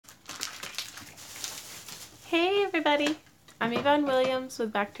everybody. I'm Yvonne Williams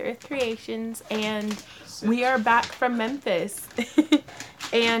with Back to Earth Creations, and we are back from Memphis.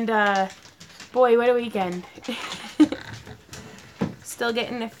 And, boy, what a weekend. Still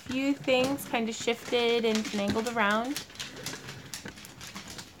getting a few things kind of shifted and finagled around.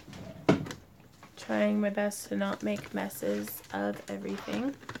 Trying my best to not make messes of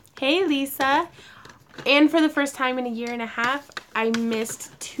everything. Hey, Lisa. And for the first time in a year and a half, I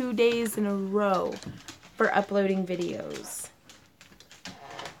missed 2 days in a row for uploading videos.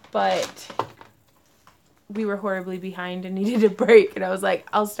 But we were horribly behind and needed a break, and I was like,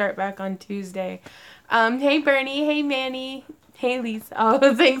 I'll start back on Tuesday. Hey, Bernie. Hey, Manny. Hey, Lisa.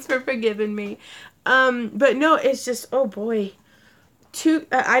 Oh, thanks for forgiving me. But no, it's just, oh boy.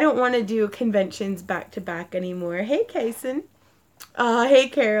 I don't want to do conventions back to back anymore. Hey, Kason. Hey,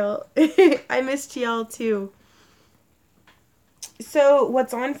 Carol. I missed y'all too. So,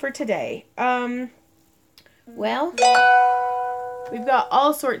 what's on for today? Well, we've got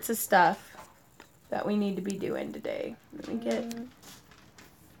all sorts of stuff that we need to be doing today. Let me get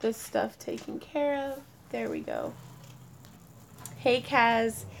this stuff taken care of. There we go. Hey,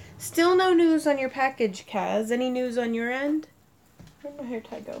 Kaz. Still no news on your package, Kaz. Any news on your end? Where'd my hair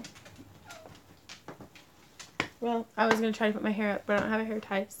tie go? Well, I was going to try to put my hair up, but I don't have a hair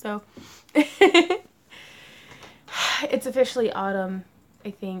tie, so. It's officially autumn,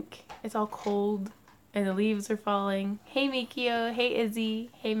 I think. It's all cold, and the leaves are falling. Hey, Mikio. Hey,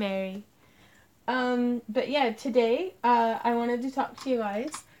 Izzy. Hey, Mary. But yeah, today, I wanted to talk to you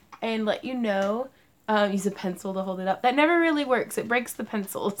guys and let you know, use a pencil to hold it up. That never really works. It breaks the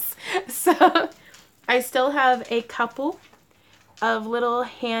pencils. So, I still have a couple of little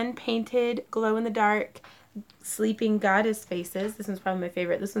hand-painted glow-in-the-dark sleeping goddess faces. This one's probably my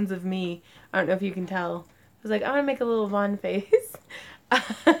favorite. This one's of me. I don't know if you can tell. I was like, I want to make a little Vaughn face.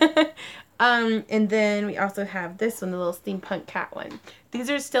 And then we also have this one, the little steampunk cat one. These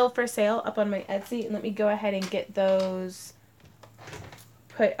are still for sale up on my Etsy, and let me go ahead and get those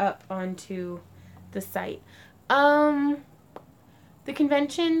put up onto the site. The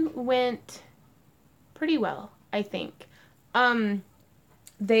convention went pretty well, I think.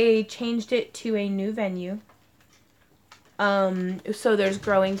 They changed it to a new venue. So there's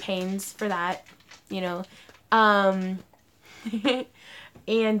growing pains for that, you know. And,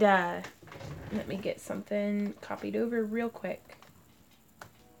 let me get something copied over real quick.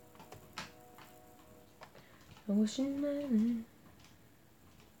 Ocean Man.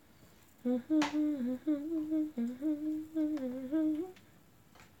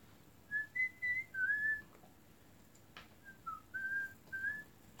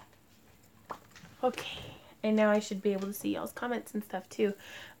 Okay, and now I should be able to see y'all's comments and stuff too.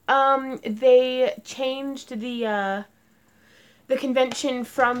 They changed the convention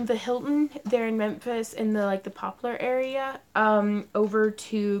from the Hilton there in Memphis in the Poplar area over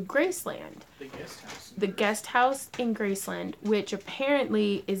to Graceland. The guest house. The guest house in Graceland, which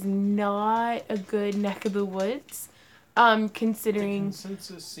apparently is not a good neck of the woods. Considering the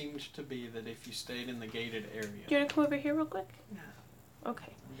consensus seems to be that if you stayed in the gated area. Do you want to come over here real quick? No.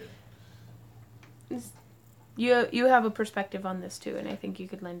 Okay. I'm good. You have a perspective on this too, and I think you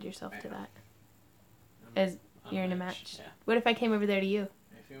could lend yourself to that. As you're in a match. Yeah. What if I came over there to you?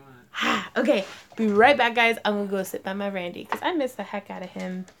 If you want. Okay, be right back, guys. I'm gonna go sit by my Randy because I miss the heck out of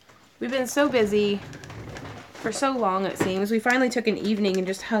him. We've been so busy for so long, it seems. We finally took an evening and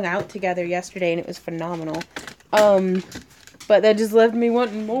just hung out together yesterday, and it was phenomenal. But that just left me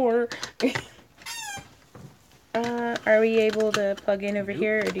wanting more. Are we able to plug in over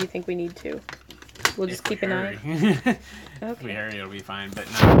here, or do you think we need to? We'll just keep an eye. Okay. If we hurry, it'll be fine, but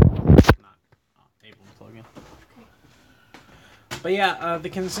not able to plug in. Okay. But yeah, the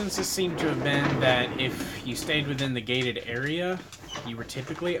consensus seemed to have been that if you stayed within the gated area, you were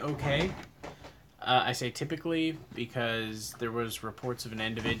typically okay. I say typically because there was reports of an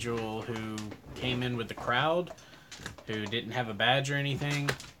individual who came in with the crowd who didn't have a badge or anything.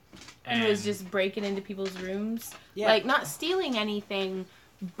 And was just breaking into people's rooms. Yeah. Like, not stealing anything,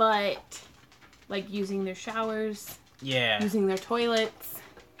 but, using their showers. Yeah. Using their toilets.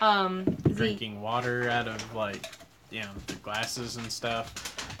 Drinking water out of, the glasses and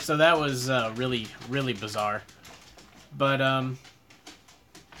stuff. So that was really, really bizarre. But,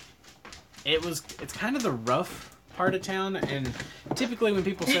 it's kind of the rough part of town, and typically when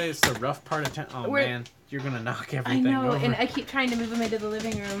people say it's the rough part of town, man, you're gonna knock everything over. I know, and I keep trying to move them into the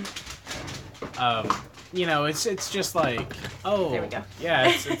living room. It's just like, oh, there we go. Yeah,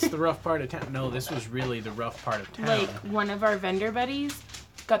 it's the rough part of town. No, this was really the rough part of town. One of our vendor buddies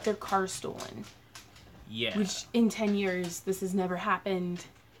got their car stolen. Yeah. Which, in 10 years, this has never happened.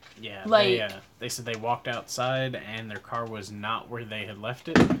 Yeah, Like, they said they walked outside and their car was not where they had left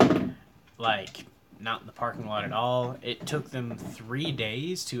it. Like, not in the parking lot at all. It took them 3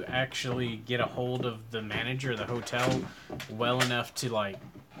 days to actually get a hold of the manager of the hotel well enough to, like,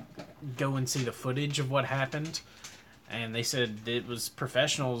 go and see the footage of what happened. And they said it was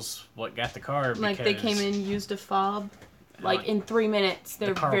professionals what got the car. like they came in, used a fob. Like, in 3 minutes,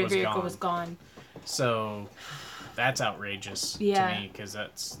 their vehicle was gone. So, that's outrageous to me, because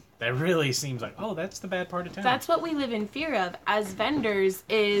that really seems like, oh, that's the bad part of town. That's what we live in fear of as vendors,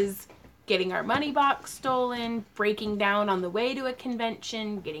 is getting our money box stolen, breaking down on the way to a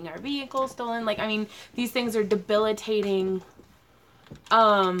convention, getting our vehicle stolen. Like, I mean, these things are debilitating,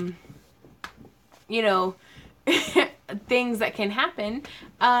 you know, things that can happen.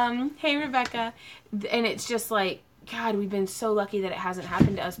 Hey, Rebecca. And it's just like, God, we've been so lucky that it hasn't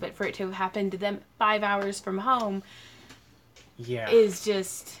happened to us, but for it to have happened to them 5 hours from home is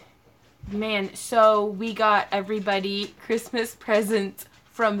just, man. So we got everybody Christmas presents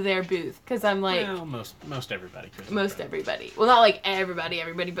from their booth, because I'm like, well, most everybody Christmas most presents. everybody. Well, not like everybody,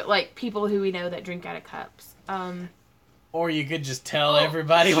 but like people who we know that drink out of cups. Or you could just tell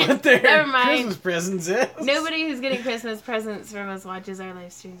everybody what their Christmas presents is. Nobody who's getting Christmas presents from us watches our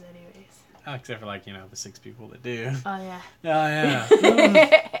live streams anyways. Oh, except for, like, the 6 people that do. Oh, yeah.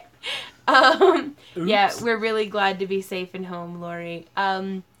 Oh, yeah. Yeah, we're really glad to be safe and home, Lori.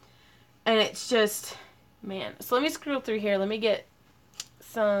 And it's just, man. So let me scroll through here. Let me get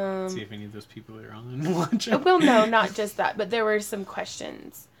some... See if any of those people are on watching. Well, no, not just that, but there were some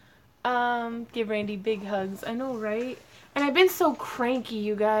questions. Give Randy big hugs. I know, right? And I've been so cranky,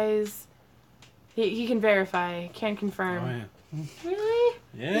 you guys. He can verify, can confirm. Oh, yeah. Really?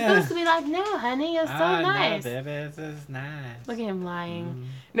 Yeah. You're supposed to be like, no, honey, you're so nice. No, baby, this is nice. Look at him lying.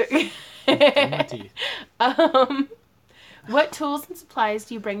 My teeth. What tools and supplies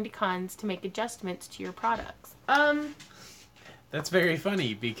do you bring to cons to make adjustments to your products? That's very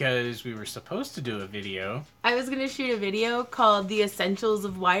funny, because we were supposed to do a video. I was going to shoot a video called The Essentials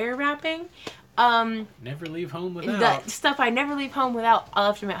of Wire Wrapping. Never leave home without. The stuff I never leave home without, I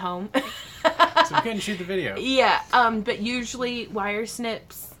left them at home. So we couldn't shoot the video. Yeah, but usually wire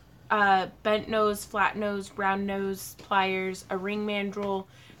snips, bent nose, flat nose, round nose, pliers, a ring mandrel.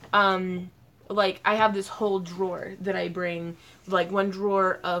 Like, I have this whole drawer that I bring. Like, one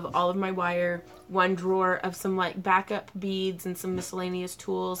drawer of all of my wire, one drawer of some, like, backup beads and some miscellaneous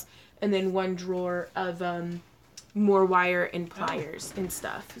tools, and then one drawer of more wire and pliers and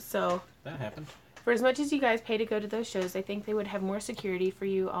stuff. So that happened. For as much as you guys pay to go to those shows, I think they would have more security for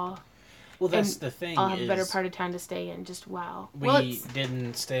you all. Well, that's the thing. I'll have a better part of town to stay in. Just wow. We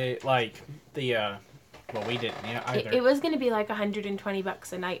didn't stay, like, well, we didn't either. It was going to be like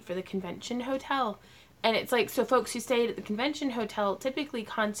 $120 a night for the convention hotel. And it's like, so folks who stayed at the convention hotel, typically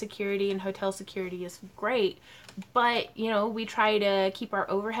con security and hotel security is great. But, we try to keep our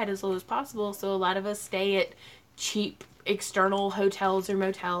overhead as low as possible. So a lot of us stay at cheap external hotels or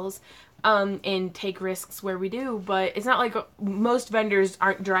motels. And take risks where we do, but it's not like most vendors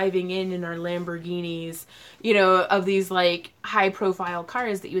aren't driving in our Lamborghinis, of these like high profile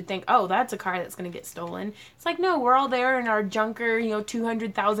cars that you would think, oh, that's a car that's going to get stolen. It's like, no, we're all there in our junker,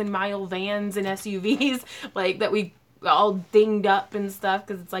 200,000 mile vans and SUVs, like that we all dinged up and stuff,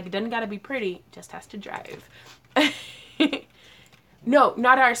 because it's like, it doesn't got to be pretty, it just has to drive. No,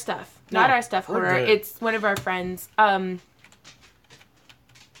 not our stuff. Not our stuff, horror. It's one of our friends.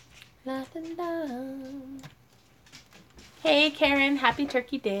 Hey Karen, happy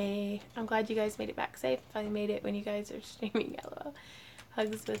Turkey Day. I'm glad you guys made it back safe. Finally made it when you guys are streaming. LOL.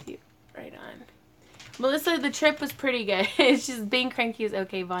 Hugs with you. Right on. Melissa, the trip was pretty good. It's just being cranky is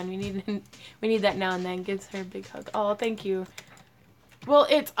okay, Vaughn. We need that now and then. Gives her a big hug. Oh, thank you. Well,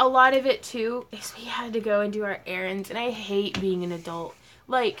 it's a lot of it too is we had to go and do our errands, and I hate being an adult.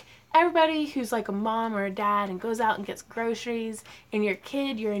 Like, everybody who's like a mom or a dad and goes out and gets groceries, and your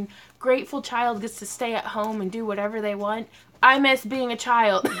kid, your grateful child, gets to stay at home and do whatever they want. I miss being a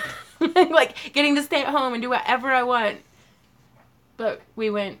child. Like, getting to stay at home and do whatever I want. But we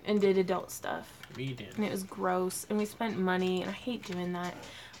went and did adult stuff. We did. And it was gross, and we spent money, and I hate doing that.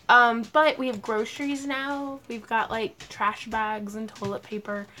 But we have groceries now. We've got, like, trash bags and toilet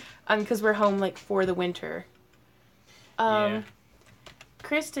paper, because we're home, like, for the winter. Yeah.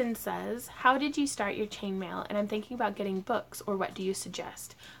 Kristen says, how did you start your chainmail? And I'm thinking about getting books, or what do you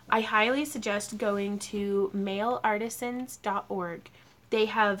suggest? I highly suggest going to mailartisans.org. They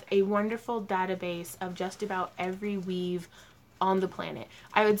have a wonderful database of just about every weave on the planet.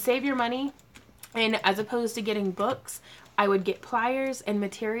 I would save your money, and as opposed to getting books, I would get pliers and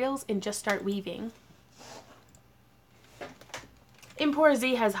materials and just start weaving. Empor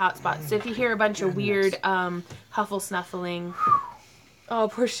Z has hotspots, so if you hear a bunch of weird huffle snuffling. Oh,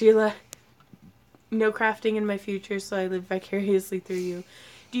 poor Sheila. No crafting in my future, so I live vicariously through you.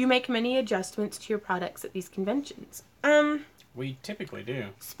 Do you make many adjustments to your products at these conventions? We typically do.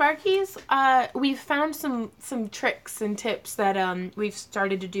 Sparkies, we've found some tricks and tips that we've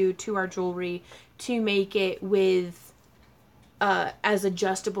started to do to our jewelry to make it with as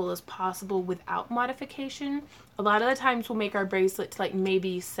adjustable as possible without modification. A lot of the times we'll make our bracelet to like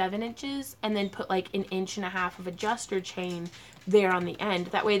maybe 7 inches and then put like 1.5 inches of adjuster chain there on the end.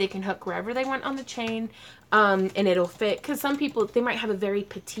 That way they can hook wherever they want on the chain, and it'll fit. Because some people, they might have a very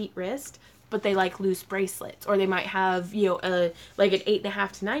petite wrist, but they like loose bracelets, or they might have, you know, like an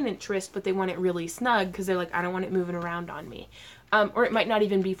 8.5 to 9 inch wrist, but they want it really snug because they're like, I don't want it moving around on me. Or it might not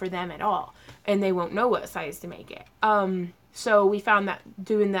even be for them at all, and they won't know what size to make it. So we found that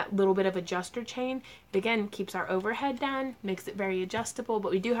doing that little bit of adjuster chain, it again keeps our overhead down, makes it very adjustable,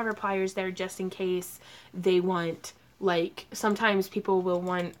 but we do have our pliers there just in case they want, like, sometimes people will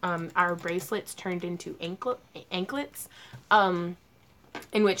want our bracelets turned into anklets,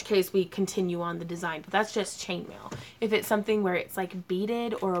 in which case we continue on the design, but that's just chainmail. If it's something where it's like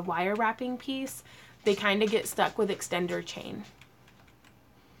beaded or a wire wrapping piece, they kind of get stuck with extender chain.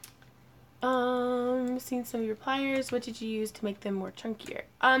 Seen some of your pliers. What did you use to make them more chunkier?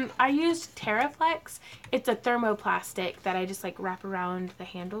 I used Terraflex. It's a thermoplastic that I just like wrap around the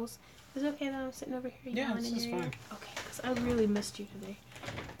handles. Is it okay that I'm sitting over here? Yeah, this is fine. Okay, because I really missed you today.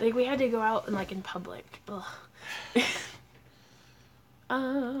 Like, we had to go out and like in public. Ugh.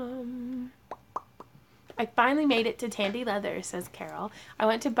 I finally made it to Tandy Leather, says Carol. I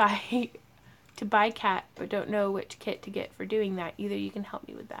went to buy cat, but don't know which kit to get for doing that. Either you can help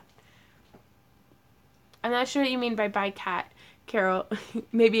me with that. I'm not sure what you mean by buy cat, Carol.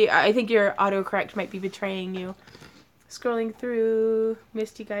 Maybe, I think your autocorrect might be betraying you. Scrolling through.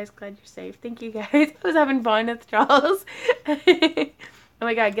 Missed you guys. Glad you're safe. Thank you guys. I was having fun with Charles. Oh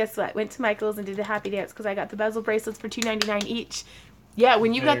my god, guess what? Went to Michael's and did a happy dance because I got the bezel bracelets for $2.99 each. Yeah,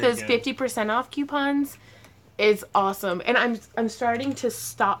 when you got those 50% off coupons, it's awesome. And I'm starting to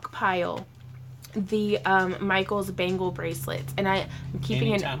stockpile the Michael's bangle bracelets, and I'm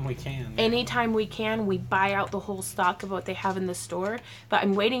keeping anytime we can. Anytime we can, we buy out the whole stock of what they have in the store. But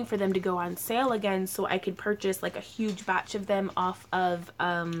I'm waiting for them to go on sale again so I could purchase like a huge batch of them off of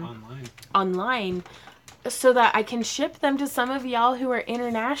online. So that I can ship them to some of y'all who are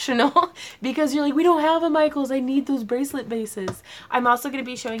international because you're like, we don't have a Michael's, I need those bracelet bases. I'm also going to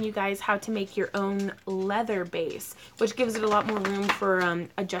be showing you guys how to make your own leather base, which gives it a lot more room for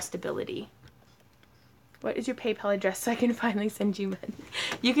adjustability. What is your PayPal address so I can finally send you money?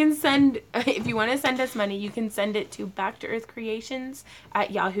 You can send, if you want to send us money, you can send it to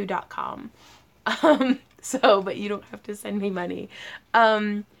backtoearthcreations@yahoo.com. But you don't have to send me money.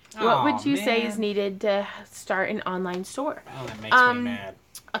 What would you say is needed to start an online store? Oh, that makes me mad.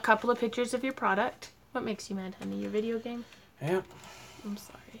 A couple of pictures of your product. What makes you mad, honey? Your video game? Yep. I'm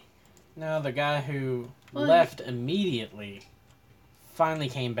sorry. No, the guy who left immediately finally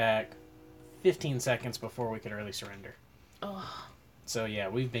came back 15 seconds before we could early surrender. Oh. So yeah,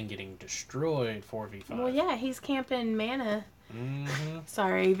 we've been getting destroyed 4v5. Well, yeah, he's camping mana. Mm-hmm.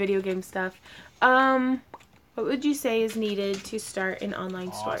 Sorry, video game stuff. What would you say is needed to start an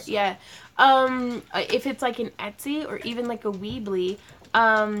online store? Yeah. If it's like an Etsy or even like a Weebly,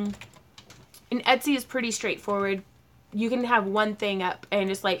 an Etsy is pretty straightforward. You can have one thing up and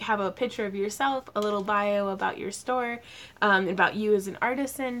just like have a picture of yourself, a little bio about your store, about you as an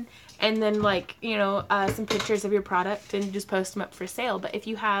artisan, and then like, you know, some pictures of your product and just post them up for sale. But if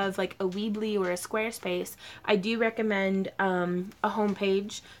you have like a Weebly or a Squarespace, I do recommend a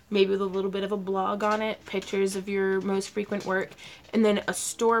homepage, maybe with a little bit of a blog on it, pictures of your most frequent work, and then a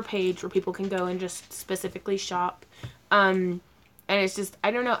store page where people can go and just specifically shop. And it's just,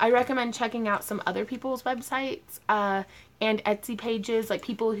 I don't know, I recommend checking out some other people's websites and Etsy pages, like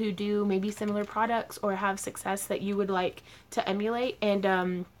people who do maybe similar products or have success that you would like to emulate, and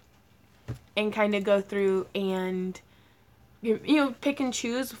kind of go through and, you know, pick and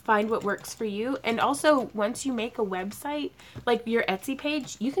choose, find what works for you. And also, once you make a website, like your Etsy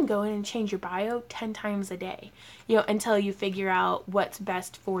page, you can go in and change your bio 10 times a day, you know, until you figure out what's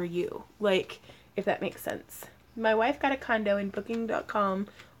best for you, like, if that makes sense. My wife got a condo in Booking.com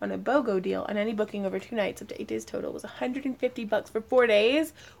on a BOGO deal, and any booking over 2 nights up to 8 days total was $150 for 4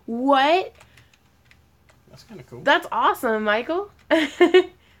 days. What? That's kind of cool. That's awesome, Michael. Then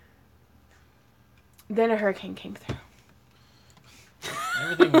a hurricane came through.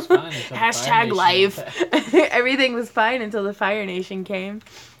 Everything was fine until Hashtag life. Everything was fine until the Fire Nation came.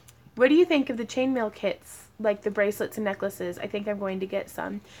 What do you think of the chainmail kits like the bracelets and necklaces, I think I'm going to get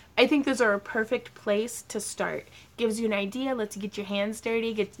some. I think those are a perfect place to start. Gives you an idea, lets you get your hands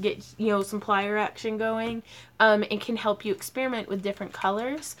dirty, get some plier action going, and can help you experiment with different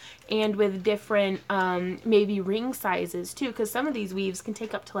colors and with different maybe ring sizes too, because some of these weaves can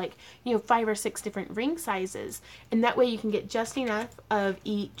take up to like 5 or 6 different ring sizes, and that way you can get just enough of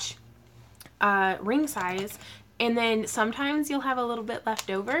each ring size, and then sometimes you'll have a little bit left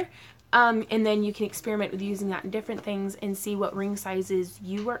over. And then you can experiment with using that in different things and see what ring sizes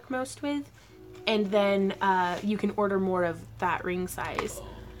you work most with. And then you can order more of that ring size.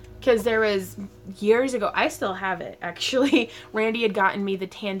 Because there was, years ago, I still have it, actually. Randy had gotten me the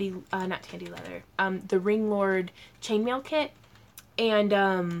the Ring Lord chainmail kit.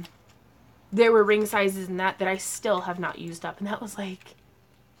 And there were ring sizes in that I still have not used up. And that was like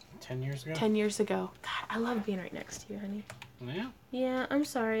 10 years ago? 10 years ago. God, I love being right next to you, honey. Yeah? Yeah, I'm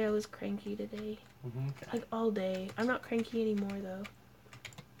sorry I was cranky today. Okay. Like, all day. I'm not cranky anymore, though.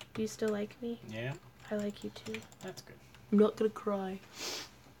 Do you still like me? Yeah. I like you, too. That's good. I'm not gonna cry.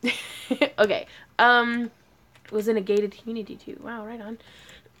 Okay. Was in a gated community, too. Wow, right on.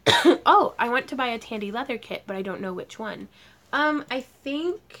 Oh, I went to buy a Tandy leather kit, but I don't know which one. I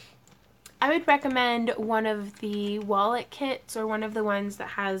think I would recommend one of the wallet kits or one of the ones that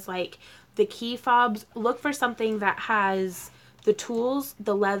has, like, the key fobs. Look for something that has the tools,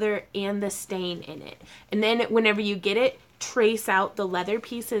 the leather, and the stain in it. And then whenever you get it, trace out the leather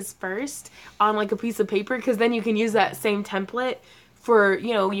pieces first on like a piece of paper, because then you can use that same template for,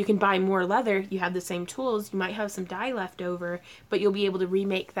 you can buy more leather. You have the same tools. You might have some dye left over, but you'll be able to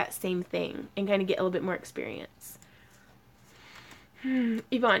remake that same thing and kind of get a little bit more experience.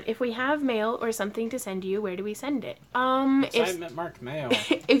 Yvonne, if we have mail or something to send you, where do we send it? Assignment marked mail.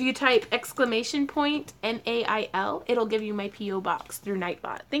 If you type !MAIL, it'll give you my P.O. box through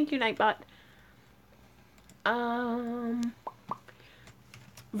Nightbot. Thank you, Nightbot.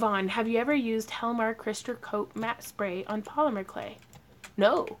 Vaughn, have you ever used Helmar Crystal Coat Matte Spray on polymer clay?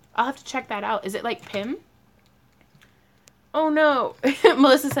 No. I'll have to check that out. Is it like PIM? Oh no.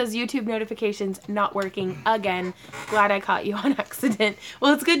 Melissa says YouTube notifications not working again. Glad I caught you on accident.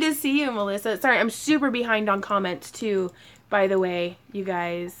 Well, it's good to see you, Melissa. Sorry, I'm super behind on comments too, by the way, you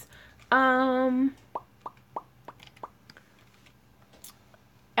guys.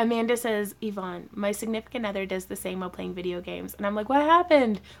 Amanda says, Yvonne, my significant other does the same while playing video games. And I'm like, what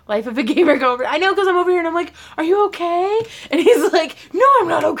happened? Life of a gamer go over. I know, because I'm over here and I'm like, are you okay? And he's like, no, I'm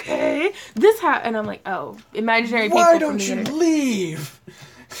not okay. This happened. And I'm like, oh, imaginary people. Why don't you leave?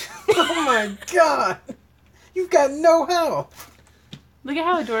 Oh my god. You've got no help. Look at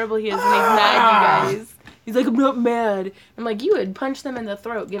how adorable he is when he's mad, you guys. He's like, I'm not mad. I'm like, you would punch them in the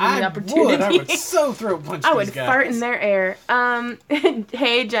throat, give them the opportunity. I would so throat punch I would these guys. fart in their air.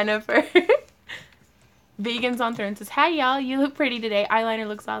 Hey, Jennifer. Vegans on Throne says, hi, y'all. You look pretty today. Eyeliner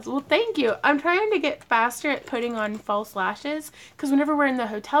looks awesome. Well, thank you. I'm trying to get faster at putting on false lashes, because whenever we're in the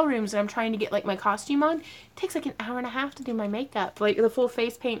hotel rooms and I'm trying to get, like, my costume on, it takes, like, an hour and a half to do my makeup. Like, the full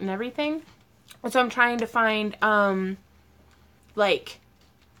face paint and everything. And so I'm trying to find,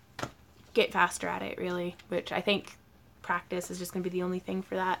 get faster at it, really, which I think practice is just going to be the only thing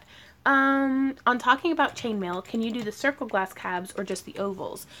for that. On talking about chainmail, can you do the circle glass cabs or just the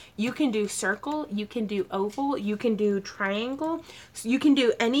ovals? You can do circle, you can do oval, you can do triangle, so you can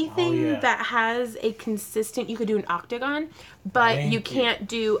do anything that has a consistent, you could do an octagon, but you can't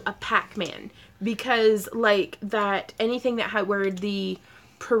do a Pac-Man, because like that, anything that had where the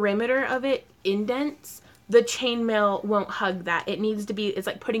perimeter of it indents, the chainmail won't hug that. It needs to be, it's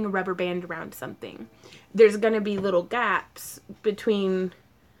like putting a rubber band around something. There's going to be little gaps between...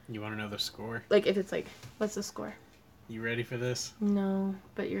 You want to know the score? Like, if it's like, what's the score? You ready for this? No,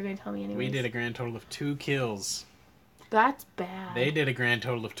 but you're going to tell me anyway. We did a grand total of 2 kills. That's bad. They did a grand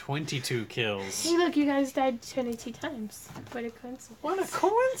total of 22 kills. Hey, look, you guys died 22 times. What a coincidence. What a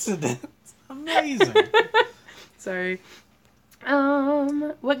coincidence. Amazing. Sorry.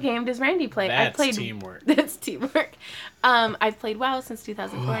 What game does Randy play? That's teamwork. That's teamwork. I've played WoW since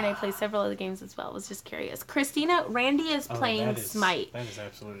 2004, and I play several other games as well. I was just curious. Christina, Randy is playing Smite. That is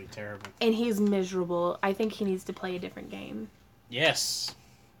absolutely terrible. And he's miserable. I think he needs to play a different game. Yes.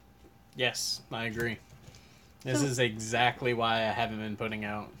 Yes, I agree. This is exactly why I haven't been putting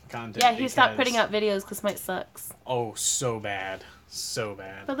out content. Yeah, he stopped putting out videos because Smite sucks. Oh, so bad. So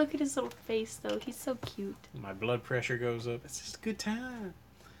bad. But look at his little face, though. He's so cute. My blood pressure goes up. It's just a good time.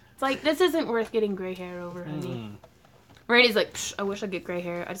 It's like, this isn't worth getting gray hair over, honey. Randy's like, I wish I get gray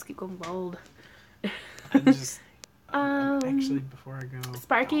hair. I just keep going bald. Actually, before I go...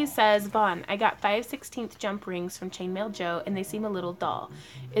 Sparky says, Vaughn, I got 5/16 jump rings from Chainmail Joe, and they seem a little dull.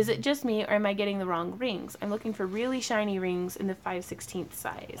 Is it just me, or am I getting the wrong rings? I'm looking for really shiny rings in the 5/16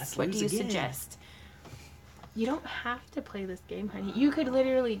 size. What do you suggest? You don't have to play this game, honey. You could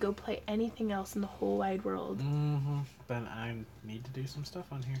literally go play anything else in the whole wide world. Mm-hmm. But I need to do some stuff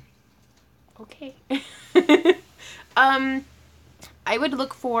on here. Okay. I would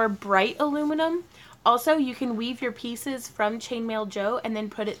look for bright aluminum. Also, you can weave your pieces from Chainmail Joe and then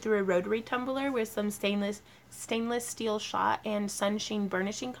put it through a rotary tumbler with some stainless steel shot and sunshine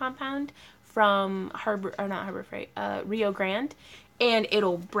burnishing compound from Rio Grande, and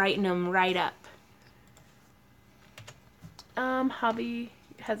it'll brighten them right up. Hobby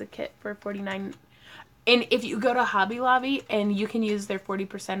has a kit for $49, and if you go to Hobby Lobby, and you can use their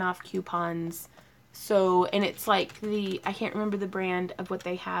 40% off coupons. So, and it's like I can't remember the brand of what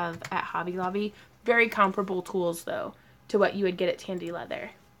they have at Hobby Lobby. Very comparable tools, though, to what you would get at Tandy Leather.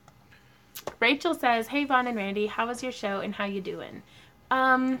 Rachel says, hey, Vaughn and Randy, how was your show and how you doing?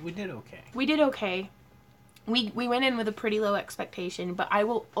 We did okay. We did okay. We went in with a pretty low expectation, but I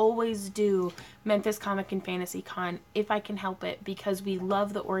will always do Memphis Comic and Fantasy Con if I can help it, because we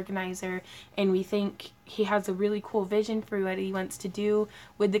love the organizer and we think he has a really cool vision for what he wants to do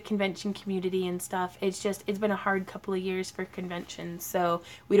with the convention community and stuff. It's been a hard couple of years for conventions, so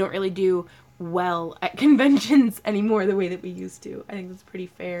we don't really do well at conventions anymore the way that we used to. I think that's a pretty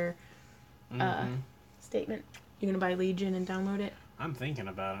fair statement. You're gonna buy Legion and download it? I'm thinking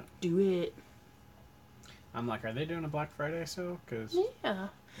about it. Do it. I'm like, are they doing a Black Friday sale? Because yeah,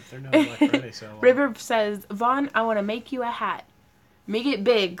 if they're doing a Black Friday sale... River says, Vaughn, I want to make you a hat. Make it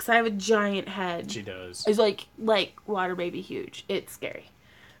big, because I have a giant head. She does. It's like Water Baby huge. It's scary.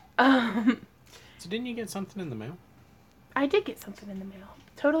 So didn't you get something in the mail? I did get something in the mail.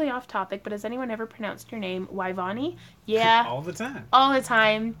 Totally off topic, but has anyone ever pronounced your name Wyvani? Yeah. All the time. All the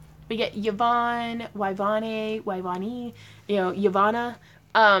time. We get Yvonne, Wyvani, Wyvani, Yvonna,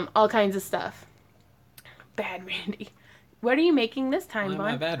 all kinds of stuff. Bad Randy. What are you making this time,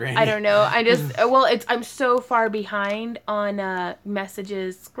 Vaughn? Bad Randy. I don't know. I'm so far behind on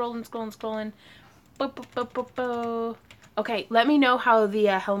messages. Scrolling. Bo. Okay, let me know how the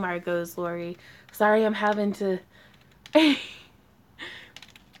Helmar goes, Lori. Sorry, I'm having to...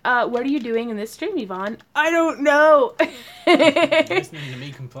 what are you doing in this stream, Yvonne? I don't know. Listening to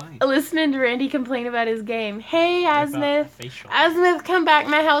me complain. Listening to Randy complain about his game. Hey, Asmith. Asmith, come back.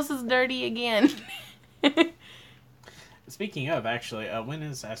 My house is dirty again. Speaking of, actually, when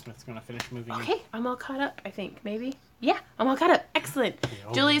is Asmith going to finish moving in? Okay, I'm all caught up, I think. Maybe? Yeah, I'm all caught up. Excellent.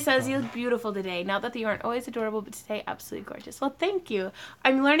 Julie says, you look beautiful today. Not that you aren't always adorable, but today, absolutely gorgeous. Well, thank you.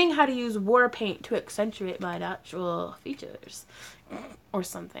 I'm learning how to use war paint to accentuate my natural features. Or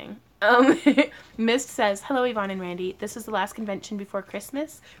something. Mist says, hello, Yvonne and Randy. This is the last convention before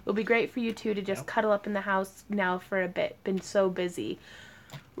Christmas. It'll be great for you two to just cuddle up in the house now for a bit. Been so busy.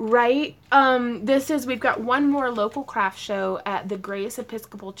 Right? We've got one more local craft show at the Grace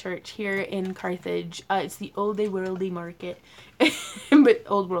Episcopal Church here in Carthage. It's the Old Worldy Market. But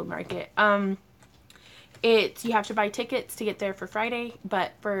Old World Market. You have to buy tickets to get there for Friday,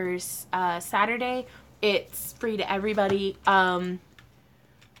 but for Saturday, it's free to everybody.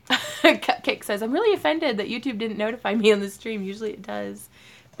 Cupcake says, I'm really offended that YouTube didn't notify me on the stream. Usually it does.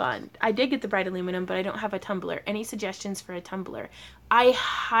 But I did get the bright aluminum, but I don't have a tumbler. Any suggestions for a tumbler? I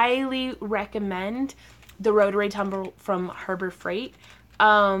highly recommend the rotary tumbler from Harbor Freight.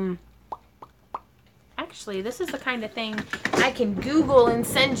 Actually, this is the kind of thing I can Google and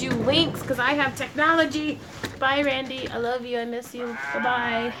send you links because I have technology. Bye, Randy. I love you. I miss you.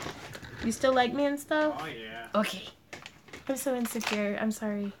 Bye-bye. You still like me and stuff? Oh, yeah. Okay. I'm so insecure. I'm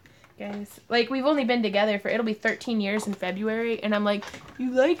sorry, guys. We've only been together it'll be 13 years in February, and I'm like,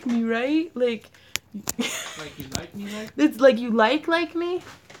 you like me, right? Like you like me, like? It's like you like me?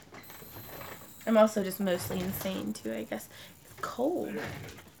 I'm also just mostly insane, too, I guess. It's cold.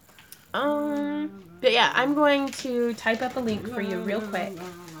 But yeah, I'm going to type up a link for you real quick.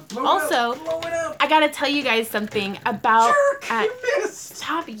 Also, I gotta tell you guys something about... You missed!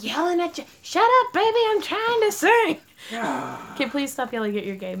 Stop yelling at you. Shut up, baby, I'm trying to sing. Okay, please stop yelling at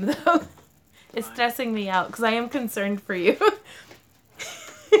your game, though. It's stressing me out, because I am concerned for you.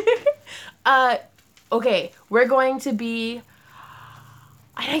 Okay, we're going to be...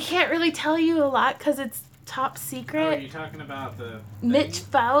 I can't really tell you a lot, because it's top secret. Oh, are you talking about the... Mitch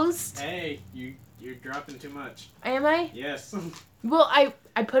Faust. Hey, You're dropping too much. Am I? Yes. Well, I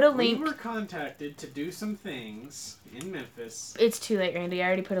put a link. We were contacted to do some things in Memphis. It's too late, Randy. I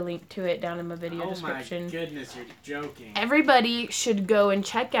already put a link to it down in my video description. Oh my goodness, you're joking. Everybody should go and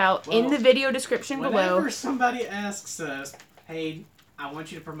check out in the video description below. Whenever somebody asks us, hey, I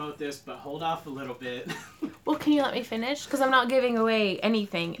want you to promote this, but hold off a little bit. Well, can you let me finish? Because I'm not giving away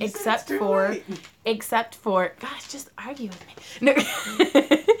anything except for, gosh, just argue with me.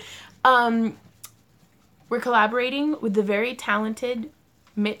 No. We're collaborating with the very talented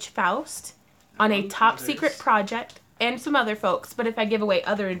Mitch Faust on a top secret project and some other folks. But if I give away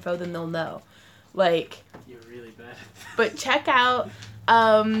other info, then they'll know. Like, you're really bad. But check out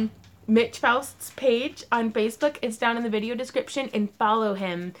Mitch Faust's page on Facebook. It's down in the video description, and follow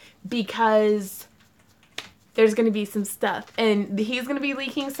him because there's going to be some stuff. And he's going to be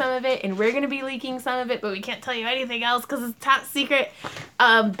leaking some of it, and we're going to be leaking some of it, but we can't tell you anything else because it's top secret.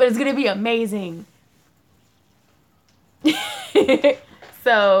 But it's going to be amazing.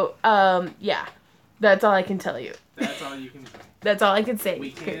 So, yeah. That's all I can tell you. That's all you can say. That's all I can say.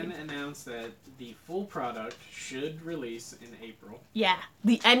 We can announce that the full product should release in April. Yeah.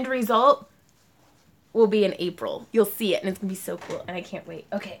 The end result will be in April. You'll see it, and it's going to be so cool, and I can't wait.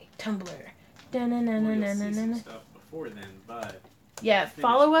 Okay, Tumblr. You'll see some stuff before then, but... Yeah,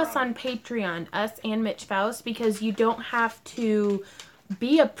 follow us on Patreon, us and Mitch Faust, because you don't have to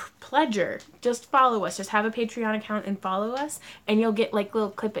be a pledger. Just follow us. Just have a Patreon account and follow us, and you'll get like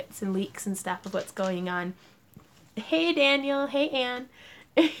little clippets and leaks and stuff of what's going on. Hey, Daniel. Hey, Ann.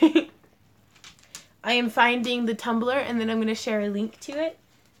 I am finding the Tumblr, and then I'm going to share a link to it.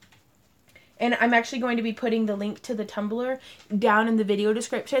 And I'm actually going to be putting the link to the Tumblr down in the video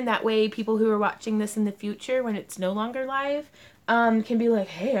description. That way people who are watching this in the future, when it's no longer live, can be like,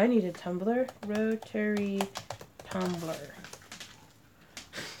 hey, I need a Tumblr. Rotary Tumblr.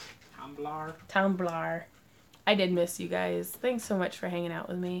 Tumblr. I did miss you guys. Thanks so much for hanging out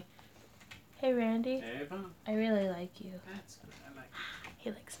with me. Hey, Randy. Hey, Bob. I really like you. That's good. I like you.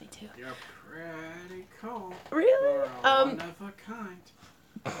 He likes me too. You're pretty cool. Really? You're one of a kind.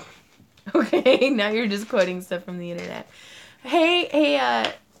 Okay, now you're just quoting stuff from the internet.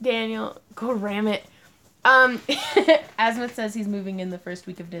 Hey, Daniel, go ram it. Asmith says he's moving in the first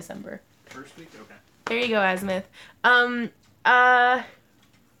week of December. First week? Okay. There you go, Asmith.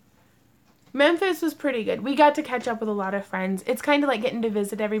 Memphis was pretty good. We got to catch up with a lot of friends. It's kind of like getting to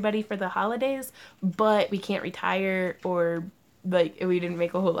visit everybody for the holidays, but we can't retire or, like, we didn't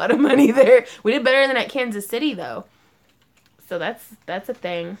make a whole lot of money there. We did better than at Kansas City, though. So that's a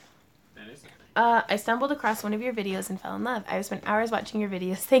thing. That is a thing. I stumbled across one of your videos and fell in love. I've spent hours watching your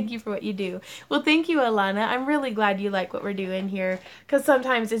videos. Thank you for what you do. Well, thank you, Alana. I'm really glad you like what we're doing here, because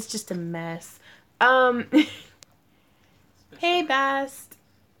sometimes it's just a mess. Hey, Bast.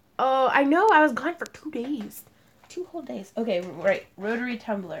 Oh, I know. I was gone for 2 days. 2 whole days. Okay, right. Rotary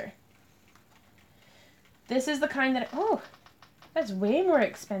Tumblr. This is the kind that... Oh, that's way more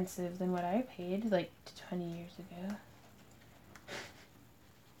expensive than what I paid, like, 20 years ago.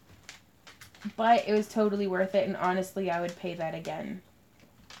 But it was totally worth it, and honestly, I would pay that again.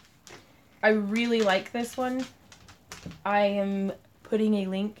 I really like this one. I am putting a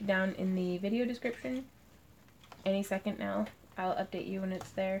link down in the video description any second now. I'll update you when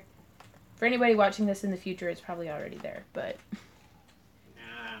it's there. For anybody watching this in the future, it's probably already there, but... No.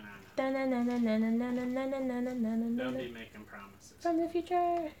 Don't be making promises. From the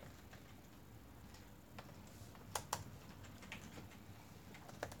future.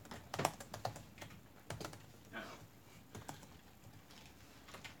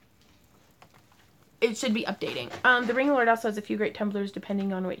 It should be updating. The Ring Lord also has a few great Tumblrs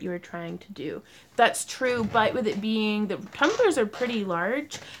depending on what you are trying to do. That's true, but with it being... The Tumblrs are pretty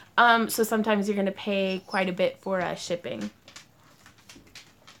large, so sometimes you're going to pay quite a bit for shipping.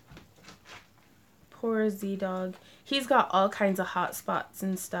 Poor Z-Dog. He's got all kinds of hot spots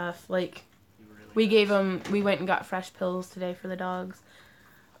and stuff. Like, we gave him... We went and got fresh pills today for the dogs.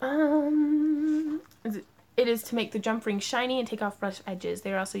 It is to make the jump ring shiny and take off rough edges.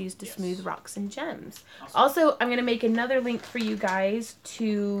 They are also used to smooth rocks and gems. Also, I'm going to make another link for you guys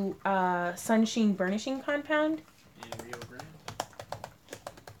to Sunsheen Burnishing Compound. In Rio Grande?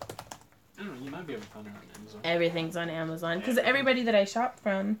 I don't know, you might be able to find it on Amazon. Everything's on Amazon. Because everybody that I shop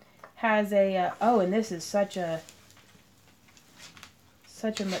from has a... oh, and this is such a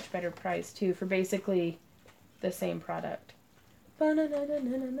much better price, too, for basically the same product. But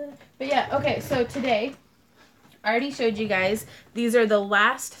yeah, okay, so today... I already showed you guys. These are the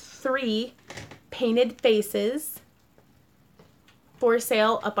last 3 painted faces for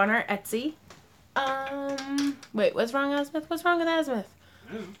sale up on our Etsy. Wait, what's wrong, Asmith? What's wrong with Asmith?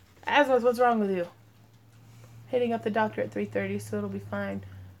 Asmus, what's wrong with you? Hitting up the doctor at 3:30, so it'll be fine.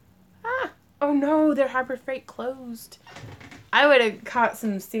 Ah! Oh no, their Harbor Freight closed. I would have caught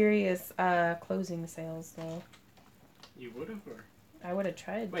some serious closing sales, though. You would have, or? I would have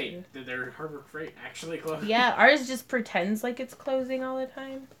tried to. Wait, did their Harbor Freight actually close? Yeah, ours just pretends like it's closing all the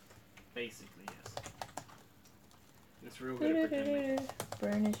time. Basically, yes. It's real good at pretending.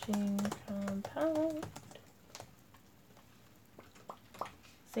 Burnishing compound.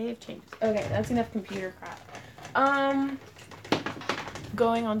 Save changes. Okay, that's enough computer crap.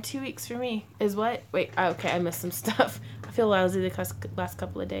 Going on 2 weeks for me is what? Wait, okay, I missed some stuff. I feel lousy the last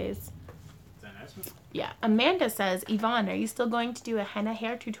couple of days. Is that nice? Yeah. Amanda says, Yvonne, are you still going to do a henna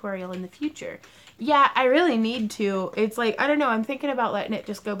hair tutorial in the future? Yeah, I really need to. It's like, I don't know, I'm thinking about letting it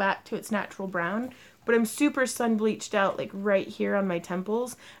just go back to its natural brown. But I'm super sun bleached out, like, right here on my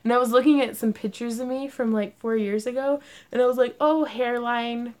temples. And I was looking at some pictures of me from, like, 4 years ago. And I was like, oh,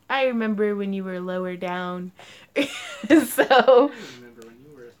 hairline. I remember when you were lower down. So. I remember when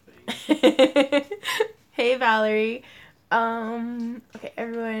you were a thing. Hey, Valerie. Okay,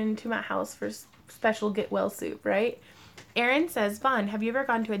 everyone to my house for special get well soup, right? Erin says, Vaughn, have you ever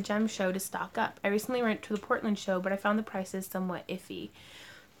gone to a gem show to stock up? I recently went to the Portland show, but I found the prices somewhat iffy.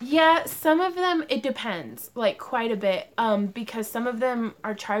 Yeah, some of them, it depends, like, quite a bit, because some of them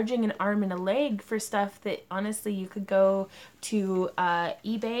are charging an arm and a leg for stuff that, honestly, you could go to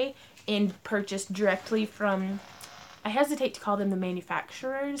eBay and purchase directly from, I hesitate to call them the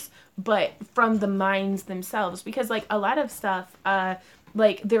manufacturers, but from the mines themselves, because, like, a lot of stuff,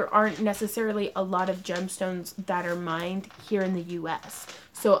 like, there aren't necessarily a lot of gemstones that are mined here in the U.S.,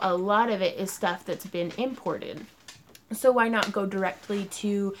 so a lot of it is stuff that's been imported. So why not go directly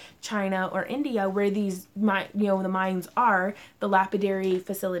to China or India where these, the mines are, the lapidary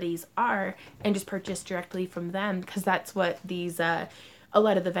facilities are, and just purchase directly from them? Because that's what these, a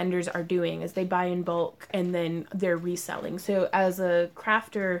lot of the vendors are doing, is they buy in bulk and then they're reselling. So as a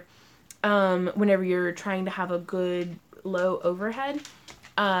crafter, whenever you're trying to have a good low overhead,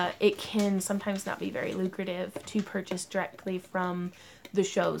 it can sometimes not be very lucrative to purchase directly from the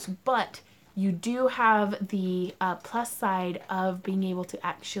shows. But you do have the plus side of being able to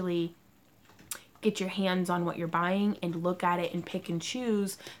actually get your hands on what you're buying and look at it and pick and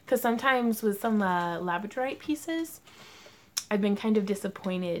choose. Because sometimes with some labradorite pieces, I've been kind of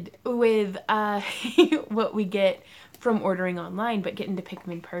disappointed with what we get from ordering online, but getting to pick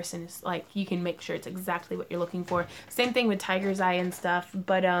them in person is like, you can make sure it's exactly what you're looking for. Same thing with tiger's eye and stuff,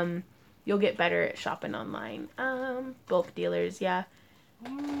 but you'll get better at shopping online. Bulk dealers, yeah.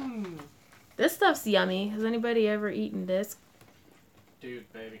 This stuff's yummy. Has anybody ever eaten this?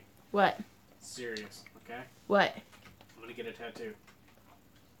 Dude, baby. What? Serious, okay? What? I'm gonna get a tattoo.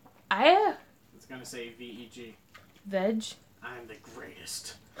 It's gonna say VEG. Veg? I'm the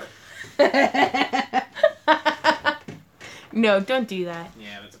greatest. No, don't do that.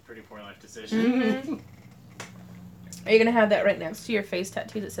 Yeah, that's a pretty poor life decision. Mm-hmm. Are you gonna have that right next to your face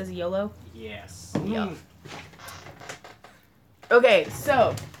tattoo that says YOLO? Yes. Yep. Okay,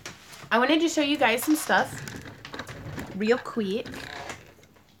 so I wanted to show you guys some stuff real quick.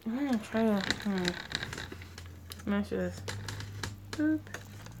 I'm gonna try to smash this. Boop.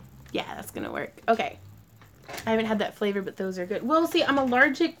 Yeah, that's gonna work. Okay. I haven't had that flavor, but those are good. Well, see, I'm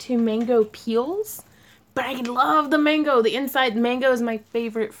allergic to mango peels, but I love the mango. The inside mango is my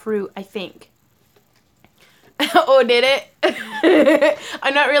favorite fruit, I think. Oh, did it?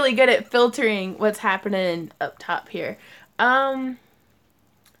 I'm not really good at filtering what's happening up top here.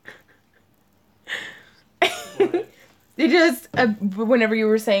 It just, whenever you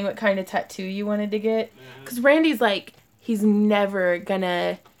were saying what kind of tattoo you wanted to get, because Randy's like, he's never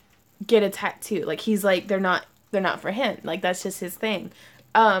gonna get a tattoo. Like, he's like, they're not for him. Like, that's just his thing.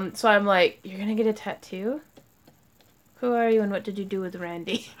 So I'm like, you're gonna get a tattoo? Who are you and what did you do with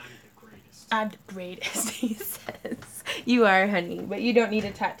Randy? I'm the greatest, he says. You are, honey, but you don't need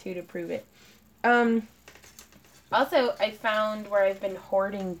a tattoo to prove it. Also, I found where I've been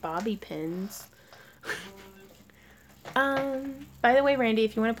hoarding bobby pins. By the way, Randy,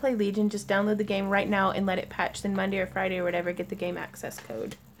 if you want to play Legion, just download the game right now and let it patch. Then Monday or Friday or whatever, get the game access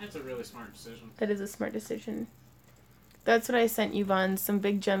code. That's a really smart decision. That is a smart decision. That's what I sent you, Vaughn. Some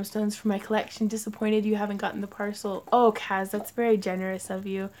big gemstones for my collection. Disappointed you haven't gotten the parcel. Oh, Kaz, that's very generous of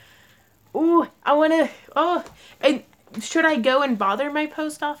you. Ooh, I want to... Oh, and should I go and bother my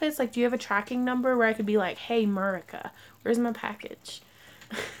post office? Like, do you have a tracking number where I could be like, hey, Murica, where's my package?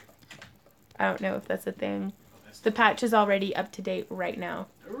 I don't know if that's a thing. The patch is already up to date right now,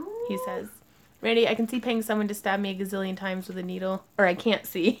 he says. Randy, I can see paying someone to stab me a gazillion times with a needle. Or I can't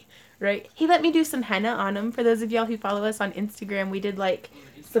see. right? He let me do some henna on him. For those of y'all who follow us on Instagram, we did like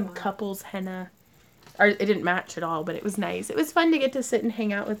some couples henna. Or it didn't match at all, but it was nice. It was fun to get to sit and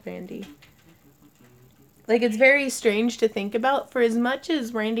hang out with Randy. Like, it's very strange to think about. For as much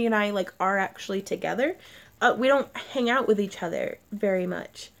as Randy and I, like, are actually together, we don't hang out with each other very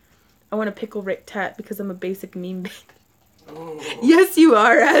much. I want to pickle Rick tat because I'm a basic meme baby. Oh. Yes, you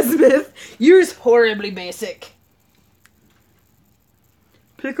are, Asmith. You're horribly basic.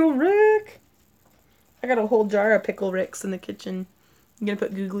 Pickle Rick. I got a whole jar of Pickle Ricks in the kitchen. I'm gonna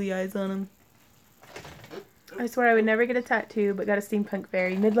put googly eyes on them. I swear I would never get a tattoo, but got a steampunk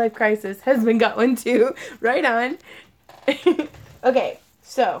fairy. Midlife crisis. Husband got one too. Right on. Okay,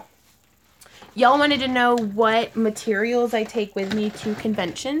 so y'all wanted to know what materials I take with me to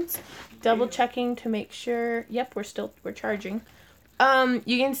conventions. Double checking to make sure. Yep, we're charging.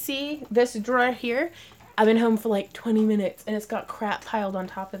 You can see this drawer here. I've been home for like 20 minutes and it's got crap piled on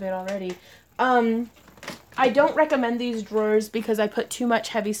top of it already. I don't recommend these drawers because I put too much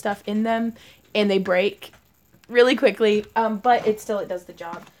heavy stuff in them and they break really quickly, but it does the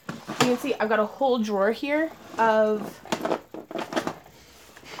job. You can see I've got a whole drawer here of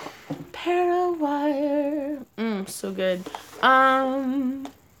Parawire. So good.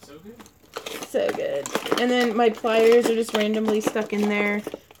 So good. And then my pliers are just randomly stuck in there,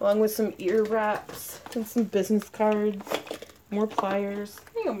 along with some ear wraps and some business cards. More pliers.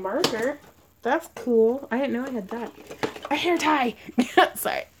 Hey, a marker. That's cool. I didn't know I had that. A hair tie.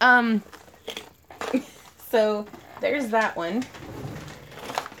 Sorry. So there's that one.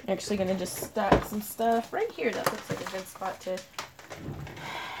 I'm actually gonna just stack some stuff right here. That looks like a good spot to.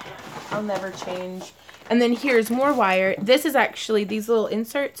 I'll never change. And then here's more wire. This is actually, these little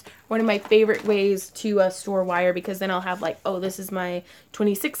inserts, one of my favorite ways to store wire, because then I'll have like, oh, this is my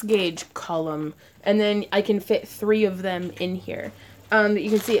 26 gauge column. And then I can fit 3 of them in here. You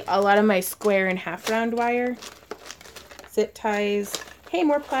can see a lot of my square and half round wire. Zip ties. Hey,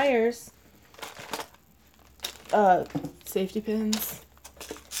 more pliers. Safety pins.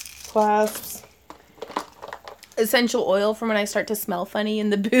 Clasps. Essential oil from when I start to smell funny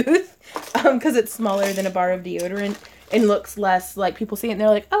in the booth. Because it's smaller than a bar of deodorant and looks less like people see it and they're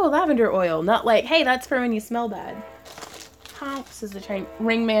like, oh, lavender oil. Not like, hey, that's for when you smell bad. This is the train.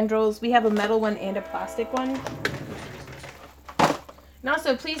 Ring mandrels. We have a metal one and a plastic one. And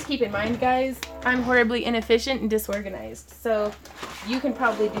also, please keep in mind, guys, I'm horribly inefficient and disorganized. So you can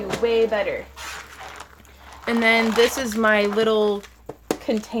probably do way better. And then this is my little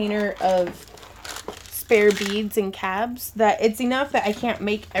container of spare beads and cabs, that it's enough that I can't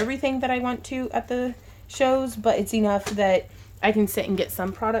make everything that I want to at the shows, but it's enough that I can sit and get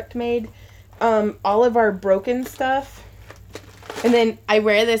some product made. All of our broken stuff, and then I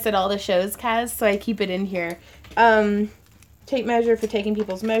wear this at all the shows, Kaz, so I keep it in here. Tape measure for taking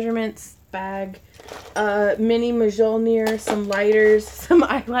people's measurements, bag, mini Mjolnir, some lighters, some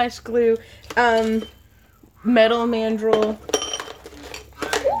eyelash glue, metal mandrel.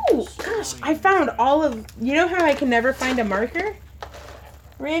 Ooh, gosh, I found all of... You know how I can never find a marker?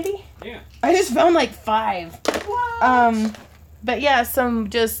 Randy? Yeah. I just found like 5. What? But yeah, some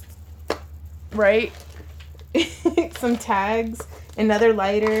just... Right? Some tags, another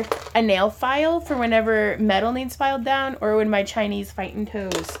lighter, a nail file for whenever metal needs filed down, or when my Chinese fighting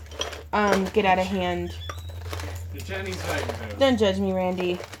toes get out of hand. The Chinese fighting toes. Don't judge me,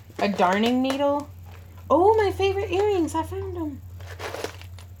 Randy. A darning needle. Oh, my favorite earrings. I found them.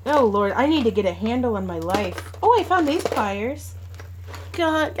 Oh, Lord, I need to get a handle on my life. Oh, I found these pliers.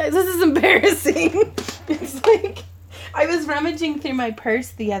 God, guys, this is embarrassing. It's like, I was rummaging through my purse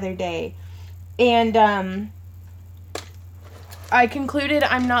the other day, and I concluded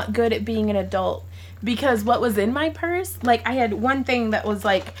I'm not good at being an adult, because what was in my purse, like, I had one thing that was,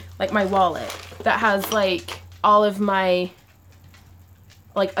 like my wallet, that has, like, all of my...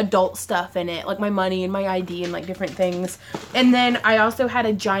 like adult stuff in it, like my money and my ID and like different things. And then I also had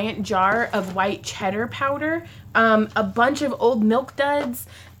a giant jar of white cheddar powder, a bunch of old Milk Duds,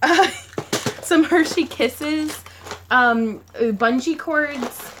 some Hershey Kisses, bungee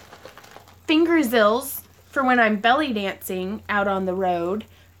cords, Fingerzills for when I'm belly dancing out on the road.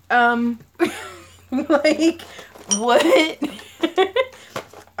 Like what?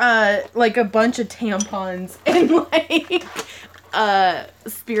 Like a bunch of tampons and like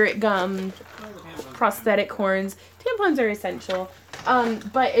spirit gum, prosthetic horns. Tampons are essential.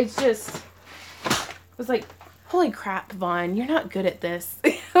 But it's just, it was like, holy crap, Vaughn, you're not good at this.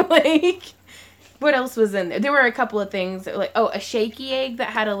 Like, what else was in there? There were a couple of things that were like, oh, a shaky egg that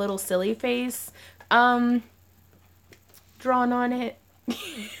had a little silly face, drawn on it,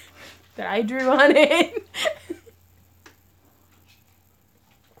 that I drew on it.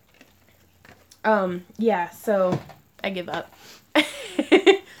 Yeah, so I give up.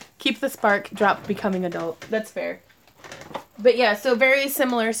 Keep the spark, drop becoming adult. That's fair. But yeah, so very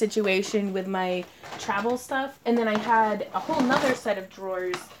similar situation with my travel stuff. And then I had a whole nother set of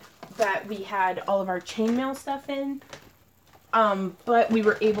drawers that we had all of our chainmail stuff in. But we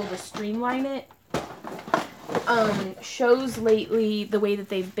were able to streamline it. Shows lately, the way that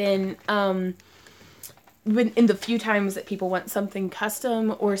they've been, in the few times that people want something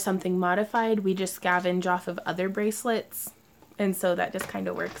custom or something modified, we just scavenge off of other bracelets. And so that just kind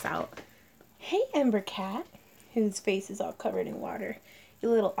of works out. Hey, Ember Cat, whose face is all covered in water.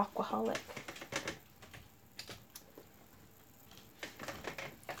 You little aquaholic.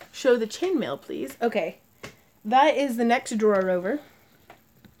 Show the chainmail, please. Okay. That is the next drawer over.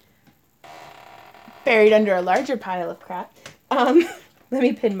 Buried under a larger pile of crap. Let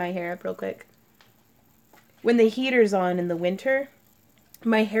me pin my hair up real quick. When the heater's on in the winter,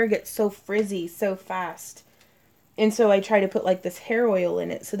 my hair gets so frizzy so fast. And so I try to put like this hair oil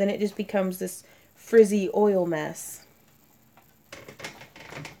in it, so then it just becomes this frizzy oil mess.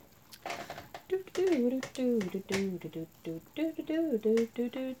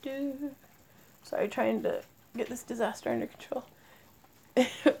 Sorry, trying to get this disaster under control.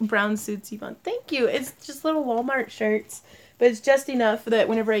 Brown suits, Yvonne. Thank you. It's just little Walmart shirts, but it's just enough that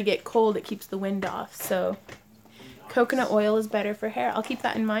whenever I get cold, it keeps the wind off. So coconut oil is better for hair. I'll keep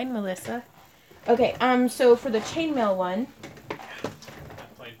that in mind, Melissa. Okay, so for the chainmail one. I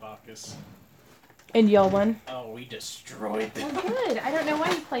played Bacchus. And y'all won? Oh, we destroyed them. Oh, good. I don't know why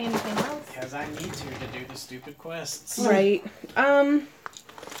you play anything else. Because I need to do the stupid quests. Right.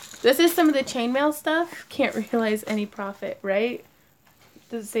 This is some of the chainmail stuff. Can't realize any profit, right?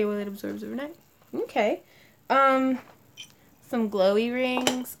 Does it say what it absorbs overnight? Okay. Some glowy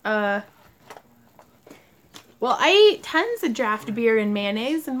rings. Well, I eat tons of draft beer and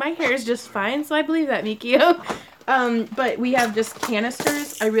mayonnaise, and my hair is just fine, so I believe that, Mikio. But we have just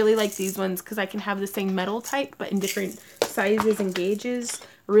canisters. I really like these ones because I can have the same metal type, but in different sizes and gauges.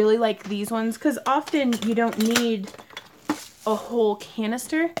 Really like these ones because often you don't need a whole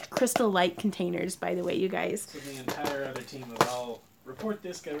canister. Crystal Light containers, by the way, you guys. So the entire other team was all, report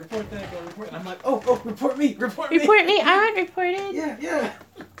this guy, report that guy, report. And I'm like, oh, report me, report me. Report me. I want reported. Yeah.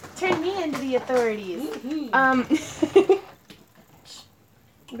 Turn me into the authorities.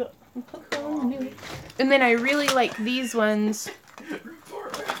 And then I really like these ones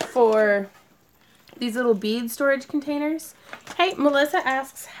for these little bead storage containers. Hey, Melissa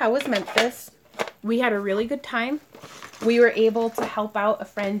asks, how was Memphis? We had a really good time. We were able to help out a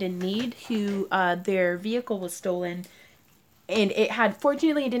friend in need who their vehicle was stolen. And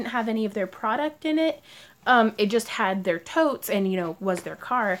fortunately, it didn't have any of their product in it. It just had their totes and, was their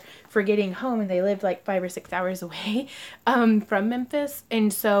car for getting home. And they lived like 5 or 6 hours away from Memphis.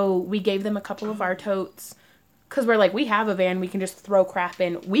 And so we gave them a couple of our totes. Because we're like, we have a van. We can just throw crap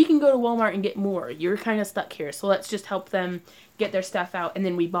in. We can go to Walmart and get more. You're kind of stuck here. So let's just help them get their stuff out. And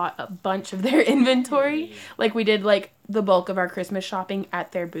then we bought a bunch of their inventory. Like we did like the bulk of our Christmas shopping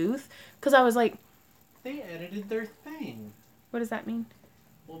at their booth. Because I was like, they edited their thing. What does that mean?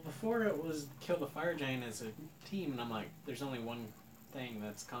 Well, before it was kill the fire giant as a team, and I'm like, there's only one thing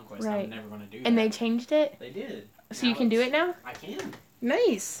that's Conquest. Right. I'm never going to do that. And they changed it? They did. So you can do it now? I can.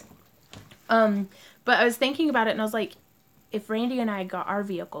 Nice. But I was thinking about it, and I was like, if Randy and I got our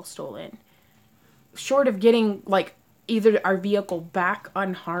vehicle stolen, short of getting, like, either our vehicle back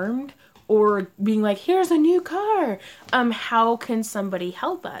unharmed or being like, here's a new car, how can somebody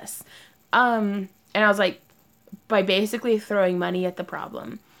help us? And I was like, by basically throwing money at the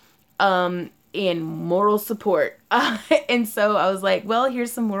problem, and moral support. And so I was like, well,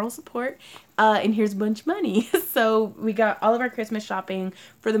 here's some moral support, and here's a bunch of money. So we got all of our Christmas shopping,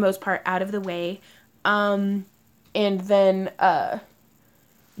 for the most part, out of the way. And then,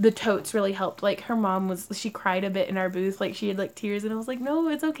 the totes really helped. Like, her mom she cried a bit in our booth. Like, she had, like, tears, and I was like, no,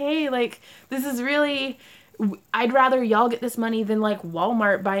 it's okay. Like, this is really, I'd rather y'all get this money than, like,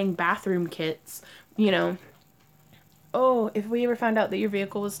 Walmart buying bathroom kits, Oh, if we ever found out that your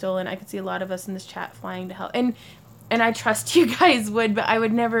vehicle was stolen, I could see a lot of us in this chat flying to help. And I trust you guys would, but I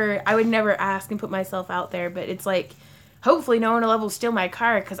would never ask and put myself out there. But it's like, hopefully no one will ever steal my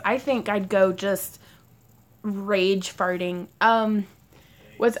car, because I think I'd go just rage farting.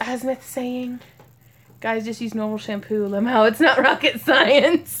 What's Asmith saying? Guys, just use normal shampoo. Lemao, it's not rocket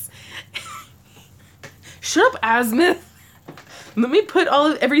science. Shut up, Asmith. Let me put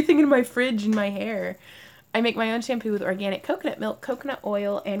everything in my fridge in my hair. I make my own shampoo with organic coconut milk, coconut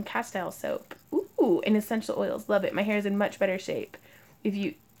oil, and castile soap. Ooh, and essential oils. Love it. My hair is in much better shape. If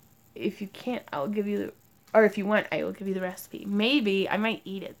you can't, I'll give you or if you want, I will give you the recipe. Maybe. I might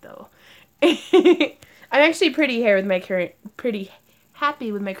eat it, though. I'm actually pretty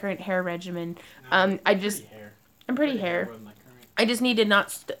happy with my current hair regimen. I'm pretty hair. I just need to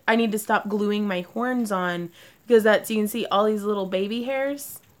I need to stop gluing my horns on, because you can see all these little baby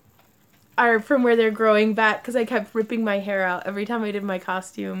hairs are from where they're growing back, because I kept ripping my hair out every time I did my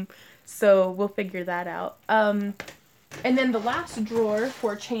costume. So we'll figure that out. And then the last drawer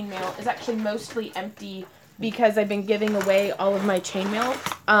for chainmail is actually mostly empty, because I've been giving away all of my chainmail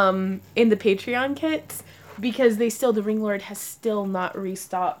in the Patreon kits, because the Ring Lord has still not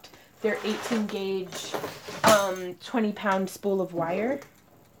restocked their 18 gauge 20-pound spool of wire.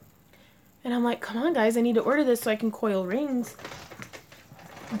 And I'm like, come on guys, I need to order this so I can coil rings.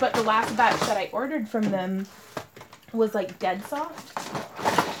 But the last batch that I ordered from them was like dead soft.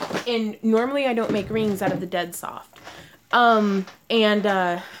 And normally I don't make rings out of the dead soft. And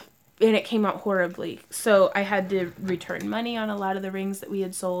it came out horribly. So I had to return money on a lot of the rings that we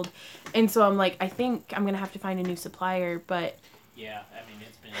had sold. And so I'm like, I think I'm going to have to find a new supplier. But yeah, I mean,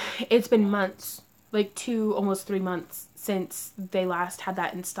 it's been months, like 2, almost 3 months since they last had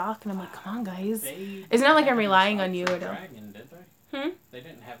that in stock. And I'm like, come on, guys. It's not like I'm relying on you at all. Dragon, did they? They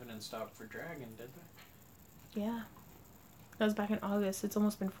didn't have it in stock for Dragon, did they? Yeah. That was back in August. It's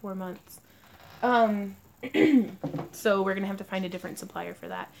almost been 4 months. So we're going to have to find a different supplier for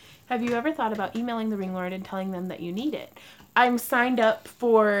that. Have you ever thought about emailing the Ring Lord and telling them that you need it? I'm signed up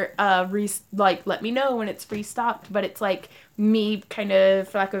for, let me know when it's restocked, but it's like me kind of,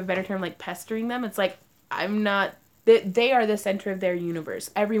 for lack of a better term, like pestering them. It's like, they are the center of their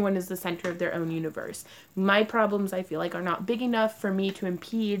universe. Everyone is the center of their own universe. My problems, I feel like, are not big enough for me to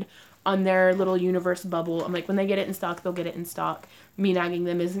impede on their little universe bubble. I'm like, when they get it in stock, they'll get it in stock. Me nagging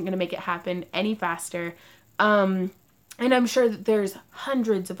them isn't going to make it happen any faster. And I'm sure that there's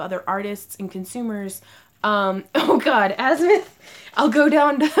hundreds of other artists and consumers. Oh God, Azimuth, I'll go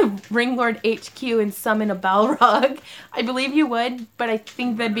down to Ring Lord HQ and summon a Balrog. I believe you would, but I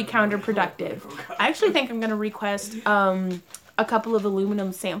think that'd be counterproductive. I actually think I'm going to request a couple of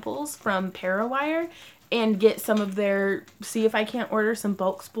aluminum samples from Parawire and get some of see if I can't order some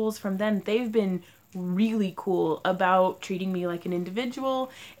bulk spools from them. They've been really cool about treating me like an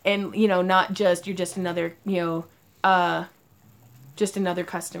individual, and, not just, you're just another, just another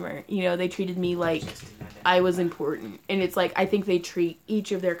customer. They treated me like I was important. And it's like, I think they treat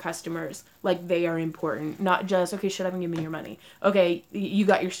each of their customers like they are important. Not just, okay, shut up and give me your money. Okay, you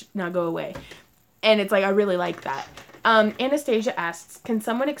got your now go away. And it's like, I really like that. Anastasia asks, can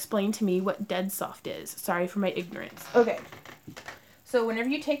someone explain to me what dead soft is? Sorry for my ignorance. Okay. So whenever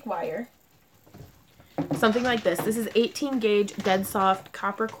you take wire, something like this. This is 18 gauge dead soft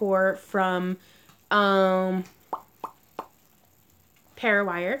copper core from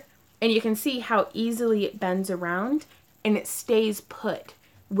Parawire, and you can see how easily it bends around and it stays put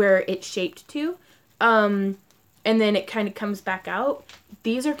where it's shaped to, and then it kind of comes back out.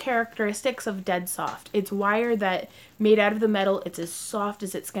 These are characteristics of dead soft. It's wire that made out of the metal. It's as soft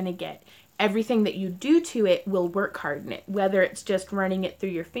as it's going to get. Everything that you do to it will work harden it, whether it's just running it through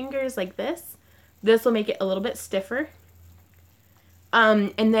your fingers like this. This will make it a little bit stiffer.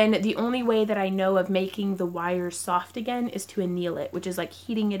 And then the only way that I know of making the wire soft again is to anneal it, which is like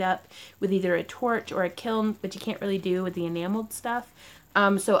heating it up with either a torch or a kiln, which you can't really do with the enameled stuff.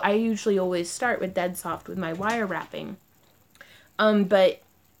 So I usually always start with dead soft with my wire wrapping. But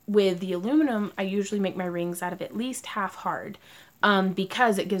with the aluminum, I usually make my rings out of at least half hard,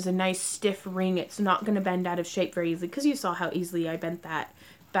 because it gives a nice stiff ring. It's not going to bend out of shape very easily, because you saw how easily I bent that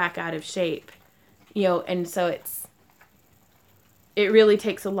back out of shape, and so it really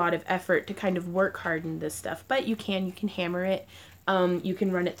takes a lot of effort to kind of work harden this stuff, but you can hammer it. You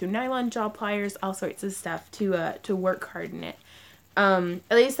can run it through nylon jaw pliers, all sorts of stuff to work harden it. At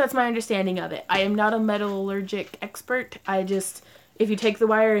least that's my understanding of it. I am not a metallurgic expert. If you take the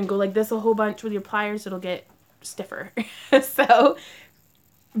wire and go like this a whole bunch with your pliers, it'll get stiffer. So,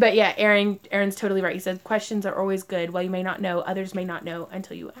 but yeah, Aaron's totally right. He said, questions are always good. While you may not know, others may not know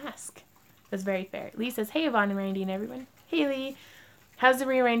until you ask. That's very fair. Lee says, hey, Yvonne and Randy and everyone. Hey, Lee. How's the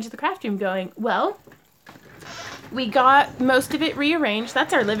rearrange of the craft room going? Well, we got most of it rearranged.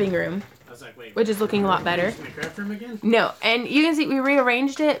 That's our living room. I was like, wait, which is looking a lot better. The craft room again? No, and you can see we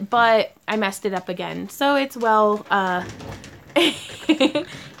rearranged it, but I messed it up again. So it's it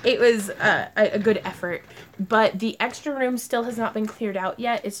was a good effort. But the extra room still has not been cleared out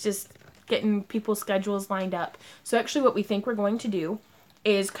yet. It's just getting people's schedules lined up. So actually what we think we're going to do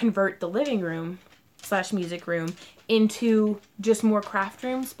is convert the living room / music room into just more craft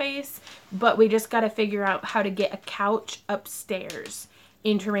room space. But we just got to figure out how to get a couch upstairs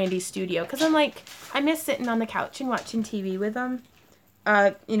into Randy's studio. Because I'm like, I miss sitting on the couch and watching TV with him.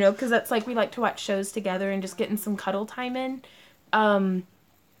 You know, because that's like we like to watch shows together and just getting some cuddle time in. But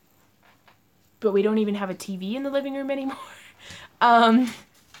we don't even have a TV in the living room anymore.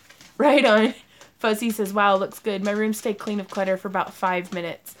 Right on. Fuzzy says, wow, looks good. My room stayed clean of clutter for about 5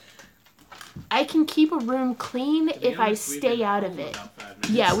 minutes. I can keep a room clean if I stay out of it.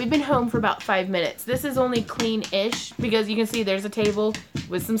 Yeah, we've been home for about 5 minutes. This is only clean-ish because you can see there's a table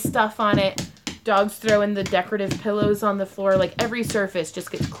with some stuff on it. Dogs throwing the decorative pillows on the floor. Like, every surface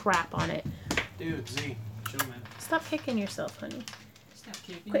just gets crap on it. Dude, Z, chill, man. Stop kicking yourself, honey. Stop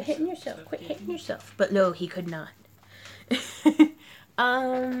kicking Quit hitting yourself. Quit hitting yourself. But no, he could not.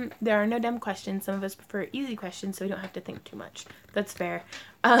 There are no dumb questions. Some of us prefer easy questions so we don't have to think too much. That's fair.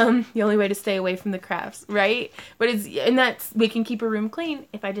 The only way to stay away from the crafts, right? And that's, we can keep a room clean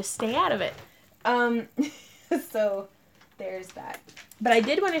if I just stay out of it. So there's that. But I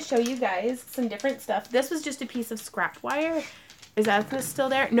did want to show you guys some different stuff. This was just a piece of scrap wire. Is Asmith still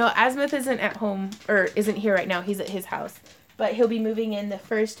there? No, Asmith isn't at home, or isn't here right now. He's at his house. But he'll be moving in the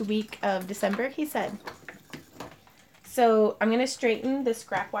first week of December, he said. So I'm going to straighten the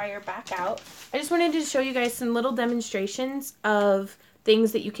scrap wire back out. I just wanted to show you guys some little demonstrations of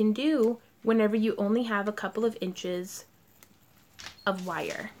things that you can do whenever you only have a couple of inches of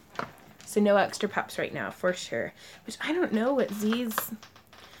wire. So no extra pups right now, for sure. Which I don't know what Z's...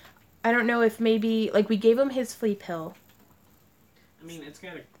 I don't know if maybe... Like, we gave him his flea pill. I mean, it's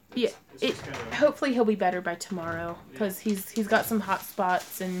gotta... Hopefully he'll be better by tomorrow. Because he's got some hot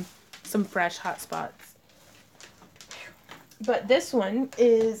spots and some fresh hot spots. But this one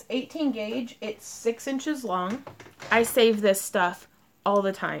is 18 gauge. It's 6 inches long. I save this stuff all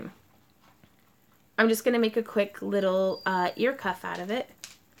the time. I'm just going to make a quick little ear cuff out of it.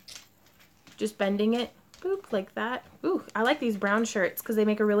 Just bending it. Boop, like that. Ooh, I like these brown shirts because they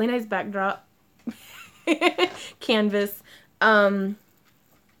make a really nice backdrop. Canvas.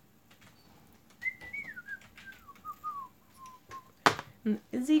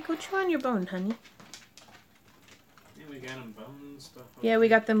 Izzy, go chew on your bone, honey. We got them bones stuff. Yeah, we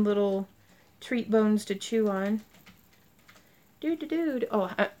got them little treat bones to chew on. Dude. Oh,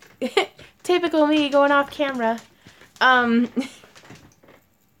 typical me going off camera. But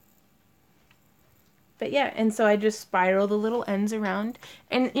yeah, and so I just spiral the little ends around.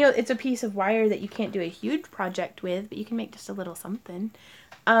 And, you know, it's a piece of wire that you can't do a huge project with, but you can make just a little something.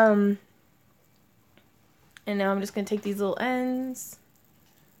 And now I'm just going to take these little ends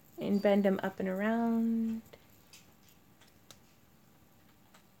and bend them up and around.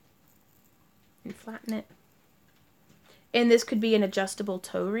 And flatten it. And this could be an adjustable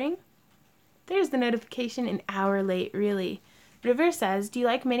toe ring. There's the notification, an hour late, really. River says, do you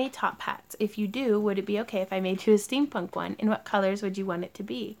like mini top hats? If you do, would it be okay if I made you a steampunk one? And what colors would you want it to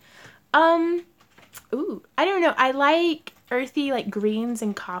be? Ooh, I don't know. I like earthy, like greens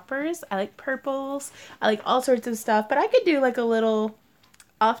and coppers. I like purples. I like all sorts of stuff. But I could do like a little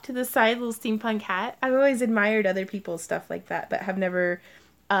off to the side little steampunk hat. I've always admired other people's stuff like that, but have never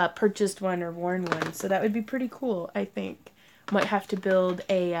purchased one or worn one, so that would be pretty cool. I think might have to build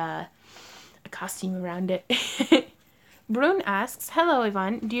a costume around it. Brune asks, hello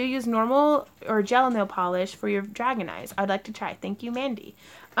Yvonne, do you use normal or gel nail polish for your dragon eyes? I'd like to try. Thank you, Mandy.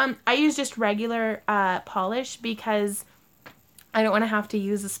 I use just regular polish because I don't want to have to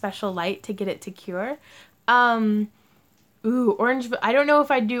use a special light to get it to cure. Ooh, orange. I don't know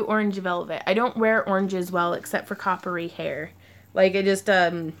if I'd do orange velvet. I don't wear oranges well except for coppery hair. Like, it just,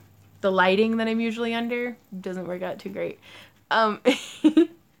 the lighting that I'm usually under doesn't work out too great.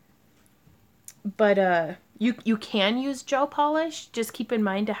 But, you can use gel polish. Just keep in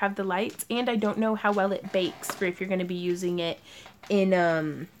mind to have the lights. And I don't know how well it bakes for if you're going to be using it in,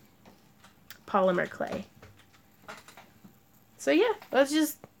 polymer clay. So, yeah, that's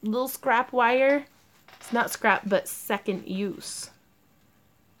just little scrap wire. It's not scrap, but second use.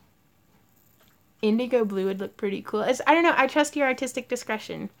 Indigo blue would look pretty cool. I don't know. I trust your artistic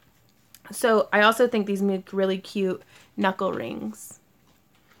discretion. So I also think these make really cute knuckle rings.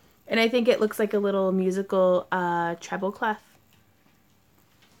 And I think it looks like a little musical treble clef.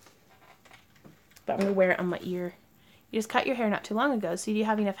 But I'm going to wear it on my ear. You just cut your hair not too long ago, so do you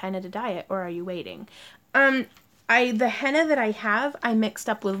have enough henna to dye it, or are you waiting? The henna that I have, I mixed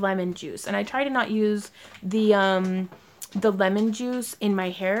up with lemon juice. And I try to not use the lemon juice in my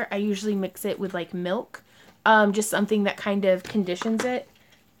hair. I usually mix it with like milk, just something that kind of conditions it.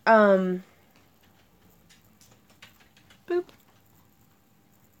 Boop.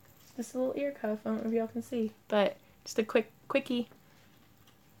 This little ear cuff. I don't know if y'all can see, but just a quickie.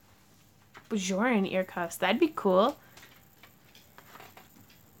 Bajoran ear cuffs. That'd be cool.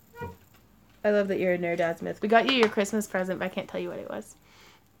 I love that you're a nerd, Asmith. We got you your Christmas present, but I can't tell you what it was.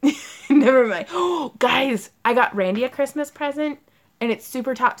 Never mind. Oh, guys, I got Randy a Christmas present, and it's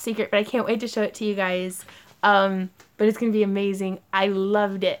super top secret, but I can't wait to show it to you guys. But it's going to be amazing. I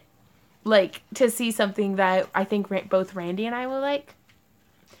loved it. Like, to see something that I think both Randy and I will like.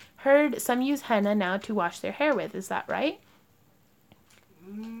 Heard some use henna now to wash their hair with. Is that right?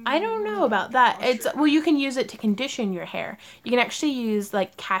 I don't know about that. It's well, you can use it to condition your hair. You can actually use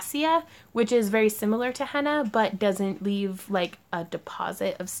like cassia, which is very similar to henna, but doesn't leave like a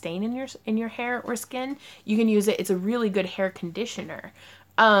deposit of stain in your hair or skin. You can use it. It's a really good hair conditioner.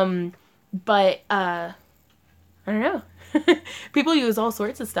 But I don't know. People use all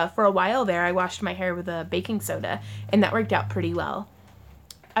sorts of stuff. For a while there, I washed my hair with a baking soda, and that worked out pretty well.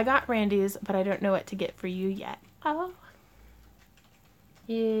 I got Randy's, but I don't know what to get for you yet. Oh.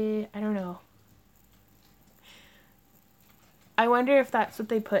 Yeah, I don't know. I wonder if that's what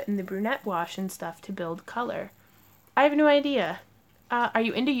they put in the brunette wash and stuff to build color. I have no idea. Are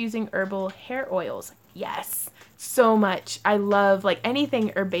you into using herbal hair oils? Yes, so much. I love like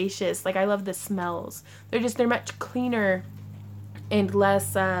anything herbaceous. Like I love the smells. They're much cleaner and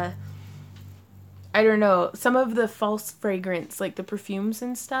less, I don't know. Some of the false fragrance, like the perfumes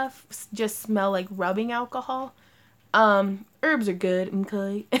and stuff, just smell like rubbing alcohol. Herbs are good,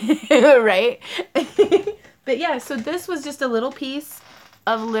 okay? Right? But yeah, so this was just a little piece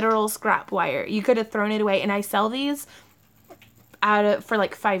of literal scrap wire. You could have thrown it away, and I sell these for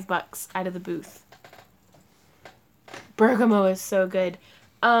like $5 out of the booth. Bergamo is so good.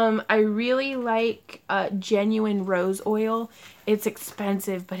 I really like genuine rose oil. It's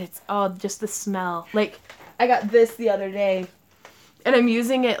expensive, but it's just the smell. Like I got this the other day, and I'm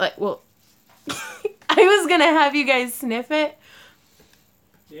using it like, well, I was gonna have you guys sniff it.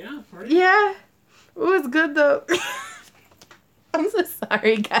 Yeah, yeah, it was good though. I'm so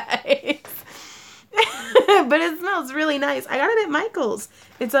sorry, guys. But it smells really nice. I got it at Michael's.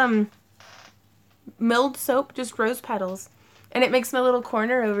 It's milled soap, just rose petals, and it makes my little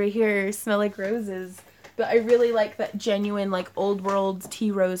corner over here smell like roses. But I really like that genuine, like old world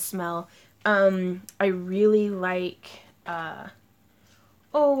tea rose smell. I really like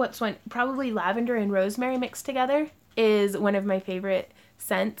what's one? Probably lavender and rosemary mixed together is one of my favorite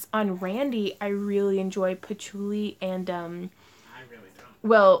scents. On Randy, I really enjoy patchouli and I really don't.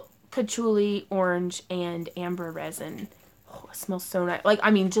 Well, patchouli, orange, and amber resin. Oh, it smells so nice. Like,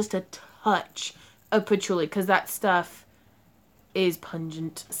 I mean, just a touch of patchouli, because that stuff is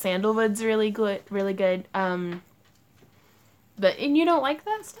pungent. Sandalwood's really good, really good. And you don't like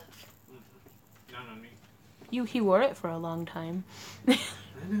that stuff? Mm-hmm. Not on me. He wore it for a long time. I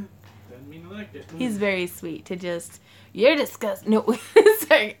know. Doesn't mean I liked it. He's very sweet to just, you're disgusting. No,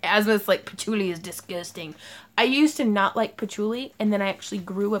 sorry. Asma's like, patchouli is disgusting. I used to not like patchouli, and then I actually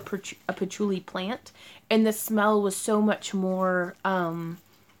grew a patchouli plant, and the smell was so much more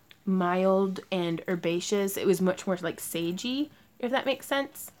mild and herbaceous. It was much more like sagey, if that makes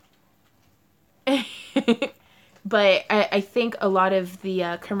sense. But I think a lot of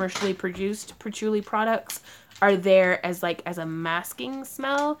the commercially produced patchouli products are there as a masking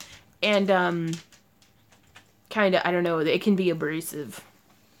smell, and kind of, I don't know, it can be abrasive.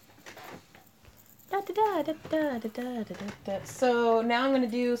 So now I'm going to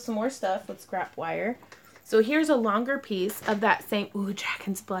do some more stuff with scrap wire. So here's a longer piece of that same, ooh,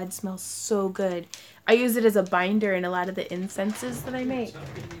 dragon's blood smells so good. I use it as a binder in a lot of the incenses that I make.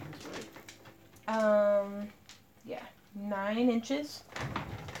 Yeah, 9 inches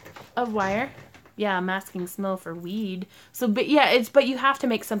of wire. Yeah, masking smell for weed. So, but yeah, but you have to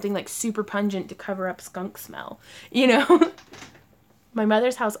make something like super pungent to cover up skunk smell, you know? My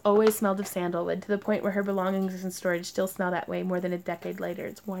mother's house always smelled of sandalwood, to the point where her belongings in storage still smell that way more than a decade later.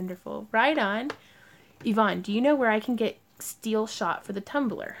 It's wonderful. Right on. Yvonne, do you know where I can get steel shot for the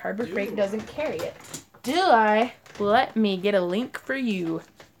tumbler? Harbor Freight doesn't carry it. Do I? Let me get a link for you.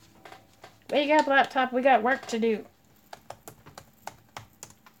 Wake up, laptop. We got work to do.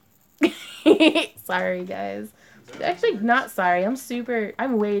 Sorry, guys. Actually, not sorry.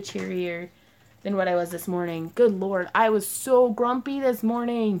 I'm way cheerier than what I was this morning. Good Lord. I was so grumpy this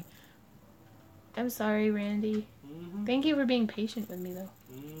morning. I'm sorry, Randy. Mm-hmm. Thank you for being patient with me, though.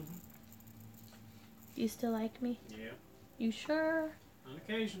 Mm-hmm. Do you still like me? Yeah. You sure? On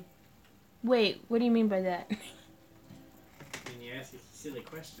occasion. Wait, what do you mean by that? When you ask a silly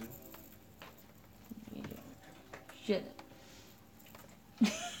question. Shut up.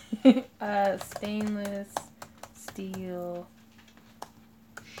 Stainless steel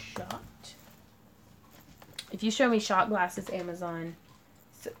shot. If you show me shot glasses, Amazon.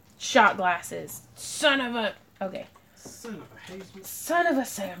 Shot glasses. Son of a... Okay. Son of a Hazel. Son of a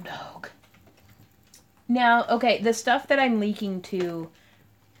Sam dog. Now, okay, the stuff that I'm linking to,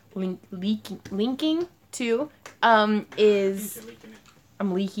 is,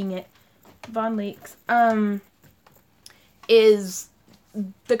 I'm leaking it, Von Leaks, is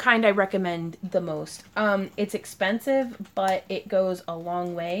the kind I recommend the most. It's expensive, but it goes a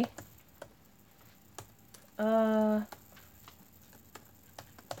long way.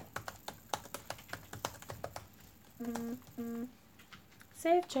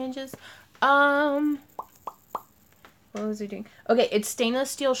 Save changes. What was I doing? Okay, it's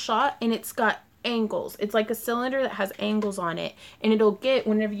stainless steel shot, and it's got angles. It's like a cylinder that has angles on it, and it'll get,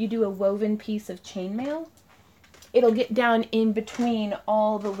 whenever you do a woven piece of chainmail, it'll get down in between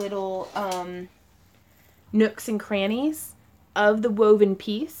all the little nooks and crannies of the woven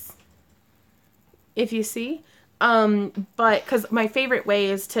piece, if you see. But because my favorite way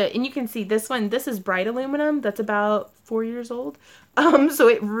is to, and you can see this one, this is bright aluminum that's about 4 years old. So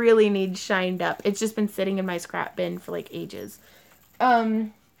it really needs shined up. It's just been sitting in my scrap bin for like ages. But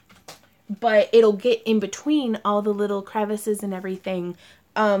it'll get in between all the little crevices and everything.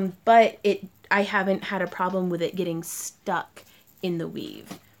 But I haven't had a problem with it getting stuck in the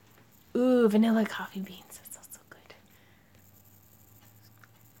weave. Ooh, vanilla coffee beans. That sounds so good.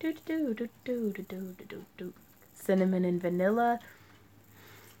 Cinnamon and vanilla.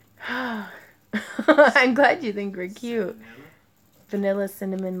 I'm glad you think we're cute. Vanilla,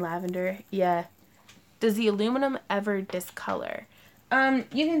 cinnamon, lavender. Yeah. Does the aluminum ever discolor? You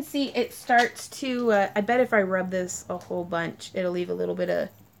can see it starts to, I bet if I rub this a whole bunch, it'll leave a little bit of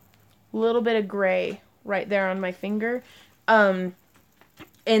gray right there on my finger. And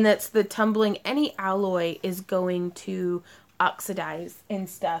that's the tumbling. Any alloy is going to oxidize and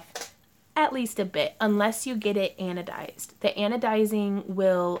stuff at least a bit, unless you get it anodized. The anodizing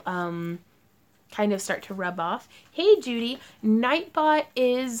will kind of start to rub off. Hey Judy, Nightbot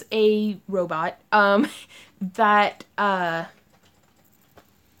is a robot that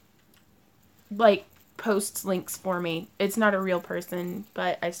like posts links for me. It's not a real person,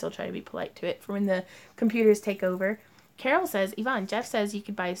 but I still try to be polite to it for when the computers take over. Carol says, Yvonne, Jeff says you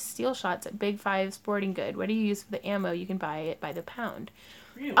could buy steel shots at Big Five Sporting Good. What do you use for the ammo? You can buy it by the pound.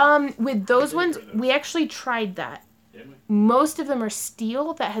 Really? With those ones, we actually tried that. Most of them are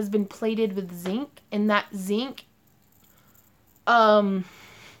steel that has been plated with zinc, and that zinc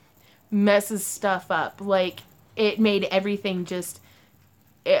messes stuff up. Like, it made everything just...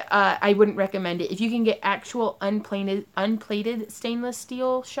 I wouldn't recommend it. If you can get actual unplated stainless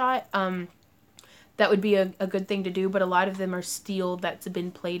steel shot, that would be a good thing to do. But a lot of them are steel that's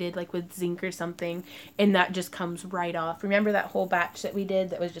been plated, like with zinc or something, and that just comes right off. Remember that whole batch that we did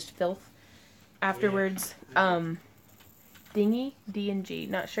that was just filth afterwards? Yeah. Dingy, D&G,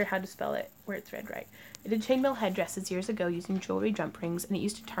 not sure how to spell it, where it's read right. I did chainmail headdresses years ago using jewelry jump rings, and it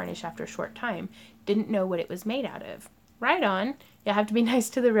used to tarnish after a short time. Didn't know what it was made out of. Right on. You have to be nice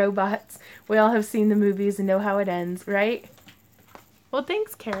to the robots. We all have seen the movies and know how it ends, right? Well,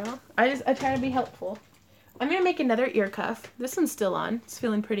 thanks, Carol. I try to be helpful. I'm going to make another ear cuff. This one's still on. It's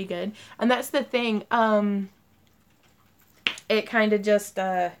feeling pretty good. And that's the thing. It kind of just,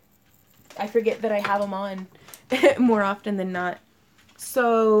 I forget that I have them on more often than not.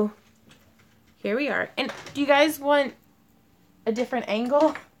 So, here we are. And do you guys want a different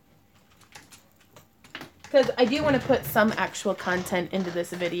angle? Because I do want to put some actual content into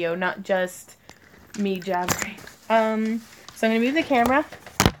this video, not just me jabbering. So I'm going to move the camera.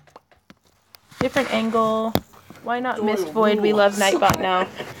 Different angle. Why not Mist Void? We love Nightbot now.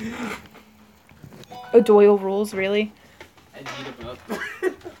 Oh, Doyle rules, really? I beat him up.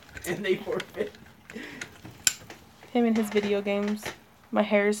 And they forfeit. Him and his video games. My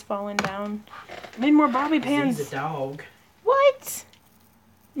hair's falling down. I need more bobby pins. He's a dog. What?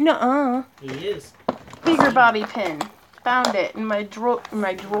 Nuh-uh. He is. Bigger bobby pin. Found it in my drawer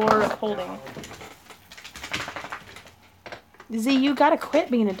of holding. Z, you gotta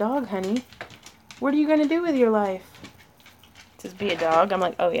quit being a dog, honey. What are you gonna do with your life? Just be a dog. I'm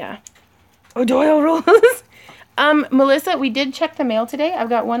like, oh yeah. Oh, Doyle rules. Melissa, we did check the mail today. I've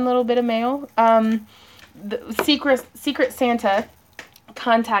got one little bit of mail. The Secret Santa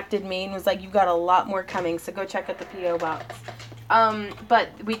contacted me and was like, you've got a lot more coming, so go check out the P.O. box. But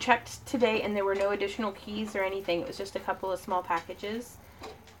we checked today and there were no additional keys or anything. It was just a couple of small packages.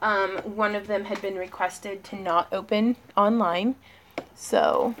 One of them had been requested to not open online.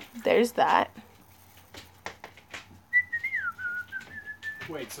 So, there's that.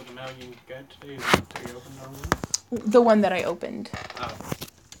 Wait, so the mail you got today is the you opened online? The one that I opened. Oh.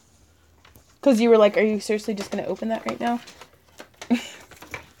 Because you were like, are you seriously just going to open that right now?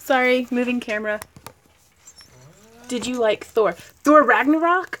 Sorry, moving camera. Did you like Thor? Thor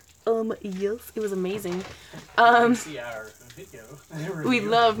Ragnarok? Yes, it was amazing. You can see our video review. We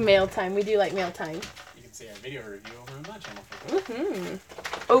love mail time. We do like mail time. You can see our video review over on my channel.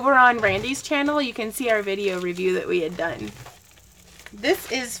 Over on Randy's channel, you can see our video review that we had done.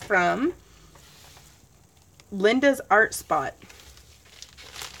 This is from Linda's Art Spot.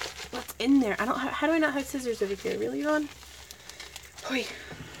 What's in there? How do I not have scissors over here? Really, Ron? Oy.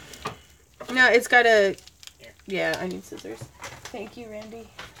 No, it's got a... Yeah, I need scissors. Thank you, Randy.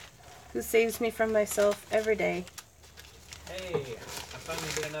 Who saves me from myself every day. Hey, I finally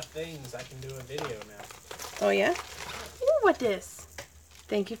did enough things. I can do a video now. Oh, yeah? Ooh, what this?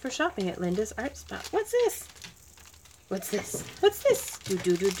 Thank you for shopping at Linda's Art Spot. What's this? What's this? What's this?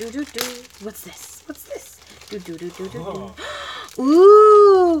 Do-do-do-do-do-do. What's this? What's this? Do-do-do-do-do-do.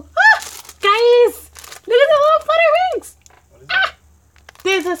 Ooh! Ah! Guys! Look at the little flutter wings! What is that?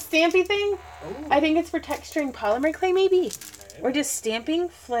 There's a stampy thing. Ooh. I think it's for texturing polymer clay, maybe. Maybe. Or just stamping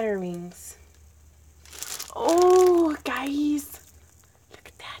flutter wings. Oh, guys. Look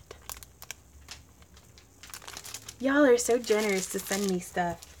at that. Y'all are so generous to send me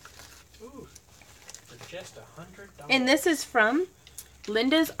stuff. Ooh. For just $100. And this is from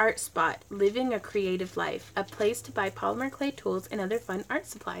Linda's Art Spot, Living a Creative Life, a place to buy polymer clay tools and other fun art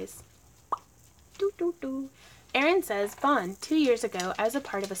supplies. Doo, doo, doo. Erin says, Vaughn, 2 years ago, I was a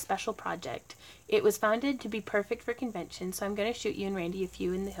part of a special project. It was founded to be perfect for convention, so I'm going to shoot you and Randy a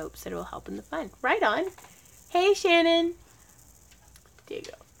few in the hopes that it will help in the fun. Right on. Hey, Shannon. There you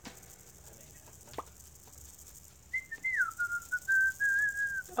go.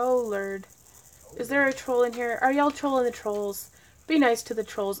 Oh, Lord. Is there a troll in here? Are y'all trolling the trolls? Be nice to the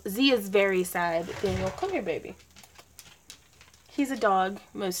trolls. Z is very sad. Daniel, come here, baby. He's a dog,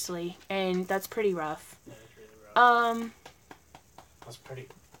 mostly, and that's pretty rough. Yeah, it's really rough. That's pretty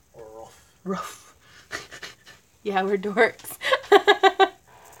rough. Yeah, we're dorks.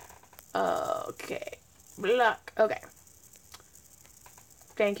 Okay. Block. Okay.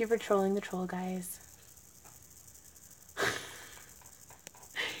 Thank you for trolling the troll, guys.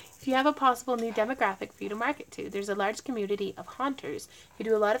 If you have a possible new demographic for you to market to, there's a large community of haunters who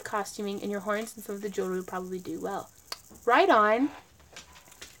do a lot of costuming, and your horns and some of the jewelry would probably do well. Right on.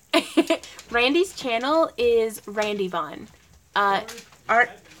 Randy's channel is Randy Vaughn.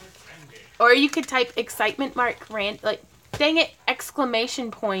 Or you could type excitement mark like, dang it,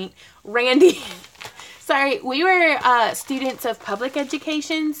 exclamation point, Randy. Sorry, we were students of public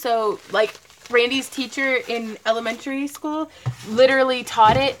education, so like Randy's teacher in elementary school literally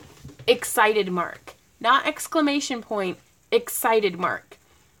taught it excited mark. Not exclamation point, excited mark.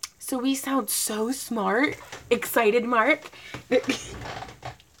 So we sound so smart. Excited mark.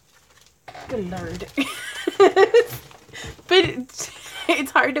 Good Lord. But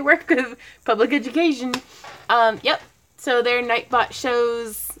it's hard to work with public education. Yep. So their Nightbot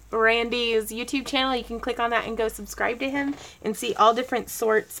shows Randy's YouTube channel. You can click on that and go subscribe to him and see all different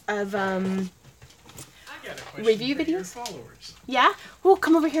sorts of review videos. Your followers. Yeah? Well,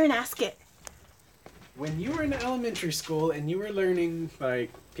 come over here and ask it. When you were in elementary school and you were learning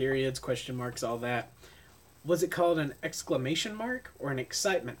like periods, question marks, all that, was it called an exclamation mark or an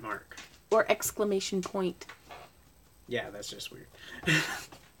excitement mark? Or exclamation point. Yeah, that's just weird.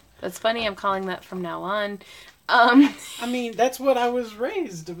 That's funny. I'm calling that from now on. I mean, that's what I was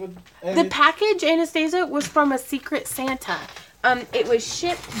raised with. The package, Anastasia, was from a Secret Santa. It was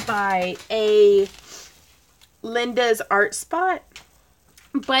shipped by a Linda's Art Spot.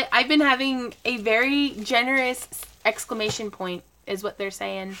 But I've been having a very generous exclamation point, is what they're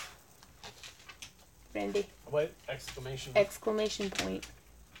saying. Randy. What? Exclamation? Exclamation point.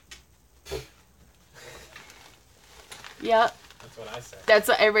 Yep. That's what I said. That's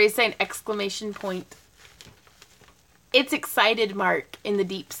what everybody's saying, exclamation point. It's excited mark in the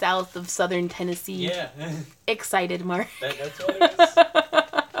deep south of southern Tennessee. Yeah. Excited mark. That's what it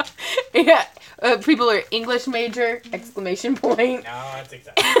is. Yeah. People are English major, exclamation point. No, that's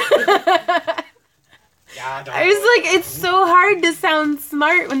exactly. Yeah, I was like, it's so hard to sound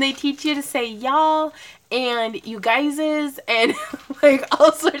smart when they teach you to say y'all and you guyses and like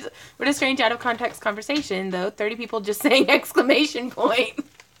all sorts of... What a strange out of context conversation, though. 30 people just saying exclamation point.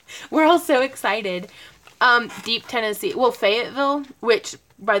 We're all so excited. Deep Tennessee. Well, Fayetteville, which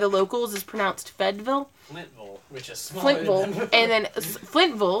by the locals is pronounced Fedville. Flintville, which is smaller. Flintville. And then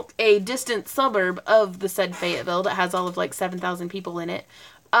Flintville, a distant suburb of the said Fayetteville that has all of like 7,000 people in it.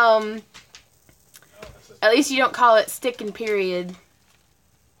 At least you don't call it stick and period.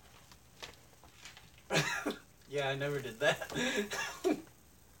 Yeah, I never did that.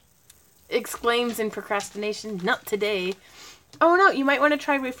 Exclaims in procrastination, not today. Oh no, you might want to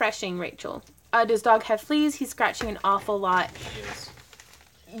try refreshing, Rachel. Does dog have fleas? He's scratching an awful lot. He is.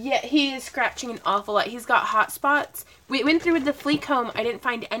 Yeah, he is scratching an awful lot. He's got hot spots. We went through with the flea comb. I didn't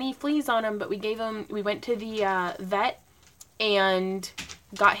find any fleas on him, but we went to the vet and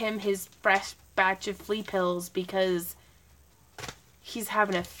got him his fresh batch of flea pills because he's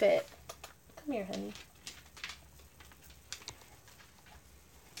having a fit. Come here, honey.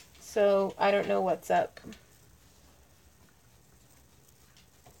 So, I don't know what's up.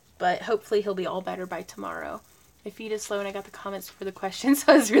 But hopefully he'll be all better by tomorrow. My feed is slow and I got the comments for the questions,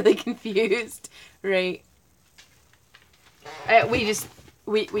 so I was really confused. Right. We just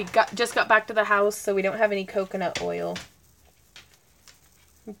got back to the house, so we don't have any coconut oil.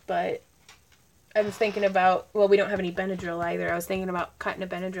 But I was thinking about, well, we don't have any Benadryl either. I was thinking about cutting a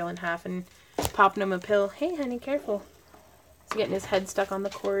Benadryl in half and popping him a pill. Hey, honey, careful. He's getting his head stuck on the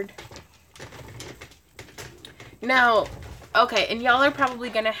cord. Now, okay, and y'all are probably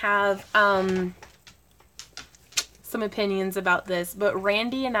going to have some opinions about this, but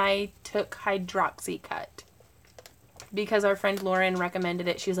Randy and I took Hydroxycut because our friend Lauren recommended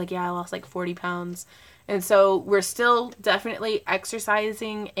it. She was like, yeah, I lost like 40 pounds. And so we're still definitely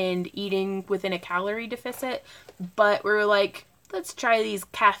exercising and eating within a calorie deficit, but we're like, let's try these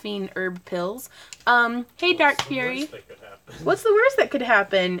caffeine herb pills. Hey, Dark Fury. What's the worst that could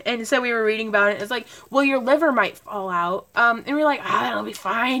happen? And so we were reading about it. It's like, well, your liver might fall out. And we're like, that'll be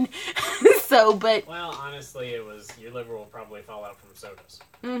fine. Well, honestly, it was your liver will probably fall out from sodas.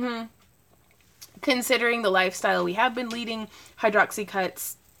 Mm-hmm. Considering the lifestyle we have been leading,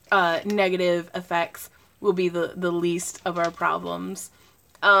 Hydroxycut's negative effects will be the least of our problems.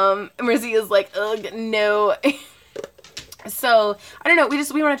 Mercy is like, ugh, no. So, I don't know.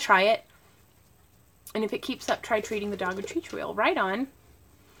 We want to try it. And if it keeps up, try treating the dog with tree trail. Right on.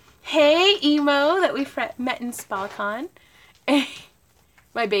 Hey, Emo, that we met in SpaCon.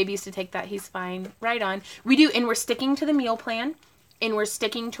 My baby used to take that. He's fine. Right on. We do, and we're sticking to the meal plan. And we're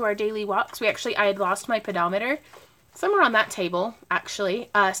sticking to our daily walks. I had lost my pedometer. Somewhere on that table, actually.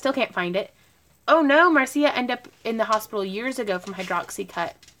 Still can't find it. Oh no, Marcia ended up in the hospital years ago from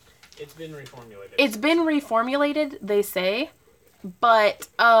Hydroxycut. It's been reformulated. It's been reformulated, they say. But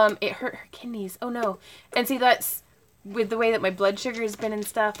it hurt her kidneys. Oh no. And see, that's with the way that my blood sugar has been and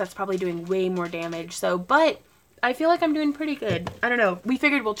stuff, that's probably doing way more damage. So, but I feel like I'm doing pretty good. I don't know. We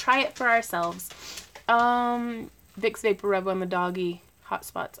figured we'll try it for ourselves. Vicks Vapor Rub on the doggy hot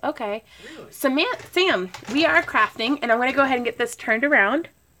spots. Okay. Really? Sam, we are crafting, and I'm going to go ahead and get this turned around.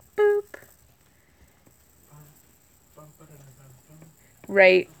 Boop.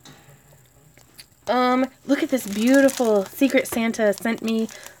 Right. Look at this beautiful Secret Santa sent me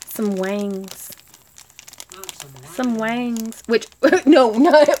some wangs. Some wangs. Which, no,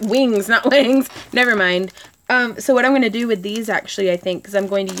 not wings, not wangs. Never mind. So what I'm going to do with these, actually, I think, because I'm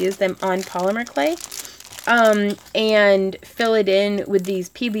going to use them on polymer clay, and fill it in with these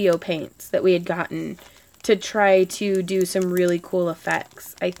PBO paints that we had gotten to try to do some really cool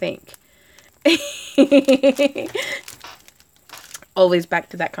effects, I think. Always back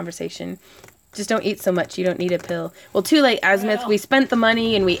to that conversation. Just don't eat so much. You don't need a pill. Well, too late, Azimuth. Well, we spent the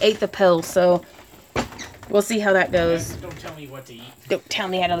money and we ate the pill, so we'll see how that goes. Don't tell me what to eat. Don't tell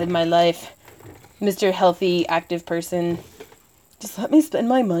me how to live my life. Mr. Healthy, active person. Just let me spend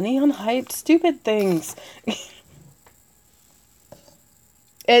my money on hyped, stupid things.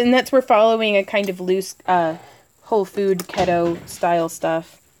 And that's we're following a kind of loose, whole food, keto style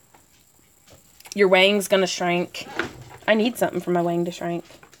stuff. Your wang's gonna shrink. I need something for my wang to shrink.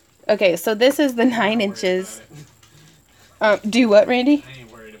 Okay, so this is the 9 inches. Do what, Randy? I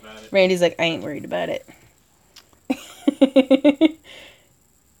ain't worried about it. Randy's like, I ain't worried about it.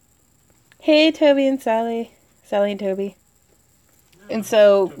 Hey, Toby and Sally. Sally and Toby. And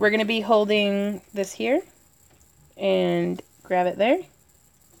so we're going to be holding this here. And grab it there.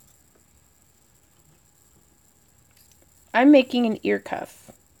 I'm making an ear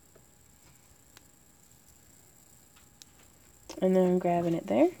cuff. And then I'm grabbing it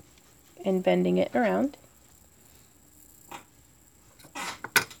there. And bending it around.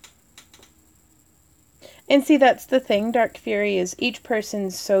 And see, that's the thing, Dark Fury, is each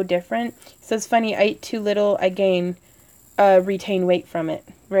person's so different. So it's funny, I eat too little, I retain weight from it,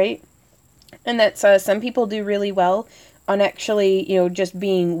 right? And that's, some people do really well on actually, just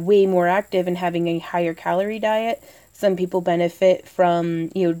being way more active and having a higher calorie diet. Some people benefit from,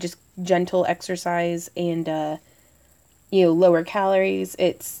 just gentle exercise and, lower calories.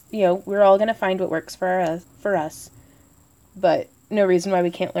 It's, we're all going to find what works for us. But no reason why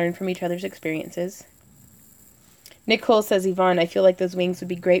we can't learn from each other's experiences. Nicole says, Yvonne, I feel like those wings would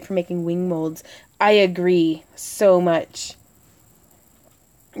be great for making wing molds. I agree so much.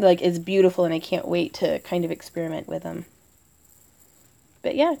 Like, it's beautiful and I can't wait to kind of experiment with them.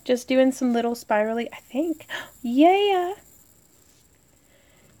 But yeah, just doing some little spirally, I think. Yeah.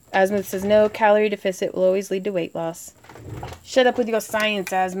 Asmith says, no, calorie deficit will always lead to weight loss. Shut up with your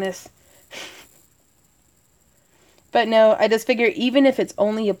science, Asmith. But no, I just figure even if it's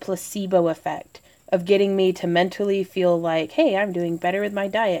only a placebo effect of getting me to mentally feel like, hey, I'm doing better with my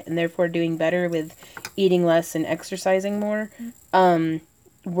diet and therefore doing better with eating less and exercising more,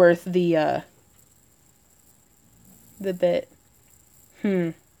 worth the bit.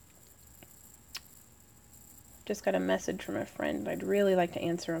 Just got a message from a friend. I'd really like to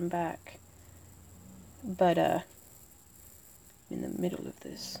answer him back. But, in the middle of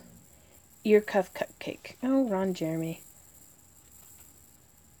this. Ear cuff cupcake. Oh, Ron Jeremy.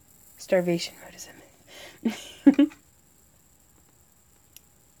 Starvation mode is a myth.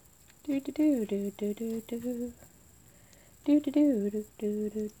 Do do do do do do do. Do do do do do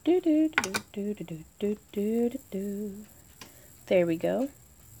do do do do do do do do. There we go.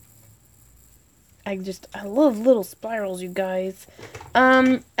 I love little spirals, you guys.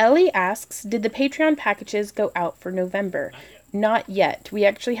 Ellie asks, did the Patreon packages go out for November? Not yet. We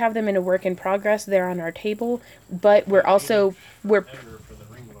actually have them in a work in progress. They're on our table, but we're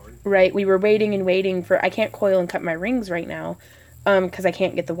right. We were waiting for, I can't coil and cut my rings right now, because I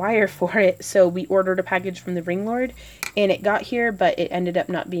can't get the wire for it. So we ordered a package from the Ring Lord, and it got here, but it ended up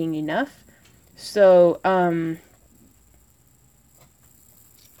not being enough. So,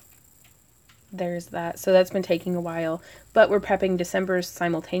 there's that. So that's been taking a while, but we're prepping December's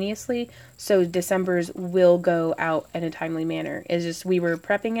simultaneously. So December's will go out in a timely manner. It's just, we were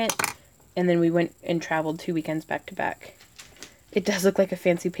prepping it and then we went and traveled 2 weekends back to back. It does look like a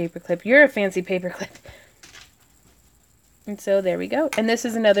fancy paperclip. You're a fancy paperclip. And so there we go. And this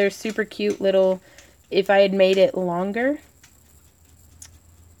is another super cute little, if I had made it longer,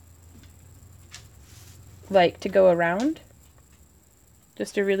 like to go around.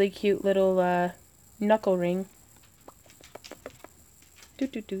 Just a really cute little knuckle ring.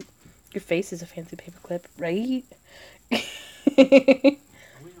 Doot, doot, doot. Your face is a fancy paperclip, right? Only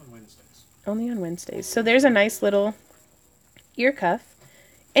on Wednesdays. Only on Wednesdays. So there's a nice little ear cuff.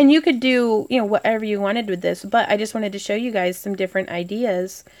 And you could do, whatever you wanted with this. But I just wanted to show you guys some different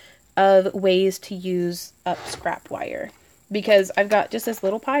ideas of ways to use up scrap wire. Because I've got just this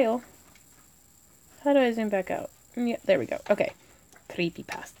little pile. How do I zoom back out? Yeah, there we go. Okay.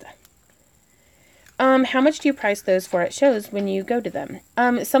 Creepypasta. How much do you price those for at shows when you go to them?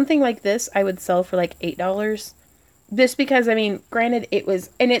 Something like this I would sell for like $8. Just because, granted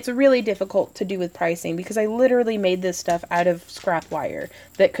it's really difficult to do with pricing because I literally made this stuff out of scrap wire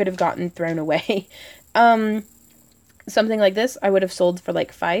that could have gotten thrown away. Something like this I would have sold for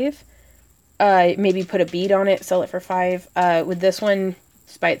like $5. Maybe put a bead on it, sell it for $5. With this one,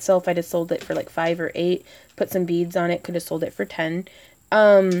 by itself, I'd have sold it for like $5 or $8. Put some beads on it, could have sold it for $10.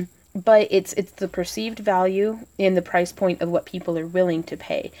 But it's the perceived value and the price point of what people are willing to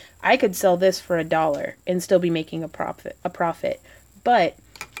pay. I could sell this for $1 and still be making a profit. But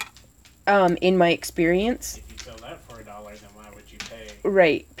in my experience, if you sell that for $1, then why would you pay?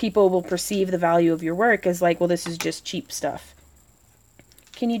 Right, people will perceive the value of your work as like, well, this is just cheap stuff.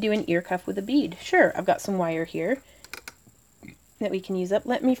 Can you do an ear cuff with a bead? Sure, I've got some wire here that we can use up.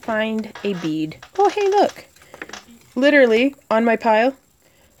 Let me find a bead. Oh, hey, look. Literally, on my pile,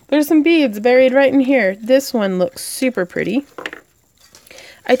 there's some beads buried right in here. This one looks super pretty.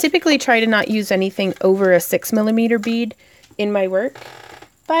 I typically try to not use anything over a 6mm bead in my work.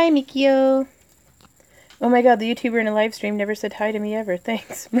 Bye, Mikio. Oh my god, the YouTuber in a live stream never said hi to me ever.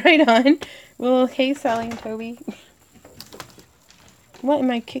 Thanks. Right on. Well, hey, Sally and Toby. What am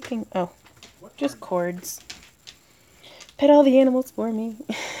I kicking? Oh, just cords. Pet all the animals for me.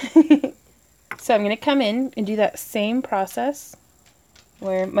 So I'm going to come in and do that same process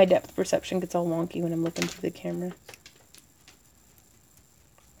where my depth perception gets all wonky when I'm looking through the camera.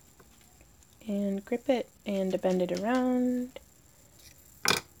 And grip it and bend it around.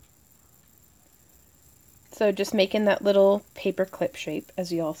 So just making that little paper clip shape,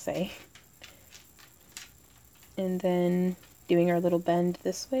 as you all say. And then doing our little bend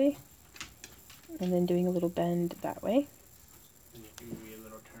this way. And then doing a little bend that way.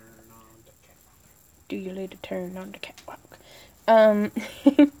 Do your little turn on the catwalk.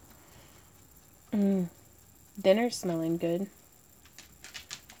 Dinner's smelling good.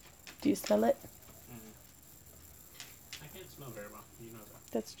 Do you smell it? I can't smell very well. You know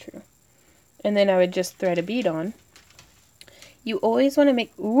that. That's true. And then I would just thread a bead on. You always want to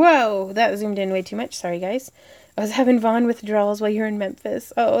make... Whoa! That zoomed in way too much. Sorry, guys. I was having Vaughn withdrawals while you were in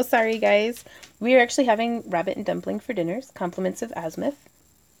Memphis. Oh, sorry, guys. We are actually having rabbit and dumpling for dinners. Compliments of Asmith.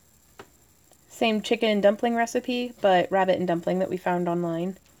 Same chicken and dumpling recipe, but rabbit and dumpling that we found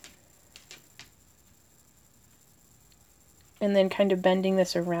online. And then kind of bending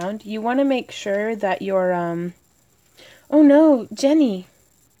this around. You want to make sure that your, oh no, Jenny.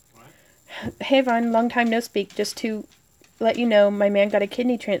 What? Hey, Vaughn, long time no speak. Just to let you know, my man got a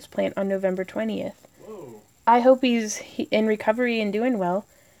kidney transplant on November 20th. Whoa. I hope he's in recovery and doing well.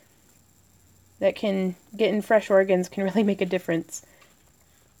 That can, getting fresh organs can really make a difference.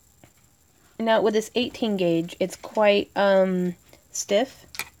 Now, with this 18 gauge, it's quite, stiff.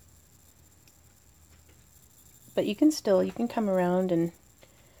 But you can come around and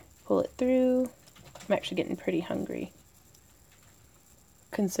pull it through. I'm actually getting pretty hungry.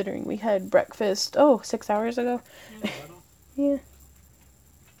 Considering we had breakfast, 6 hours ago. Yeah.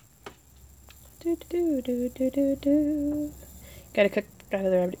 Gotta cook out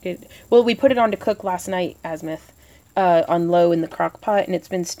of the rabbit. Well, we put it on to cook last night, Asmith, on low in the crock pot, and it's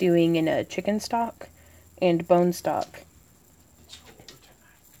been stewing in a chicken stock and bone stock.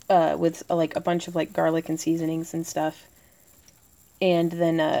 With like a bunch of like garlic and seasonings and stuff. And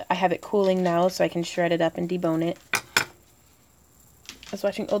then I have it cooling now so I can shred it up and debone it. I was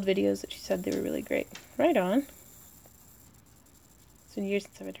watching old videos that she said they were really great. Right on. It's been years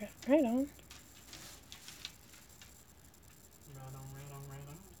since I've had draft. Right on.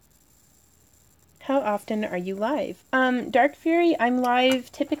 How often are you live? Dark Fury, I'm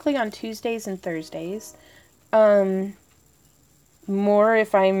live typically on Tuesdays and Thursdays. More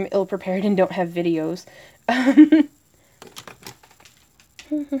if I'm ill-prepared and don't have videos.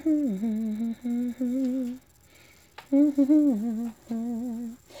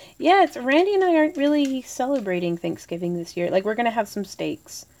 Yeah, Randy and I aren't really celebrating Thanksgiving this year. Like, we're gonna have some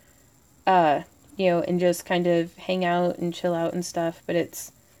steaks. And just kind of hang out and chill out and stuff, but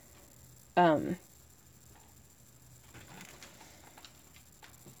it's,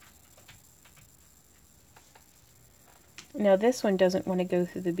 now this one doesn't want to go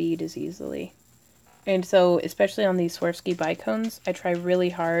through the bead as easily. And so, especially on these Swarovski bicones, I try really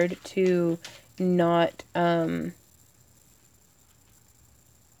hard to not, to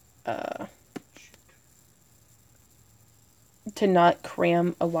not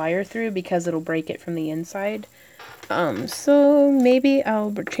cram a wire through because it'll break it from the inside. So maybe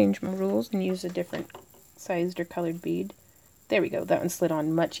I'll change my rules and use a different sized or colored bead. There we go. That one slid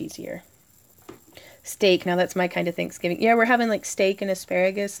on much easier. Steak. Now that's my kind of Thanksgiving. Yeah, we're having like steak and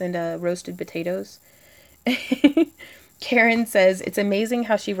asparagus and roasted potatoes. Karen says, it's amazing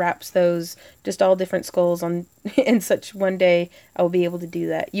how she wraps those, just all different skulls on in such one day. I will be able to do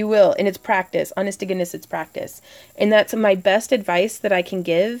that. You will, and it's practice. Honest to goodness, it's practice. And that's my best advice that I can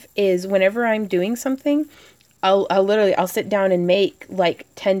give is whenever I'm doing something, I'll sit down and make like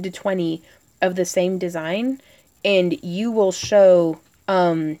 10 to 20 of the same design, and you will show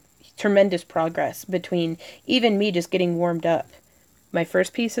tremendous progress between even me just getting warmed up. My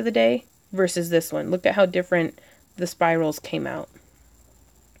first piece of the day versus this one. Look at how different the spirals came out.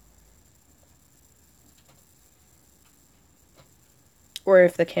 Or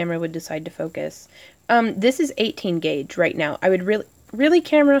if the camera would decide to focus. This is 18 gauge right now. I would really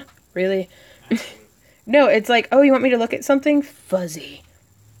camera? Really? No, it's like, oh, you want me to look at something? Fuzzy.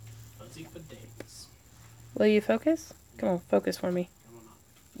 Fuzzy for days. Will you focus? Come on, focus for me. Come on.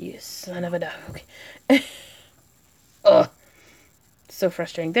 You son of a dog. Ugh. So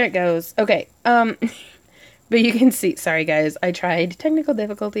frustrating. There it goes. Okay. But you can see, sorry guys, I tried. Technical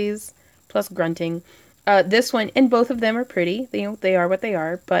difficulties plus grunting. This one, and both of them are pretty. They are what they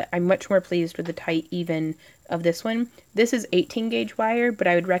are, but I'm much more pleased with the tight even of this one. This is 18 gauge wire, but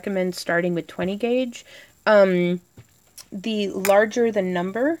I would recommend starting with 20 gauge. The larger the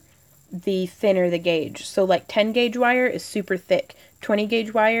number, the thinner the gauge. So like 10 gauge wire is super thick. 20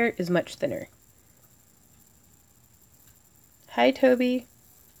 gauge wire is much thinner. Hi, Toby.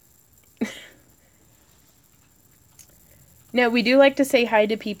 Now, we do like to say hi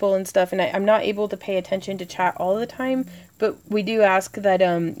to people and stuff, and I'm not able to pay attention to chat all the time, but we do ask that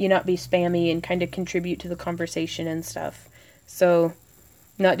you not be spammy and kind of contribute to the conversation and stuff. So,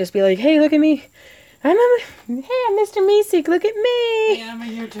 not just be like, hey, look at me. I'm Mr. Meeseek, look at me. Yeah, I'm a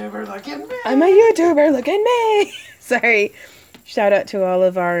YouTuber, look at me. I'm a YouTuber, look at me. Sorry. Shout out to all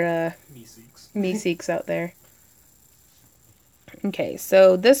of our Meeseeks out there. Okay,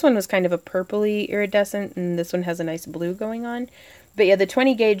 so this one was kind of a purpley iridescent, and this one has a nice blue going on. But yeah, the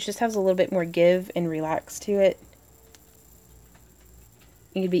 20 gauge just has a little bit more give and relax to it.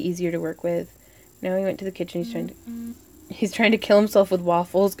 It could be easier to work with. Now he went to the kitchen. He's trying to kill himself with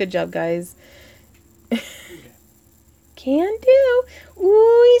waffles. Good job, guys. Can do.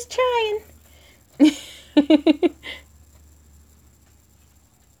 Ooh, he's trying.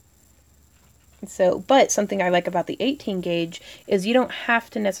 So, but something I like about the 18 gauge is you don't have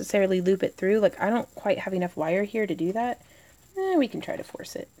to necessarily loop it through. Like, I don't quite have enough wire here to do that. We can try to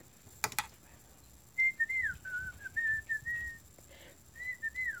force it.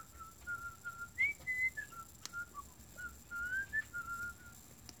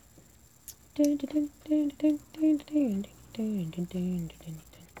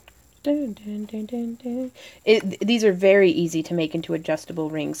 These are very easy to make into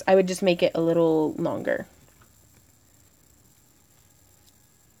adjustable rings. I would just make it a little longer.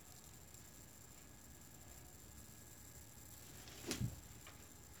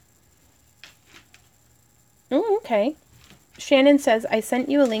 Oh, okay. Shannon says, I sent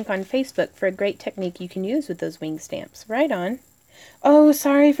you a link on Facebook for a great technique you can use with those wing stamps. Right on. Oh,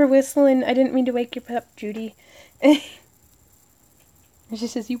 sorry for whistling. I didn't mean to wake you up, Judy. She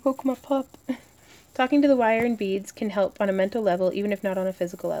says, you woke my pup. Talking to the wire and beads can help on a mental level, even if not on a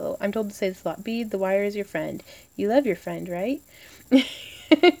physical level. I'm told to say this a lot. Bead, the wire is your friend. You love your friend, right?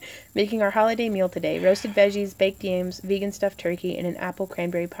 Making our holiday meal today. Roasted veggies, baked yams, vegan stuffed turkey, and an apple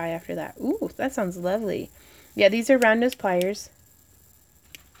cranberry pie after that. Ooh, that sounds lovely. Yeah, these are round nose pliers.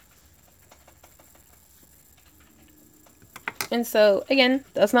 And so, again,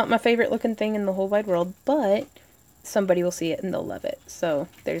 that's not my favorite looking thing in the whole wide world, but somebody will see it and they'll love it. So,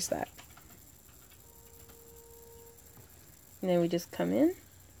 there's that. And then we just come in.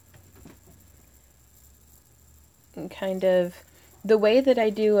 And kind of, the way that I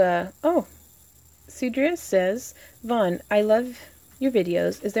do, Sudria says, Vaughn, I love your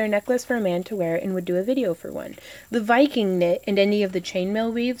videos. Is there a necklace for a man to wear and would do a video for one? The Viking knit and any of the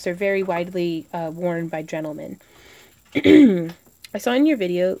chainmail weaves are very widely worn by gentlemen. I saw in your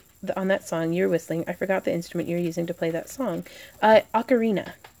video on that song you were whistling. I forgot the instrument you were using to play that song.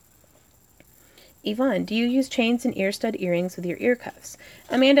 Ocarina. Yvonne, do you use chains and ear stud earrings with your ear cuffs?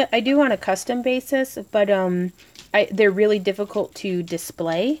 Amanda, I do on a custom basis, but they're really difficult to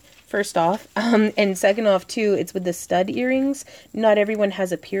display, first off. And second off, too, it's with the stud earrings. Not everyone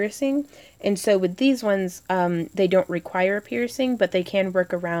has a piercing. And so with these ones, they don't require a piercing, but they can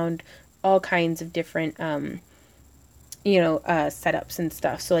work around all kinds of different setups and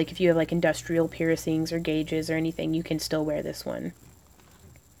stuff. So like if you have like industrial piercings or gauges or anything, you can still wear this one.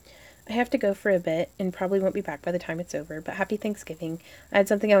 I have to go for a bit and probably won't be back by the time it's over, but happy Thanksgiving. I had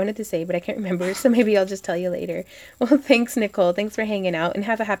something I wanted to say, but I can't remember, so maybe I'll just tell you later. Well, thanks, Nicole. Thanks for hanging out, and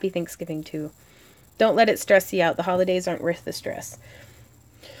have a happy Thanksgiving, too. Don't let it stress you out. The holidays aren't worth the stress.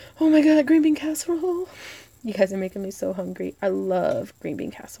 Oh my god, green bean casserole. You guys are making me so hungry. I love green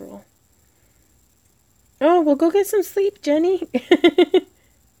bean casserole. Oh, well, go get some sleep, Jenny.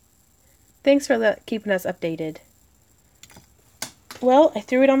 Thanks for keeping us updated. Well, I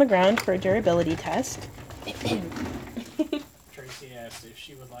threw it on the ground for a durability test. Tracy asked if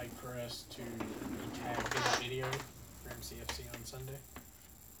she would like for us to tag in a video for MCFC on Sunday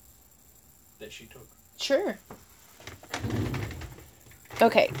that she took. Sure.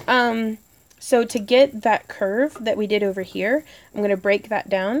 Okay, so to get that curve that we did over here, I'm going to break that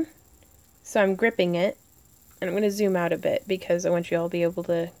down. So I'm gripping it, and I'm going to zoom out a bit because I want you all to be able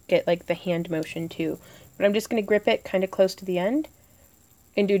to get like the hand motion too. But I'm just going to grip it kind of close to the end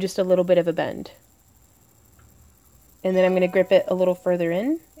and do just a little bit of a bend. And then I'm going to grip it a little further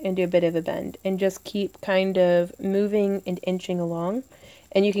in and do a bit of a bend. And just keep kind of moving and inching along.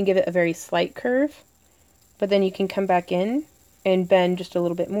 And you can give it a very slight curve. But then you can come back in and bend just a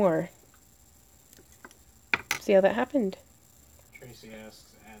little bit more. See how that happened? Tracy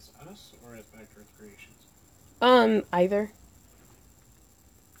asks, as us or as Back to Earth Creations? Either.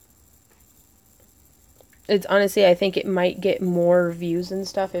 It's honestly, I think it might get more views and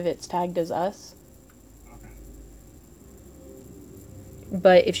stuff if it's tagged as us. Okay.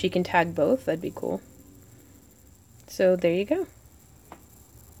 But if she can tag both, that'd be cool. So there you go.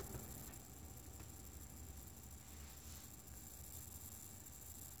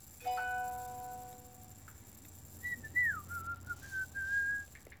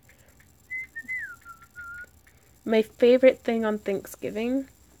 My favorite thing on Thanksgiving,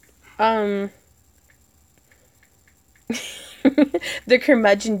 the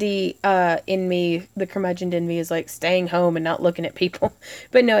curmudgeon in me is like staying home and not looking at people.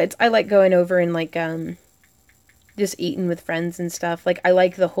 But no, I like going over and like just eating with friends and stuff. Like I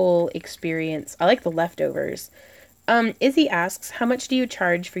like the whole experience. I like the leftovers. Izzy asks, how much do you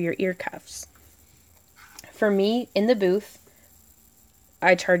charge for your ear cuffs? For me, in the booth,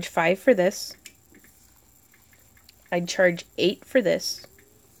 I charge $5 for this. I'd charge $8 for this.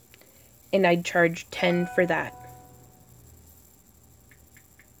 And I'd charge $10 for that.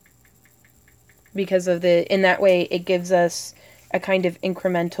 Because of in that way, it gives us a kind of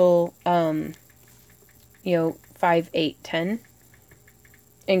incremental 5, 8, 10,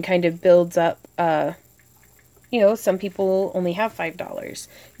 and kind of builds up. Some people only have $5.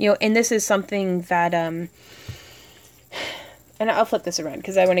 And this is something that and I'll flip this around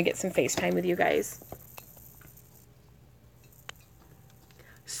because I want to get some FaceTime with you guys.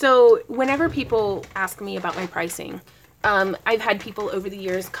 So whenever people ask me about my pricing, I've had people over the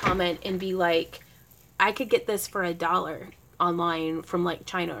years comment and be like, I could get this for $1 online from like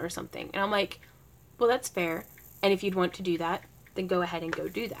China or something. And I'm like, well, that's fair. And if you'd want to do that, then go ahead and go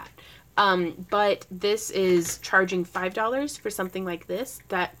do that. But this is charging $5 for something like this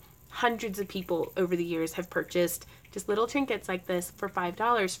that hundreds of people over the years have purchased just little trinkets like this for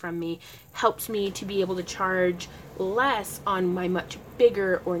 $5 from me. Helps me to be able to charge less on my much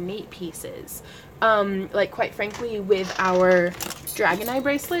bigger ornate pieces. Like quite frankly, with our dragon eye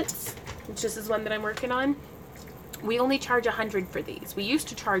bracelets, which this is one that I'm working on, we only charge $100 for these. We used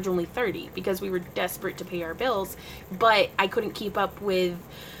to charge only $30 because we were desperate to pay our bills, but I couldn't keep up with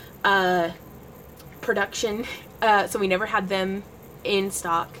production, so we never had them in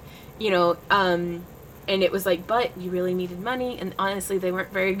stock, and it was like, but you really needed money, and honestly they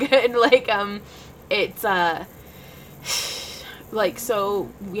weren't very good. It's so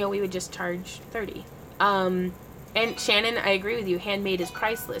we would just charge $30. And Shannon, I agree with you, handmade is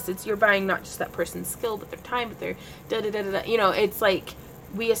priceless. It's you're buying not just that person's skill, but their time, but their it's like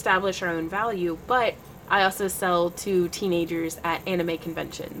we establish our own value. But I also sell to teenagers at anime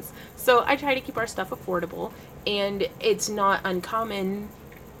conventions, so I try to keep our stuff affordable, and it's not uncommon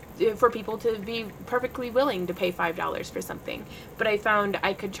for people to be perfectly willing to pay $5 for something. But I found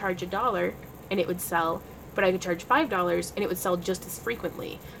I could charge $1 and it would sell, but I could charge $5 and it would sell just as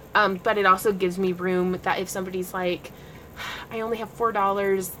frequently. But it also gives me room that if somebody's like, I only have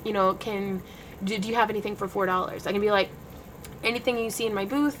 $4, do you have anything for $4? I can be like, anything you see in my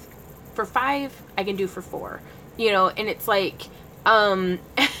booth for $5, I can do for $4, and it's like,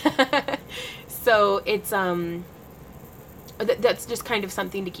 so it's, that's just kind of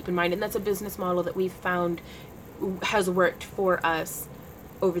something to keep in mind. And that's a business model that we've found has worked for us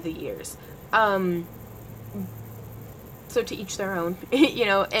over the years. So to each their own,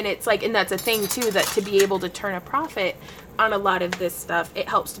 and it's like, and that's a thing too, that to be able to turn a profit on a lot of this stuff, it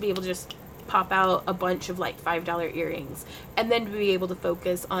helps to be able to just pop out a bunch of like $5 earrings, and then to be able to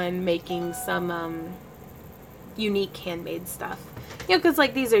focus on making some unique handmade stuff, because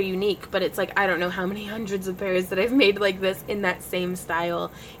like these are unique, but it's like I don't know how many hundreds of pairs that I've made like this in that same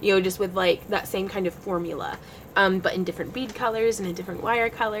style, just with like that same kind of formula, but in different bead colors and in different wire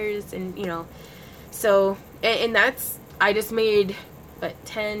colors, and so and that's, I just made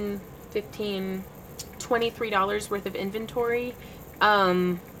 $10, $15, $23 worth of inventory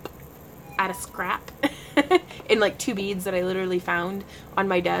at a scrap in like 2 beads that I literally found on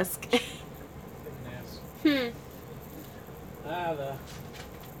my desk. The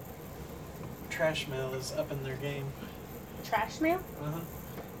trash mail is up in their game. Trash mail? Uh-huh.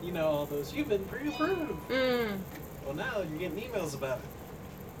 All those, you've been pre-approved. Well, now you're getting emails about it.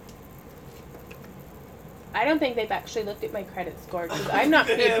 I don't think they've actually looked at my credit score, because I'm not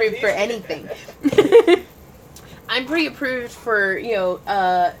pre-approved for anything. I'm pre-approved for,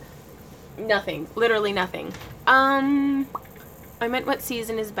 nothing. Literally nothing. I meant what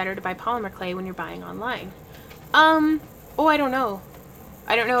season is better to buy polymer clay when you're buying online? I don't know.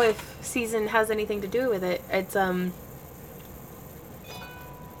 I don't know if season has anything to do with it. It's, I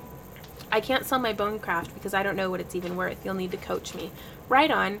can't sell my bone craft because I don't know what it's even worth. You'll need to coach me.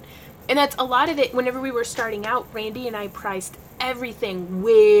 Right on. And that's a lot of it. Whenever we were starting out, Randy and I priced everything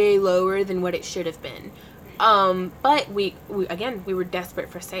way lower than what it should have been. But we were desperate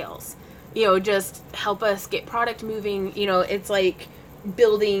for sales. Just help us get product moving. It's like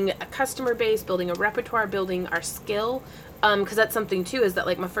building a customer base, building a repertoire, building our skill. Because that's something too, is that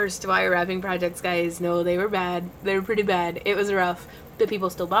like my first wire wrapping projects, guys, no, they were bad. They were pretty bad. It was rough. But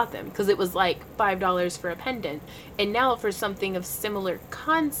people still bought them because it was like $5 for a pendant. And now for something of similar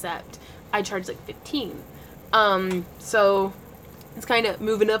concept, I charge like $15. So it's kind of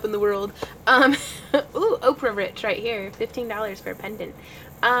moving up in the world. Ooh, Oprah Rich right here, $15 for a pendant.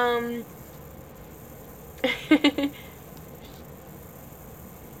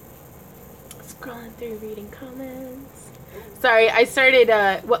 Scrolling through, reading comments. Sorry, I started,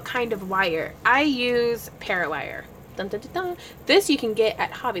 what kind of wire? I use Parawire. Dun, dun, dun, dun. This you can get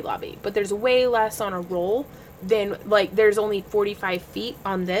at Hobby Lobby, but there's way less on a roll than, like, there's only 45 feet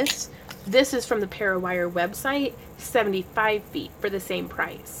on this. This is from the Parawire website, 75 feet for the same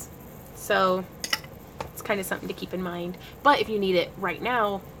price. So it's kind of something to keep in mind. But if you need it right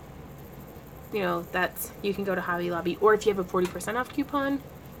now, you can go to Hobby Lobby, or if you have a 40% off coupon,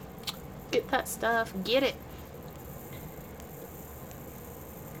 Get that stuff. Get it.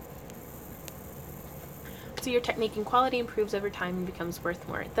 So your technique and quality improves over time and becomes worth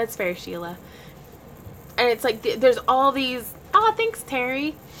more. That's fair, Sheila. And it's like, there's all these... Oh, thanks,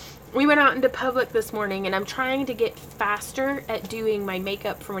 Terry. We went out into public this morning, and I'm trying to get faster at doing my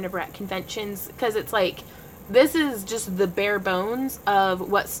makeup for whenever at conventions, because it's like, this is just the bare bones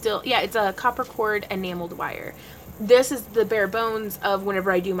of what's still... Yeah, it's a copper cord enameled wire. This is the bare bones of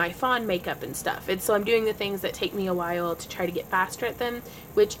whenever I do my fawn makeup and stuff. So I'm doing the things that take me a while to try to get faster at them,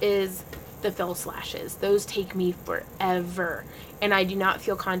 which is the false lashes. Those take me forever, and I do not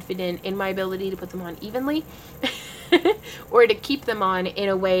feel confident in my ability to put them on evenly or to keep them on in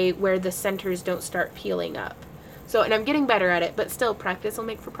a way where the centers don't start peeling up. So, and I'm getting better at it, but still, practice will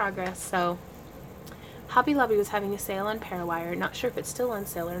make for progress. So Hobby Lobby was having a sale on Parawire. Not sure if it's still on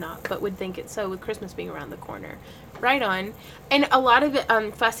sale or not, but would think it's so with Christmas being around the corner. Right on. And a lot of it,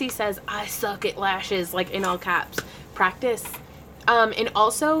 Fussy says, I suck at lashes, like in all caps. Practice. And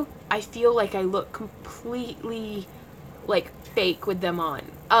also, I feel like I look completely, like, fake with them on.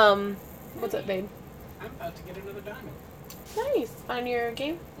 What's up, babe? I'm about to get another diamond. Nice. On your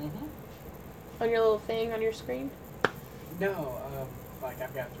game? Mm-hmm. On your little thing on your screen? No, like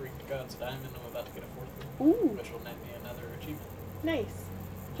I've got 3 God's diamond. I'm about to get a 4th one. Ooh. Which will net me another achievement. Nice.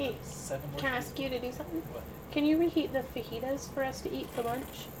 Hey, 7 more. can I ask you to do something? What? Can you reheat the fajitas for us to eat for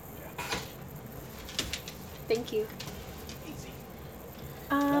lunch? Yeah. Thank you. Easy.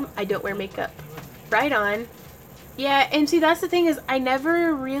 I don't wear makeup. Right on. Yeah, and see, that's the thing is I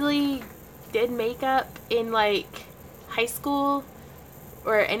never really did makeup in, like, high school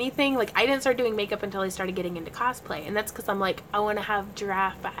or anything. Like, I didn't start doing makeup until I started getting into cosplay. And that's because I'm like, I want to have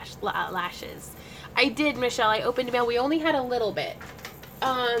giraffe lashes. I did, Michelle. I opened mail. We only had a little bit.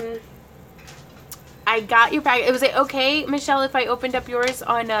 I got your bag. It was like, okay, Michelle, if I opened up yours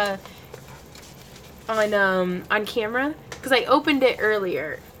on camera, because I opened it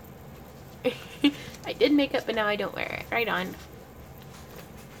earlier. I did makeup, but now I don't wear it. Right on.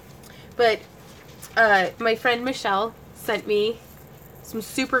 But my friend Michelle sent me some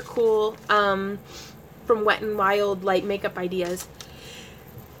super cool from Wet n Wild like makeup ideas.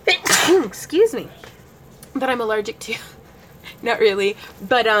 Excuse me. That I'm allergic to. Not really,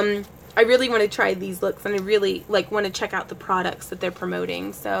 but I really want to try these looks, and I really want to check out the products that they're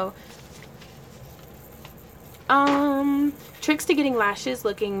promoting. So tricks to getting lashes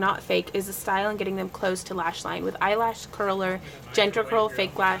looking not fake is a style and getting them close to lash line with eyelash curler, gentle curl,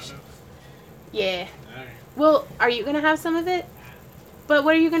 fake lash. Yeah. Well, are you gonna have some of it? But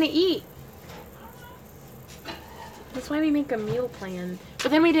what are you gonna eat? That's why we make a meal plan. But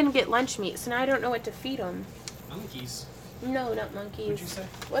then we didn't get lunch meat, so now I don't know what to feed them. Monkeys. No, not monkeys. What'd you say?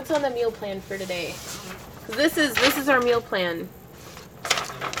 What's on the meal plan for today? 'Cause this is our meal plan.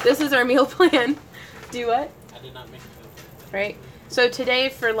 This is our meal plan. Do what? I did not make it. Right. So today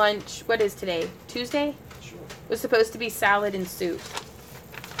for lunch, what is today? Tuesday? Sure. Was supposed to be salad and soup.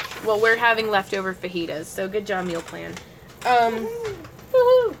 Well, we're having leftover fajitas, so good job meal plan.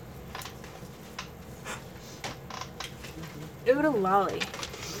 Woohoo! Ooh, lolly.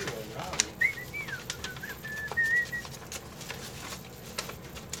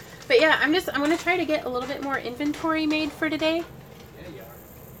 But yeah, I'm gonna try to get a little bit more inventory made for today. Yeah, you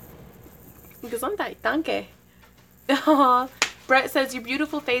are. Gesundheit, danke. Aw. Brett says, your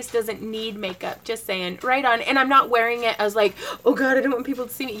beautiful face doesn't need makeup. Just saying. Right on. And I'm not wearing it as like, oh God, I don't want people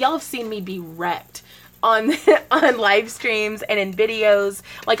to see me. Y'all have seen me be wrecked on on live streams and in videos.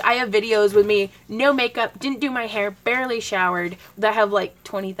 Like, I have videos with me, no makeup, didn't do my hair, barely showered, that have like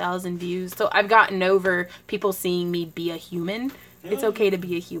 20,000 views. So I've gotten over people seeing me be a human. It's okay to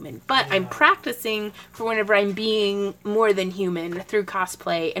be a human. But I'm practicing for whenever I'm being more than human through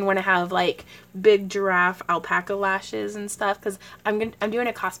cosplay and want to have like big giraffe alpaca lashes and stuff. Because I'm doing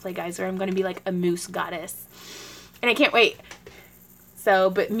a cosplay, guys, where I'm going to be like a moose goddess. And I can't wait. So,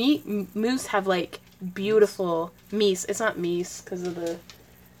 but moose have like beautiful meese. It's not meese because of the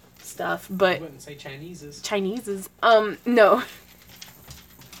stuff, but I wouldn't say Chinese's. Chinese's. No.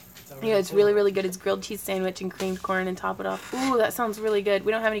 Yeah, it's really, really good. It's grilled cheese sandwich and creamed corn and top it off. Ooh, that sounds really good.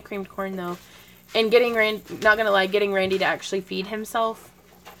 We don't have any creamed corn, though. And getting not gonna lie, getting Randy to actually feed himself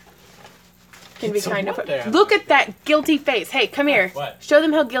can be kind of... Look at that guilty face. Hey, come here. What? Show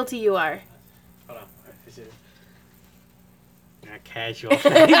them how guilty you are. Hold on. Is it a casual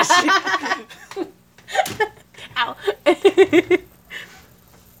face? Ow.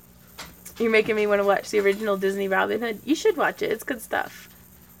 You're making me want to watch the original Disney Robin Hood. You should watch it. It's good stuff.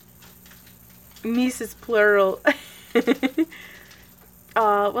 Niece is plural.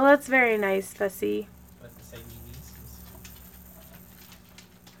 Well, that's very nice, Fussy.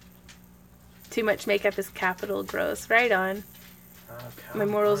 Too much makeup is capital gross. Right on. My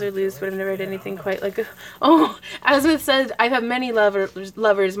morals are loose, but I've never had anything quite like... Oh, as it says, I've had many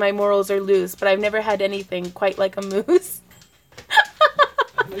lovers. My morals are loose, but I've never had anything quite like a moose.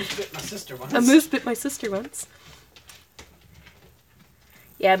 A moose bit my sister once. A moose bit my sister once.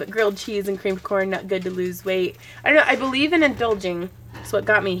 Yeah, but grilled cheese and creamed corn, not good to lose weight. I don't know, I believe in indulging. That's what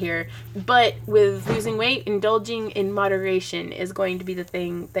got me here. But with losing weight, indulging in moderation is going to be the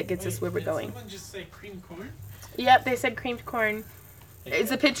thing that gets us where we're going. Did someone just say creamed corn? Yep, they said creamed corn. Is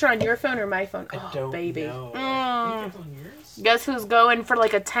the picture on your phone or my phone? I Oh, don't baby. know. Mm. Think it's on yours? Guess who's going for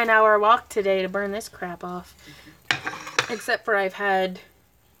like a 10-hour walk today to burn this crap off? Except for I've had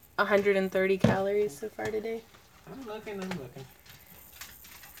 130 calories so far today. I'm looking.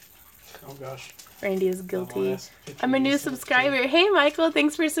 Oh gosh. Randy is guilty. I'm a new subscriber. Hey Michael,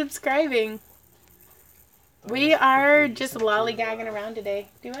 thanks for subscribing. We are just lollygagging around today.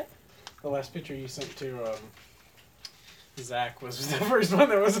 Do it? The last picture you sent to Zach was the first one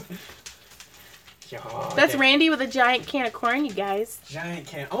that was... That's Randy with a giant can of corn, you guys. Giant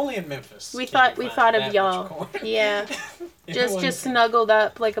can. Only in Memphis. We thought of y'all. Yeah. just snuggled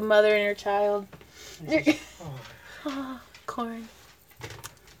up like a mother and her child. Oh, corn.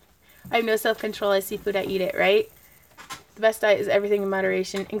 I have no self-control. I see food, I eat it, right? The best diet is everything in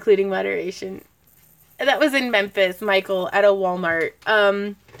moderation, including moderation. And that was in Memphis, Michael, at a Walmart.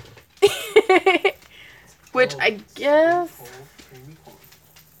 Which I guess...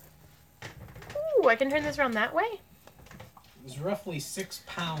 Ooh, I can turn this around that way? It's roughly 6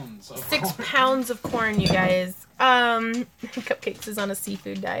 pounds of 6 corn. pounds of corn, you guys. Cupcakes is on a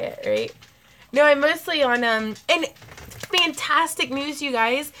seafood diet, right? No, I'm mostly on, and fantastic news, you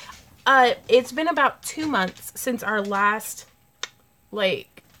guys. It's been about 2 months since our last,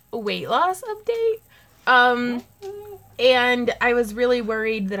 like, weight loss update. And I was really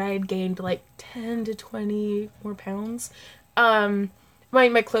worried that I had gained, like, 10 to 20 more pounds.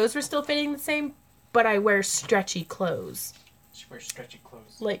 My clothes were still fitting the same, but I wear stretchy clothes. She wears stretchy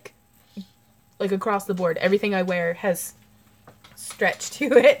clothes. Like across the board. Everything I wear has stretch to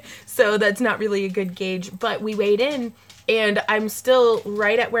it, so that's not really a good gauge. But we weighed in, and I'm still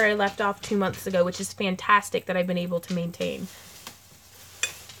right at where I left off 2 months ago, which is fantastic that I've been able to maintain.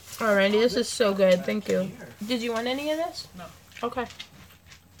 Oh, Randy, this is so good. Thank you. Did you want any of this? No. Okay.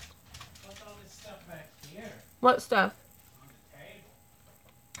 What's all this stuff back here? What stuff? On the table.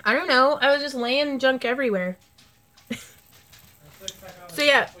 I don't know. I was just laying junk everywhere. Looks like all the So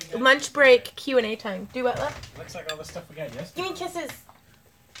yeah, stuff we got lunch break, Q&A time. Do what, love? Looks like all the stuff we got yesterday. Give me kisses.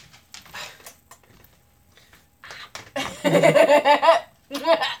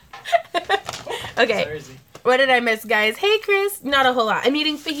 Okay. Thursday. What did I miss, guys? Hey, Chris. Not a whole lot. I'm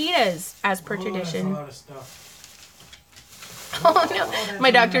eating fajitas, as per tradition. That's a lot of stuff. Oh, no.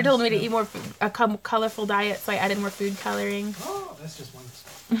 My doctor told me to eat more a colorful diet, so I added more food coloring. Oh, that's just one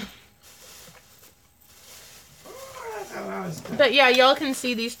stuff. Oh, that's a lot of stuff. But yeah, y'all can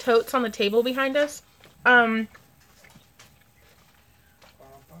see these totes on the table behind us. Those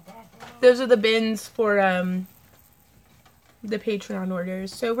are the bins for the Patreon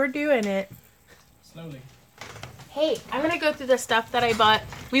orders. So we're doing it. Slowly. Hey, I'm gonna go through the stuff that I bought.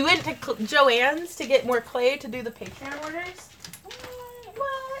 We went to Joann's to get more clay to do the Patreon orders.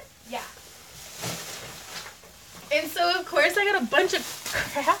 What? Yeah. And so of course I got a bunch of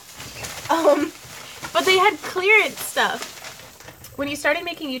crap. But they had clearance stuff. When you started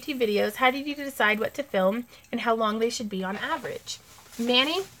making YouTube videos, how did you decide what to film and how long they should be on average?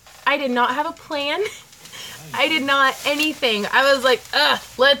 Manny, I did not have a plan. I did not anything. I was like,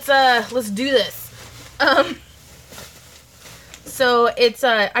 let's do this. So it's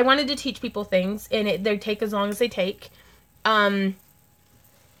I wanted to teach people things, and they take as long as they take. Why am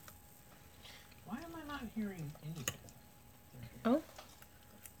I not hearing anything? Oh.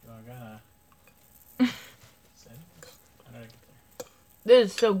 Oh, I gotta settings. How did I get there?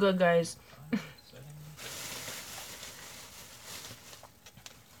 This is so good, guys. Settings.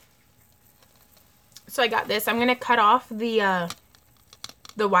 So I got this. I'm gonna cut off the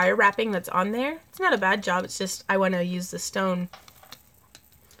wire wrapping that's on there. It's not a bad job. It's just I want to use the stone.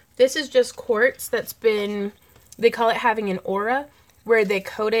 This is just quartz that's been, they call it having an aura, where they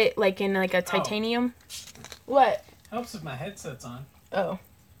coat it like in like a titanium. What? Helps if my headset's on. Oh.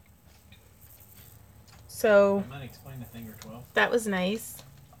 So I might explain a thing or 12. that was nice.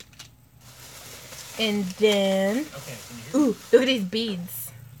 And then, Okay, can you hear me? ooh, look at these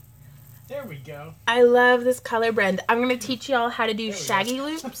beads. There we go. I love this color blend. I'm gonna teach y'all how to do There we shaggy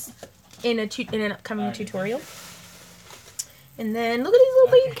loops in an upcoming Alright. tutorial. And then look at these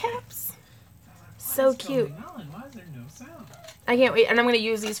little bead caps. So What is cute. going on? Why is there no sound? I can't wait. And I'm going to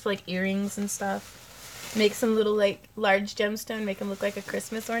use these for, like, earrings and stuff. Make some little, like, large gemstone. Make them look like a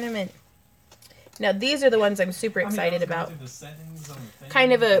Christmas ornament. Now, these are the ones I'm super excited about.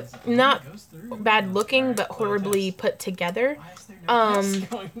 Kind of a, not bad looking, but horribly put together.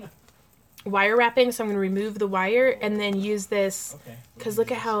 Wire wrapping, so I'm going to remove the wire and then use this, because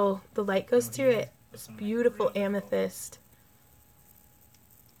look at how the light goes through it. It's beautiful amethyst.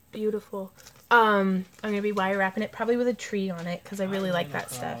 Beautiful. I'm going to be wire wrapping it, probably with a tree on it, because I really like that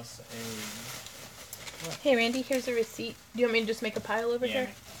stuff. Hey, Randy, here's a receipt. Do you want me to just make a pile over here?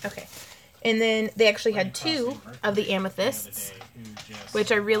 Okay. And then they actually had 2 of the amethysts,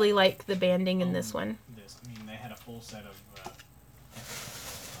 which I really like the banding in this one. They had a full set of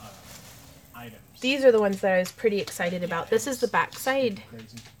items. These are the ones that I was pretty excited about. This is the back side.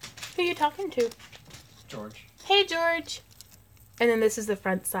 Who are you talking to? George. Hey, George. And then this is the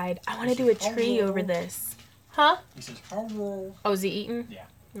front side. I want to do a tree over this. Huh? He says, hello. Oh, is he eating? Yeah.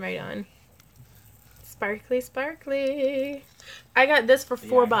 Right on. Sparkly, sparkly. I got this for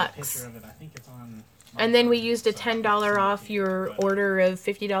 $4. Picture of it. I think it's on. And then we used a $10 off your order of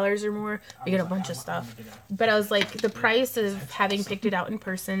 $50 or more. We get a bunch of stuff. But I was like, the price of having picked it out in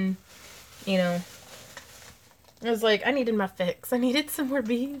person, you know. I was like, I needed my fix. I needed some more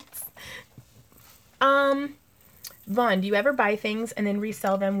beads. Vaughn, do you ever buy things and then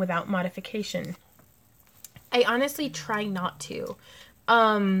resell them without modification? I honestly try not to.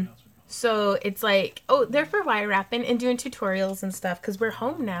 So it's like, oh, they're for wire wrapping and doing tutorials and stuff because we're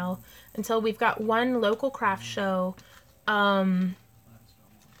home now until we've got one local craft show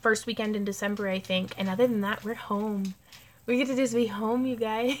first weekend in December, I think. And other than that, we're home. We get to just be home, you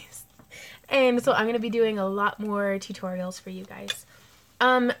guys. And so I'm going to be doing a lot more tutorials for you guys.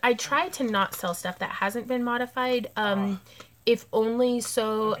 I try to not sell stuff that hasn't been modified, if only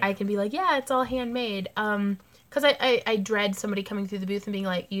so I can be like, yeah, it's all handmade. Because I dread somebody coming through the booth and being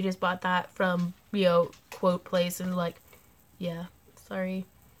like, you just bought that from, you know, quote place, and like, yeah, sorry.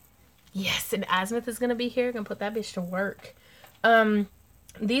 Yes, and Azimuth is going to be here. Going to put that bitch to work.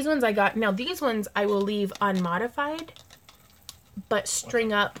 These ones I got, now these ones I will leave unmodified, but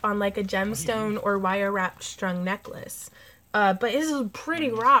string up on like a gemstone or wire wrapped strung necklace. But this is pretty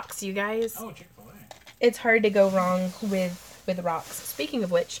rocks, you guys. Oh, Chick-fil-A. It's hard to go wrong with rocks. Speaking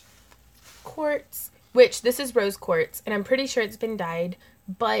of which, quartz, which this is rose quartz, and I'm pretty sure it's been dyed,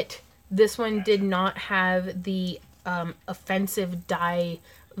 but this one did not have the offensive dye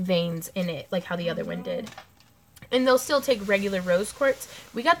veins in it, like how the other one did. And they'll still take regular rose quartz.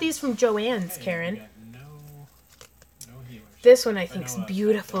 We got these from Joann's, Karen. This one I think is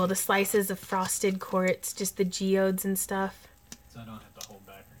beautiful. The slices of frosted quartz, just the geodes and stuff. So I don't have to hold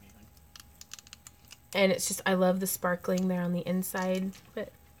back or anything. And it's just, I love the sparkling there on the inside.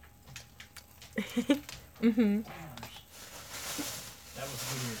 But That was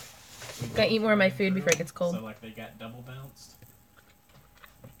weird. Gotta eat more of my food before it gets cold. So like they got double bounced.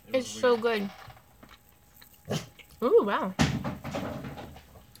 It's so good. Ooh, wow.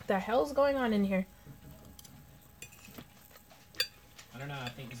 The hell's going on in here? I don't know, I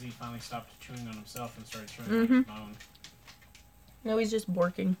think he finally stopped chewing on himself and started chewing on his bone. No, he's just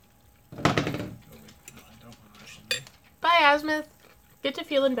borking. Oh, wait. No, I don't want to. Bye, Azimuth. Get to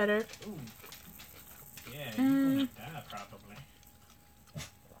feeling better. Ooh. Yeah, you're gonna die probably.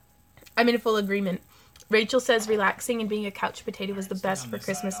 I'm in full agreement. Rachel says relaxing and being a couch potato was the best for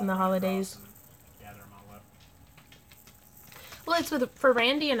Christmas and the holidays. Gather them all up. Well, it's for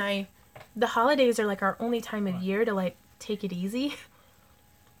Randy and I, the holidays are like our only time of year to like take it easy.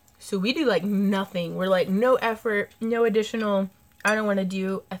 So we do like nothing. We're like no effort, no additional, I don't want to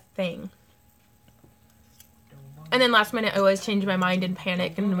do a thing. And then last minute I always change my mind and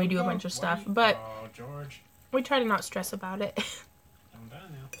panic and we do a bunch of stuff. But George. We try to not stress about it. I'm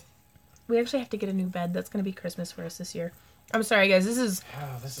done now. We actually have to get a new bed. That's going to be Christmas for us this year. I'm sorry, guys. This is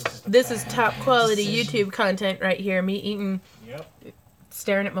just top quality YouTube content right here. Me eating,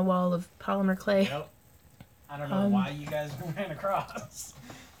 staring at my wall of polymer clay. Yep. I don't know why you guys ran across.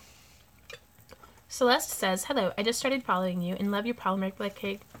 Celeste says, hello, I just started following you and love your polymer clay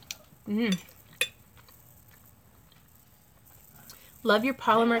cake. Love your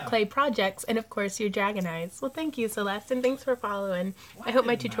polymer clay projects and, of course, your dragon eyes. Well, thank you, Celeste, and thanks for following. I hope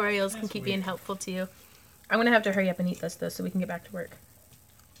my tutorials can keep being helpful to you. I'm going to have to hurry up and eat this, though, so we can get back to work.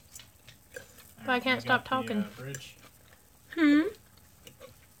 But I can't stop talking. Bridge. Alright,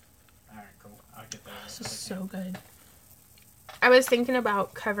 cool. I'll get that. This is so good. I was thinking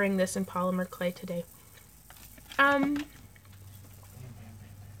about covering this in polymer clay today.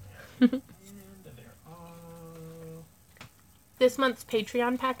 This month's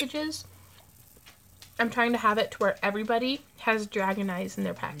Patreon packages I'm trying to have it to where everybody has dragon eyes in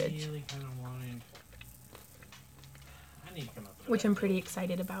their package. Really kind of wanted. I need to come up with Which I'm pretty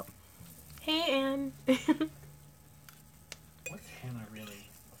excited about. Hey, Ann. What can I really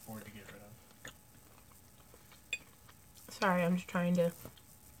afford to get rid of? Sorry, I'm just trying to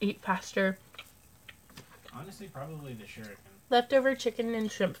eat faster. Honestly, probably the shuriken. Leftover chicken and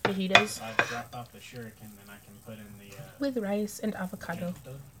shrimp fajitas. If I drop off the shuriken, then I can put in the... with rice and avocado.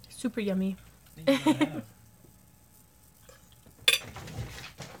 Super yummy. Hey,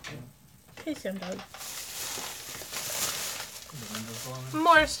 Sandog.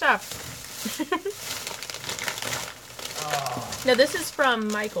 More stuff. Oh, Now, this is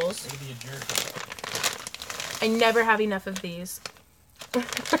from Michael's. maybe a jerk. I never have enough of these.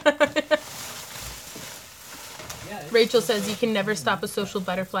 Yeah, Rachel says you can never stop a social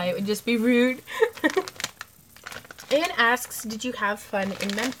butterfly. It would just be rude. Anne asks, did you have fun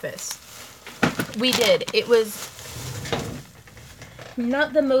in Memphis? We did. It was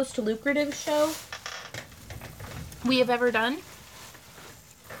not the most lucrative show we have ever done.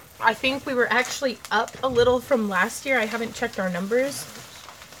 I think we were actually up a little from last year. I haven't checked our numbers.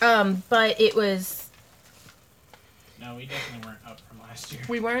 But it was... No, we definitely weren't up from last year.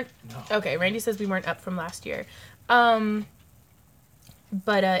 We weren't? No. Okay, Randy says we weren't up from last year. But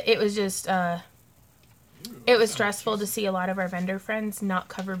it was just... it was stressful to see a lot of our vendor friends not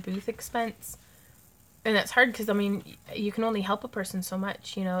cover booth expense. And that's hard because, I mean, you can only help a person so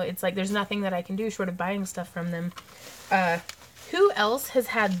much, you know? It's like there's nothing that I can do short of buying stuff from them. Who else has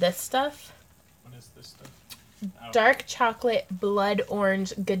had this stuff? What is this stuff? Oh. Dark chocolate, blood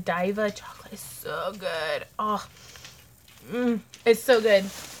orange, Godiva chocolate is so good. Oh, it's so good.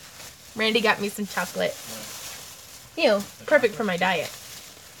 Randy got me some chocolate. You know, perfect for my diet.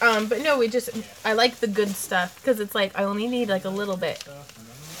 But no, I like the good stuff because it's like I only need like a little bit.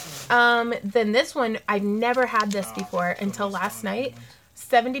 Then this one, I've never had this before until last night.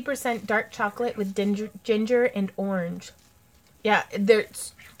 70% dark chocolate with ginger and orange. Yeah, they're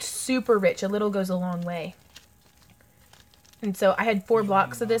super rich. A little goes a long way. And so I had 4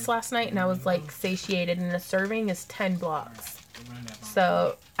 blocks of this last night and I was like satiated, and a serving is 10 blocks.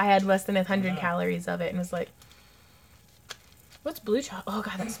 So I had less than 100 calories of it and was like, what's blue chocolate? Oh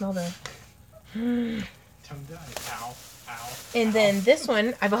god, that smell though. Tongue dye. Ow. Ow. And then this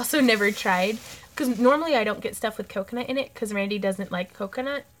one, I've also never tried. Because normally I don't get stuff with coconut in it because Randy doesn't like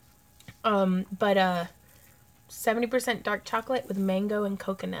coconut. But 70% dark chocolate with mango and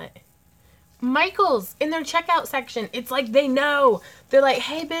coconut. Michael's in their checkout section. It's like they know. They're like,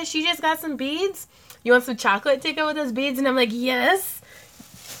 hey, Bish, you just got some beads? You want some chocolate to go with those beads? And I'm like, yes.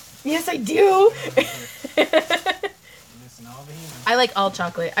 Yes, I do. I like all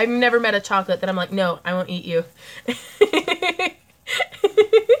chocolate. I've never met a chocolate that I'm like, no, I won't eat you.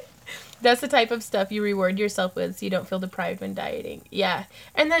 That's the type of stuff you reward yourself with so you don't feel deprived when dieting. Yeah.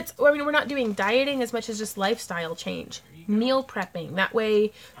 And that's, I mean, we're not doing dieting as much as just lifestyle change. Meal prepping. That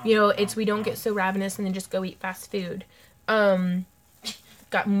way, you know, we don't get so ravenous and then just go eat fast food.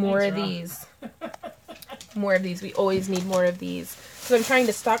 Got more of these. More of these. We always need more of these. So I'm trying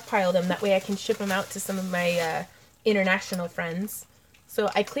to stockpile them. That way I can ship them out to some of my international friends. So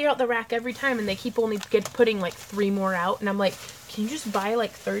I clear out the rack every time and they keep only putting like 3 more out. And I'm like, can you just buy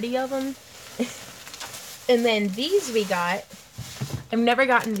like 30 of them? And then these we got. I've never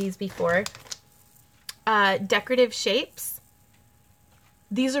gotten these before. Decorative shapes.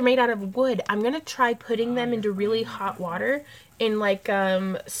 These are made out of wood. I'm going to try putting them into really hot water and like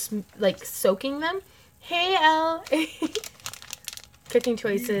soaking them. Hey, Elle. Cooking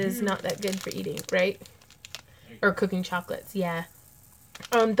choices, not that good for eating, right? Or cooking chocolates, yeah.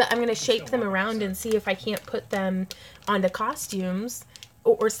 But I'm going to shape them around and see if I can't put them onto costumes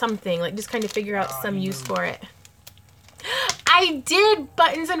or something. Like, just kind of figure out some use for it. I did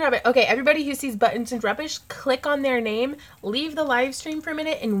Buttons and Rubbish. Okay, everybody who sees Buttons and Rubbish, click on their name, leave the live stream for a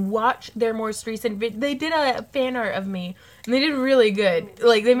minute, and watch their most recent video. They did a fan art of me, and they did really good.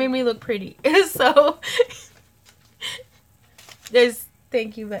 Like, they made me look pretty. So,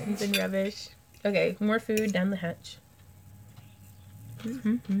 thank you, Buttons and Rubbish. Okay, more food down the hatch. I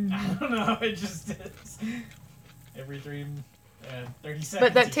don't know, it just is. Every 30 seconds.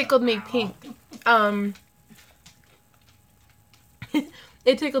 But that tickled me pink.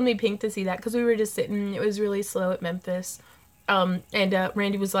 It tickled me pink to see that because we were just sitting. It was really slow at Memphis. And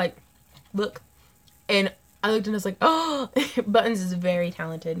Randy was like, look. And I looked and I was like, oh! Buttons is very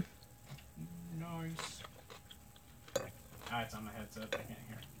talented. Nice. It's on my headset. I can't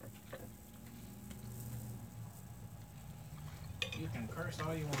hear. You can curse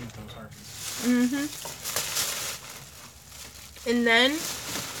all you want with those harpies. And then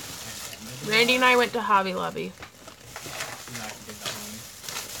Randy and I went to Hobby Lobby.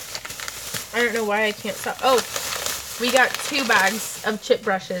 I don't know why I can't stop. Oh, we got 2 bags of chip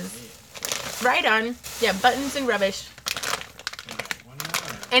brushes. Right on. Yeah, buttons and rubbish.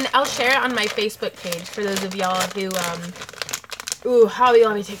 And I'll share it on my Facebook page for those of y'all who, ooh, Hobby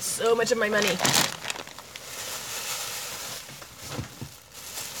Lobby takes so much of my money.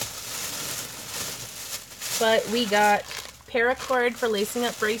 But we got paracord for lacing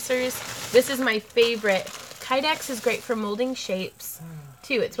up bracers. This is my favorite. Kydex is great for molding shapes,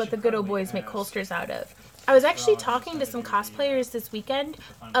 too. It's what the good old boys make holsters out of. I was actually talking to some cosplayers this weekend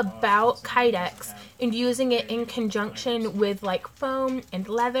about Kydex and using it in conjunction with like foam and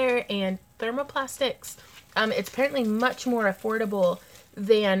leather and thermoplastics. It's apparently much more affordable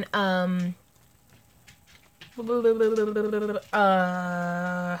than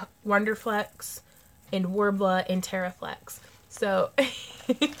Wonderflex and Worbla and Terraflex. So,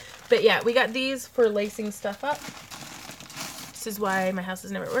 but yeah, we got these for lacing stuff up. This is why my house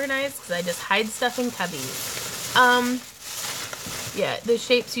is never organized, because I just hide stuff in cubbies. Yeah, the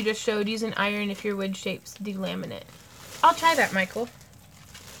shapes you just showed, use an iron if your wood shapes delaminate. I'll try that, Michael.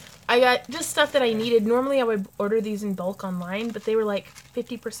 I got just stuff that I needed. Normally I would order these in bulk online, but they were like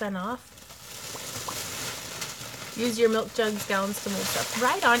 50% off. Use your milk jugs, gallons to mold stuff.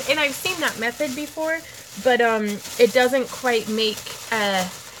 Right on. And I've seen that method before, but it doesn't quite make,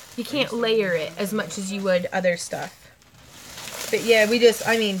 you can't layer it as much as you would other stuff. But yeah, we just,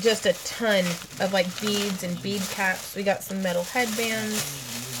 I mean, just a ton of like beads and bead caps. We got some metal headbands.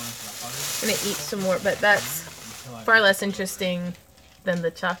 I'm gonna eat some more, but that's far less interesting than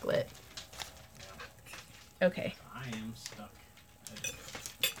the chocolate. Okay. I am stuck.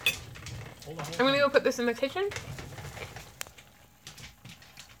 I'm gonna go put this in the kitchen.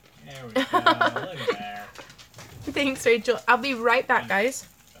 There we go. Look at there. Thanks, Rachel. I'll be right back, guys.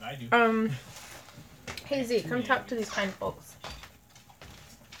 But I do. Hey Z, come talk to these kind folks.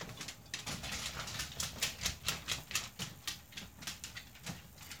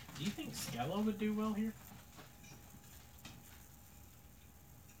 Do you think Skella would do well here?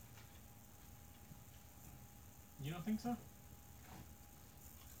 You don't think so?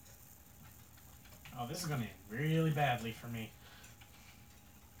 Oh, this is gonna end really badly for me.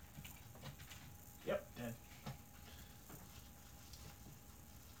 Yep, dead.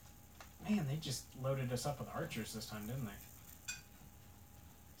 Man, they just loaded us up with archers this time, didn't they?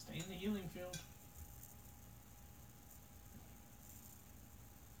 Stay in the healing field.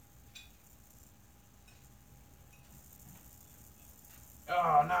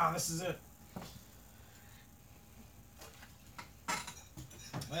 Oh no, this is it.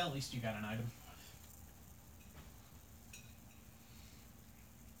 Well, at least you got an item.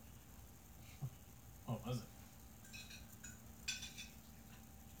 What was it?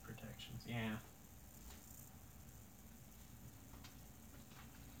 Protections, yeah.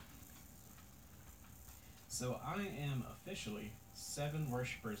 So I am officially 7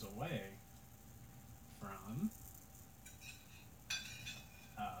 worshippers away from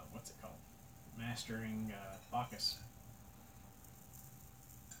what's it called? Mastering Bacchus.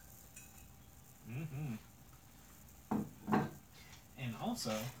 And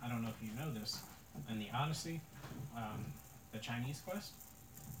also, I don't know if you know this, in the Odyssey, the Chinese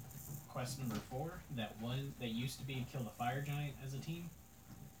quest number 4, that used to be kill the fire giant as a team,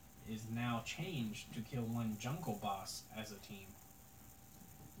 is now changed to kill one jungle boss as a team.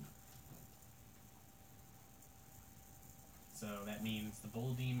 So that means the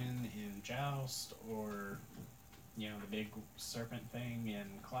bull demon in Joust, or, you know, the big serpent thing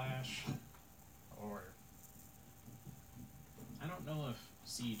in Clash, or I don't know if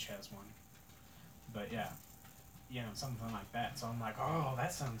Siege has one, but yeah, you know, something like that. So I'm like, oh,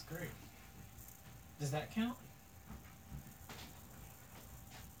 that sounds great. Does that count?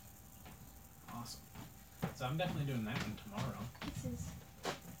 Awesome. So I'm definitely doing that one tomorrow. This is.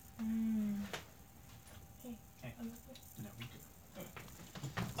 Okay. No, we do.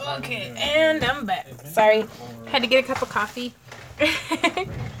 Okay, and I'm back. Sorry, had to get a cup of coffee.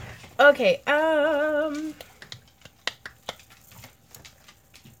 Okay, I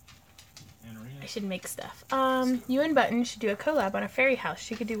should make stuff. You and Button should do a collab on a fairy house.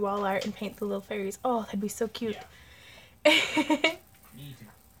 She could do wall art and paint the little fairies. Oh, that'd be so cute. Yeah. Me too.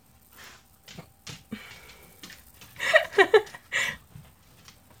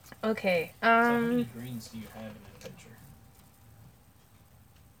 Okay, So how many greens do you have in adventure?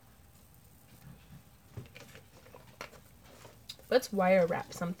 let's wire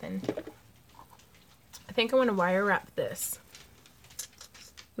wrap something. I think I want to wire wrap this.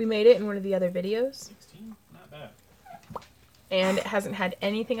 We made it in one of the other videos. 16? Not bad. and it hasn't had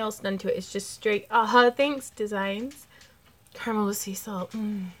anything else done to it. It's just straight aha thanks designs. Caramel with sea salt.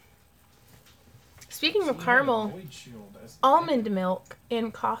 Speaking of caramel, almond milk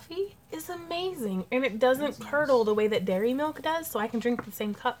in coffee is amazing, and it doesn't curdle the way that dairy milk does, so I can drink the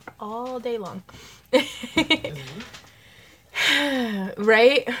same cup all day long.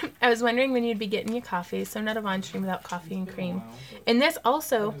 Right? I was wondering when you'd be getting your coffee, so I'm not a Von stream without coffee and cream. And this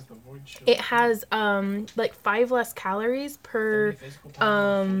also, it has like 5 less calories per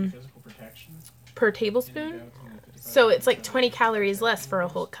tablespoon. So it's like 20 calories less for a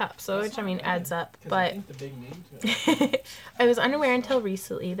whole cup, so which I mean adds up. But I was unaware until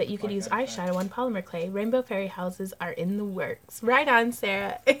recently that you could use eyeshadow on polymer clay. Rainbow fairy houses are in the works. Right on,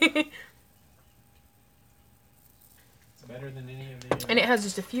 Sarah. Better than any of the, and it has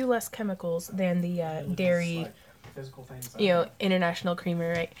just a few less chemicals than the dairy, international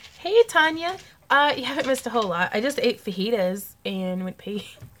creamer, right? Hey, Tanya. You haven't missed a whole lot. I just ate fajitas and went pee.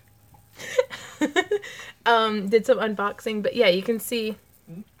 Did some unboxing, but yeah, you can see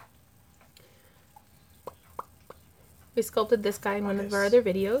we sculpted this guy in one of our other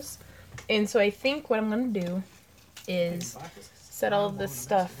videos. And so I think what I'm going to do is set all of this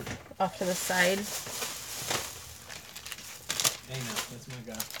stuff off to the side. Hey, no, that's my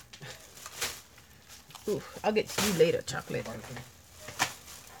guy. Ooh, I'll get to you later, chocolate.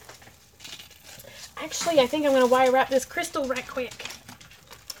 Actually, I think I'm going to wire wrap this crystal right quick.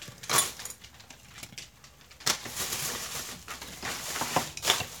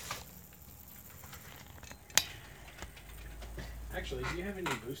 Actually, do you have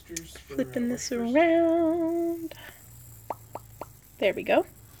any boosters for Flipping this around. There we go.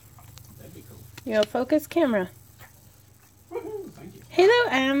 That'd be cool. Focus camera. Thank you.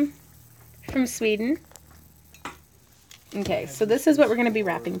 Hello, from Sweden. Okay, so this is what we're going to be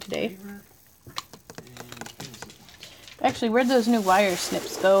wrapping today. Actually, where'd those new wire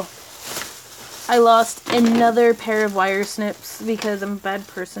snips go? I lost another pair of wire snips because I'm a bad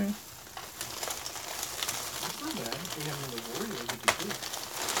person.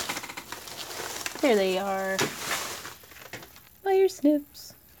 There they are. Wire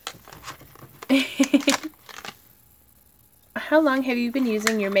snips. How long have you been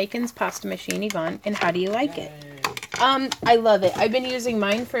using your Macon's pasta machine, Yvonne, and how do you like it? I love it. I've been using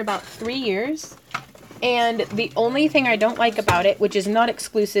mine for about 3 years, and the only thing I don't like about it, which is not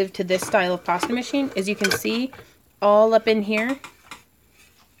exclusive to this style of pasta machine, is you can see all up in here,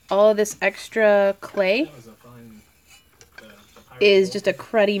 all of this extra clay is just a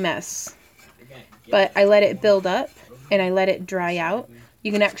cruddy mess. But I let it build up, and I let it dry out.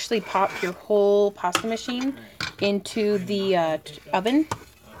 You can actually pop your whole pasta machine into the oven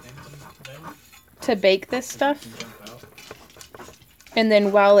to bake this stuff. And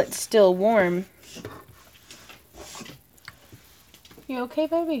then while it's still warm... You okay,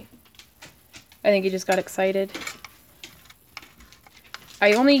 baby? I think you just got excited.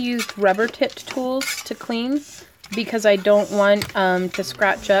 I only used rubber-tipped tools to clean because I don't want to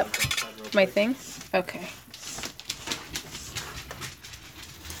scratch up my thing. Okay.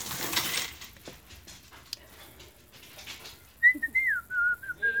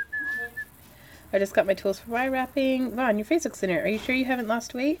 I just got my tools for wire wrapping. Vaughn, your face looks thinner. Are you sure you haven't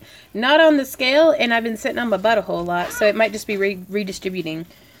lost weight? Not on the scale, and I've been sitting on my butt a whole lot, so it might just be redistributing.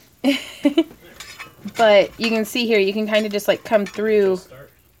 But you can see here, you can kind of just like come through.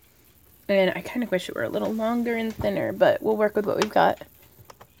 And I kind of wish it were a little longer and thinner, but we'll work with what we've got.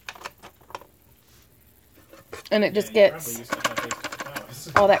 And it just gets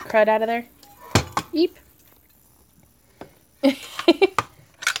all that crud out of there. Eep.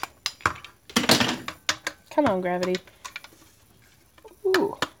 Come on, gravity.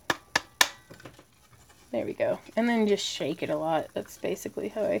 Ooh. There we go. And then just shake it a lot. That's basically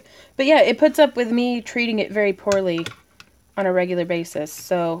how I... But yeah, it puts up with me treating it very poorly on a regular basis.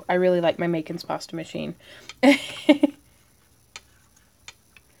 So I really like my Macon's pasta machine.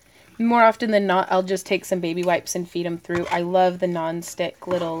 More often than not, I'll just take some baby wipes and feed them through. I love the non-stick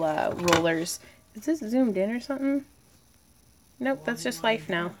little rollers. Is this zoomed in or something? Nope, that's just life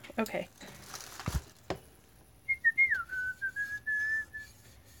now. Okay.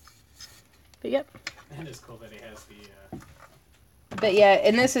 But yep. That is cool that he has the... But yeah,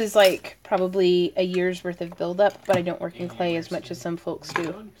 and this is like probably a year's worth of buildup, but I don't work in clay as much as some folks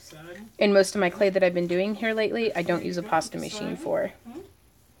do. And most of my clay that I've been doing here lately, I don't use a pasta machine for.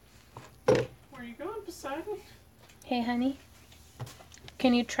 Where are you going, Poseidon? Hey, honey.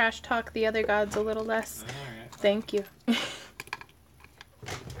 Can you trash talk the other gods a little less? Alright. Thank you.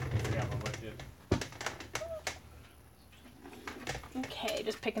 Okay,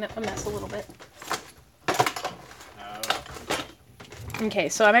 just picking up a mess a little bit. Okay,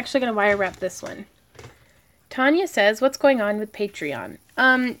 so I'm actually going to wire wrap this one. Tanya says, what's going on with Patreon?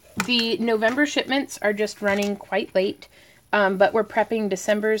 The November shipments are just running quite late, but we're prepping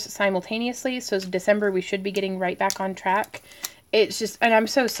December's simultaneously, so December we should be getting right back on track. It's just, and I'm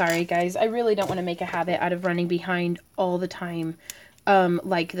so sorry, guys. I really don't want to make a habit out of running behind all the time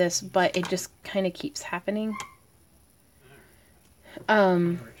like this, but it just kind of keeps happening.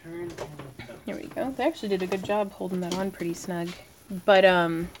 Here we go. They actually did a good job holding that on pretty snug. But,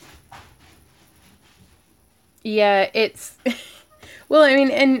 yeah, it's, well, I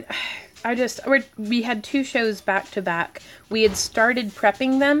mean, and we had 2 shows back to back. We had started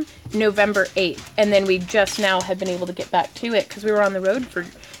prepping them November 8th, and then we just now have been able to get back to it because we were on the road for,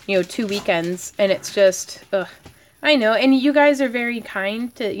 2 weekends, and it's just, ugh. I know, and you guys are very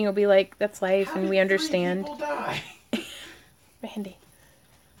kind to, be like, that's life, and we understand. How did 3 people die?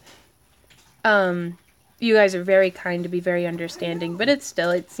 Randy. You guys are very kind to be very understanding, but it's,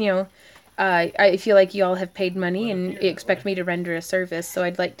 I feel like you all have paid money and you expect me to render a service, so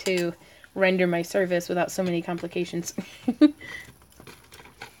I'd like to render my service without so many complications.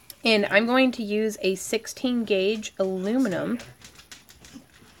 And I'm going to use a 16 gauge aluminum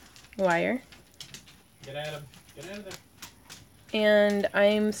wire. Get out of there. And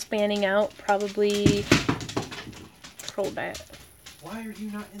I'm spanning out probably, hold that. Why are you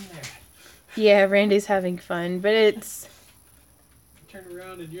not in there? Yeah, Randy's having fun, but it's... Turn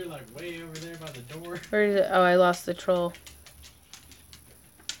around and you're like way over there by the door. Where is it? Oh, I lost the troll.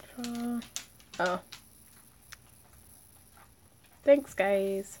 Troll. Oh. Thanks,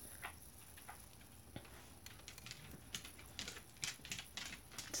 guys.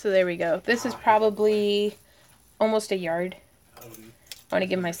 So there we go. This is probably almost a yard. I want to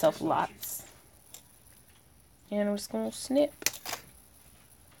give myself lots. And I'm just going to snip.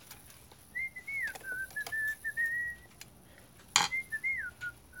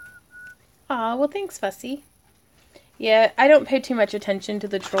 Aw, well thanks, Fussy. Yeah, I don't pay too much attention to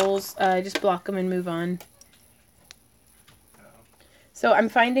the trolls. I just block them and move on. So I'm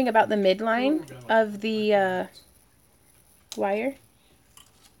finding about the midline of the wire.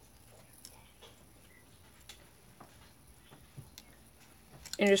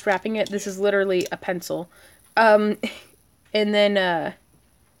 And just wrapping it. This is literally a pencil. And then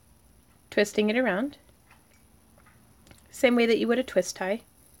twisting it around. Same way that you would a twist tie.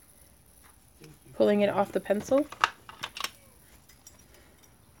 Pulling it off the pencil.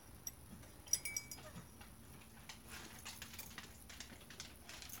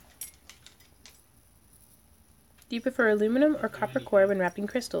 Do you prefer aluminum or copper core when wrapping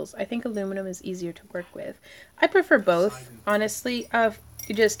crystals? I think aluminum is easier to work with. I prefer both, honestly. You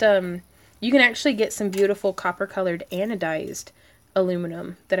can actually get some beautiful copper colored anodized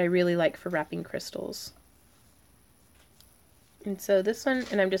aluminum that I really like for wrapping crystals. And so this one,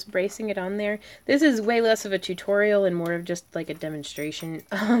 and I'm just bracing it on there. This is way less of a tutorial and more of just like a demonstration.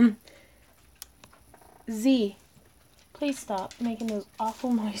 Z, please stop making those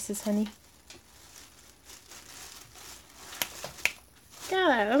awful noises, honey.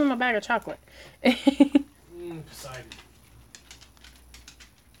 God, that's my bag of chocolate. Poseidon.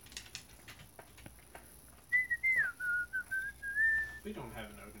 We don't have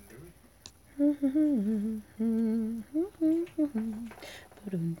an Odin, do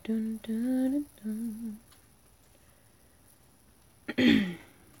we?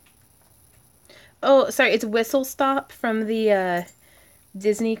 Oh, sorry, it's Whistle Stop from the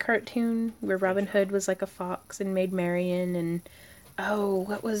Disney cartoon where Robin Hood was like a fox and Maid Marian, and oh,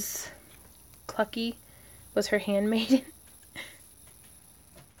 what was Clucky? Was her handmaiden?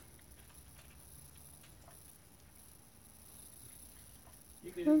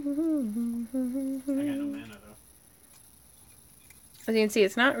 I got no mana though. As you can see,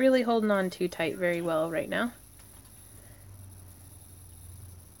 it's not really holding on too tight very well right now.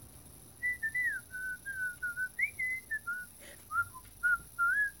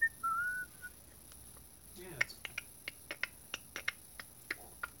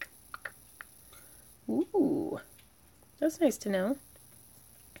 Ooh, that's nice to know.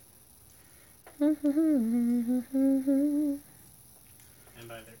 And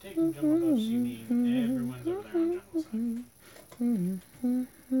by they're taking jungle buffs, you mean everyone's over there on jungle side.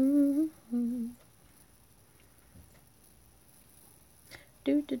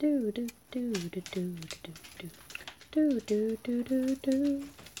 Do do do do do do do do do do do do.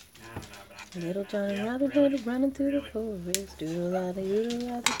 Little Johnny Robin Hood running through the forest. Doodle-lally,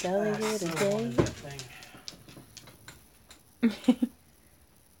 doodle-lally, golly, what a day.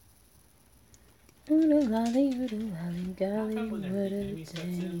 Doodle-lally, doodle-lally, golly, what a day.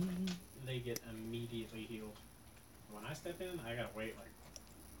 They get immediately healed. When I step in, I gotta wait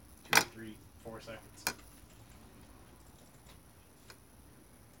like 2, 3, 4 seconds.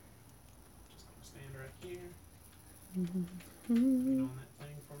 Just gonna stand right here. Wait on that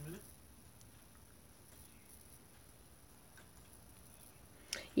thing for a minute.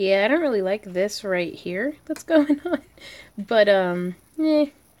 Yeah, I don't really like this right here that's going on. But,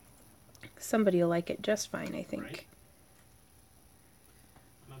 somebody will like it just fine, I think. Right?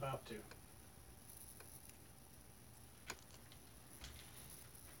 I'm about to.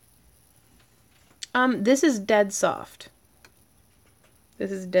 This is dead soft.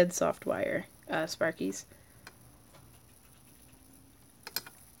 This is dead soft wire, Sparkies.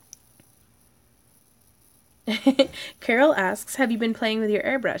 Carol asks, have you been playing with your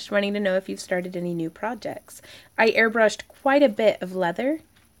airbrush? Wanting to know if you've started any new projects. I airbrushed quite a bit of leather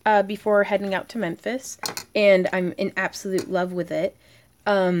before heading out to Memphis, and I'm in absolute love with it.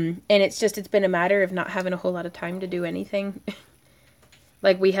 And it's been a matter of not having a whole lot of time to do anything.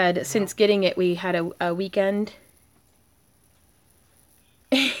 Like we had, since getting it, we had a weekend.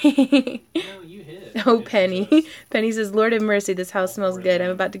 No, you hit. Oh, It's Penny. just- Penny says, Lord have mercy, this house smells good.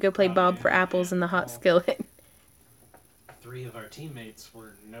 I'm about to go play Bob for apples in the hot skillet. 3 of our teammates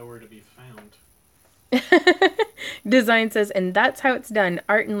were nowhere to be found. Design says, and that's how it's done.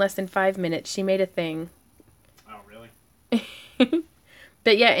 Art in less than 5 minutes. She made a thing. Oh, really?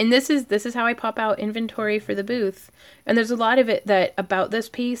 But yeah, and this is how I pop out inventory for the booth. And there's a lot of it that about this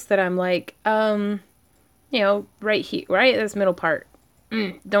piece that I'm like, right here, right this middle part.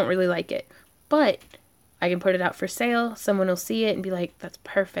 Don't really like it. But I can put it out for sale. Someone will see it and be like, that's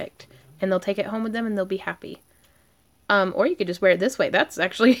perfect. And they'll take it home with them and they'll be happy. Or you could just wear it this way. That's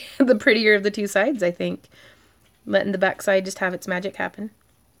actually the prettier of the two sides, I think. Letting the back side just have its magic happen.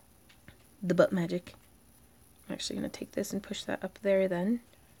 The butt magic. I'm actually going to take this and push that up there then.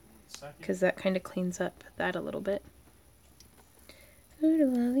 Because that kind of cleans up that a little bit.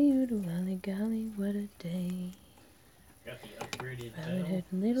 Oodle-lolly, golly, what a day. Got the upgraded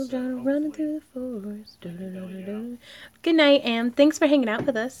Little so John running hopefully through the forest. I can go, yeah. Good night, Am. Thanks for hanging out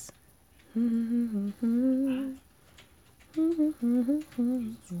with us. Buddy,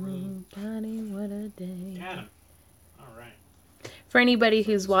 what a day. Got him. All right. For anybody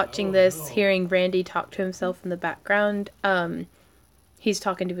who's watching this, hearing Brandy talk to himself in the background, he's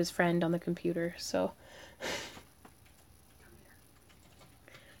talking to his friend on the computer, so.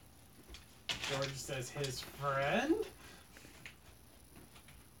 George says his friend?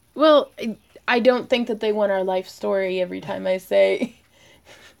 Well, I don't think that they want our life story every time I say.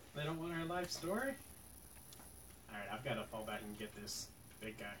 They don't want our life story? Alright, I've got to fall back and get this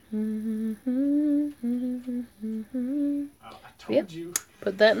big guy. Oh, I told you.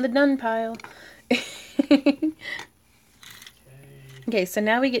 Put that in the done pile. Okay, so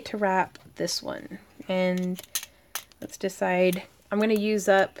now we get to wrap this one. And let's decide. I'm going to use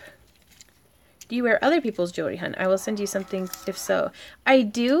up... Do you wear other people's jewelry, hun? I will send you something if so. I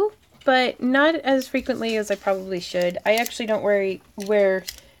do, but not as frequently as I probably should. I actually don't wear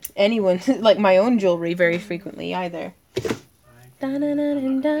anyone, like my own jewelry very frequently either.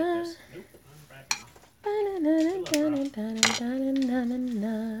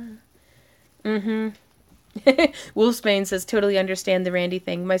 Wolfsbane says, totally understand the Randy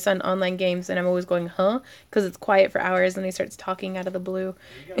thing. My son online games and I'm always going, huh? Because it's quiet for hours and he starts talking out of the blue.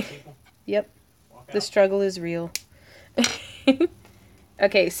 There you go, people. Yep. Walk The out. struggle is real.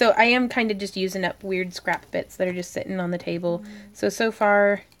 Okay, so I am kind of just using up weird scrap bits that are just sitting on the table. So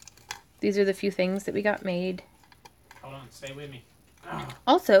far, these are the few things that we got made. Hold on, stay with me.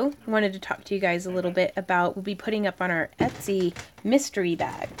 Also, wanted to talk to you guys a little bit about, we'll be putting up on our Etsy mystery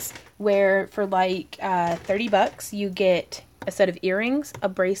bags, where for like $30 you get a set of earrings, a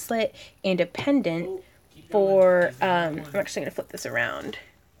bracelet, and a pendant for, I'm actually going to flip this around.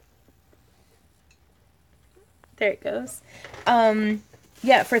 There it goes.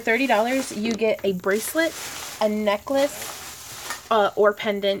 Yeah, for $30 you get a bracelet, a necklace, or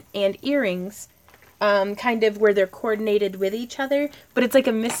pendant, and earrings. Kind of where they're coordinated with each other, but it's like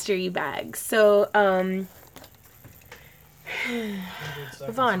a mystery bag. So,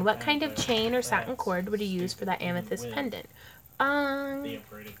 Vaughn, what kind of chain or satin cord would you use for that amethyst pendant? The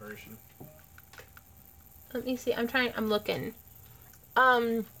upgraded version. Let me see. I'm looking.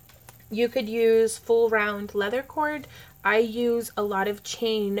 You could use full round leather cord. I use a lot of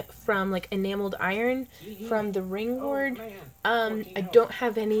chain from like enameled iron from the ring ward. I don't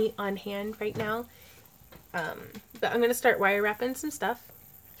have any on hand right now. But I'm going to start wire wrapping some stuff.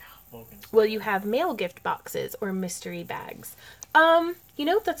 Will you have mail gift boxes or mystery bags?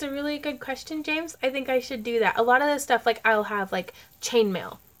 That's a really good question, James. I think I should do that. A lot of the stuff, like, I'll have, like, chain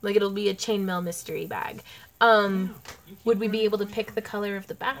mail. Like, it'll be a chainmail mystery bag. Would we be able to pick the color of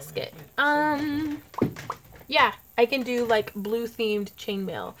the basket? Yeah, I can do, like, blue-themed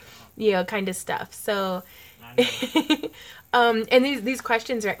chainmail, you know, kind of stuff. So, and these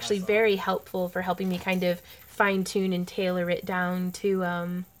questions are actually very helpful for helping me kind of fine-tune and tailor it down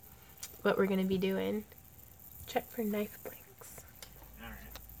to, what we're going to be doing. Check for knife blanks.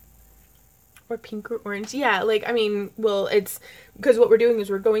 Or pink or orange. Yeah, like, I mean, well, it's because what we're doing is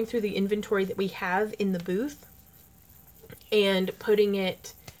we're going through the inventory that we have in the booth and putting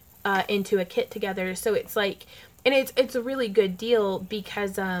it into a kit together. So it's like, and it's a really good deal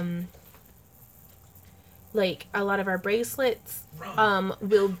because like a lot of our bracelets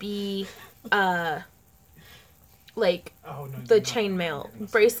will be like the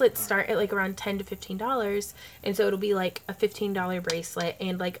chainmail bracelets start at like around $10 to $15, and so it'll be like a $15 bracelet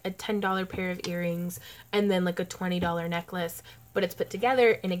and like a $10 pair of earrings and then like a $20 necklace, but it's put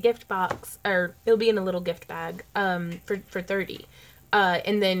together in a gift box, or it'll be in a little gift bag for $30.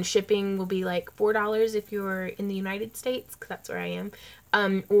 And then shipping will be like $4 if you're in the United States, because that's where I am,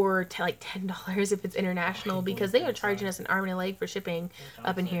 or to like $10 if it's international, because they are charging us an arm and a leg for shipping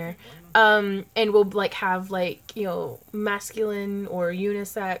up in here. And we'll like have like, you know, masculine or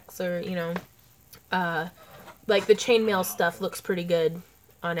unisex, or, you know, like the chainmail stuff looks pretty good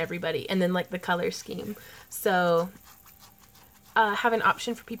on everybody, and then like the color scheme. So have an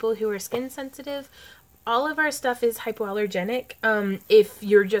option for people who are skin sensitive. All of our stuff is hypoallergenic. If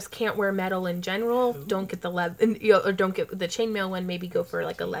you just can't wear metal in general, don't get the leather, you know, or don't get the chainmail one. Maybe go for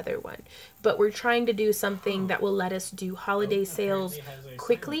like a leather one. But we're trying to do something that will let us do holiday sales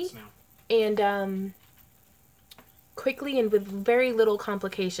quickly, and quickly and with very little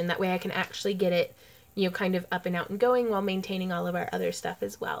complication. That way, I can actually get it, you know, kind of up and out and going while maintaining all of our other stuff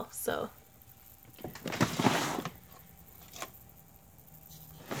as well. So.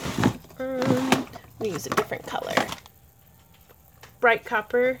 We use a different color. Bright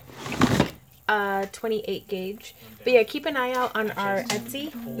copper, 28 gauge. But yeah, keep an eye out on our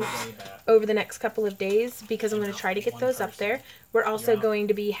Etsy over the next couple of days, because I'm going to try to get those up there. We're also going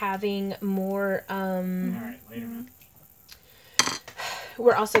to be having more,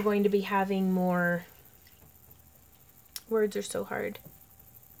 we're also going to be having more, words are so hard.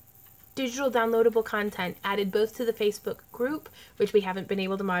 Digital downloadable content added both to the Facebook group, which we haven't been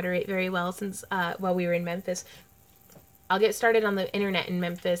able to moderate very well since while we were in Memphis. I'll get started on the internet in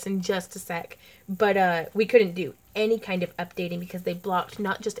Memphis in just a sec, but we couldn't do any kind of updating because they blocked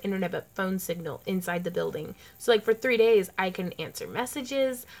not just internet but phone signal inside the building. So like for 3 days I couldn't answer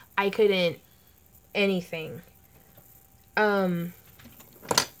messages, I couldn't anything.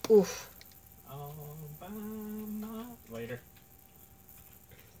 Oof. Later.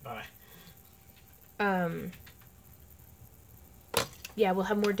 Bye. Yeah, we'll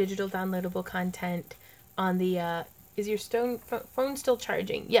have more digital downloadable content on the, is your phone still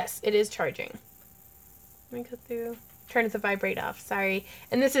charging? Yes, it is charging. Let me go through, turn the vibrate off, sorry.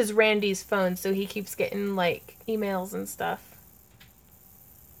 And this is Randy's phone, so he keeps getting, like, emails and stuff.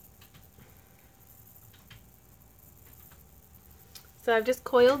 So I've just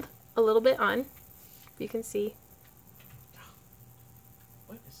coiled a little bit on, you can see.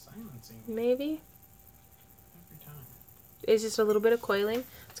 What is silencing? Maybe. It's just a little bit of coiling.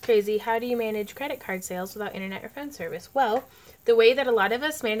 It's crazy. How do you manage credit card sales without internet or phone service? Well, the way that a lot of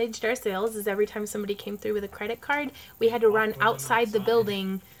us managed our sales is every time somebody came through with a credit card, we had to run outside the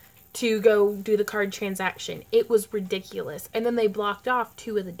building to go do the card transaction. It was ridiculous. And then they blocked off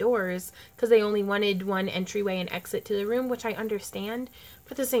 2 of the doors because they only wanted one entryway and exit to the room, which I understand.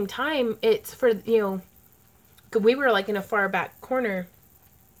 But at the same time, it's for, you know, we were like in a far back corner.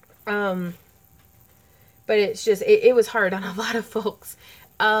 But it's just, it was hard on a lot of folks.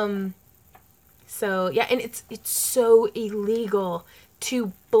 So yeah, and it's so illegal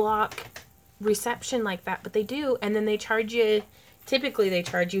to block reception like that, but they do. And then they charge you, typically they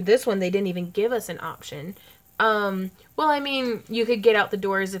charge you. This one, they didn't even give us an option. Well, I mean, you could get out the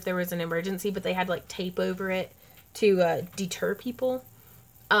doors if there was an emergency, but they had like tape over it to deter people.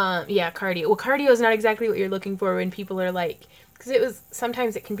 Yeah, cardio. Well, cardio is not exactly what you're looking for when people are like, because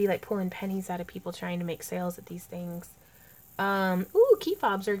sometimes it can be like pulling pennies out of people trying to make sales at these things. Ooh, key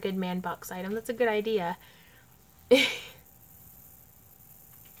fobs are a good man box item. That's a good idea. Hey,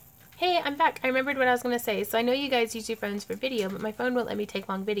 I'm back. I remembered what I was going to say. So I know you guys use your phones for video, but my phone won't let me take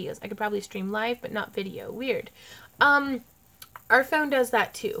long videos. I could probably stream live, but not video. Weird. Our phone does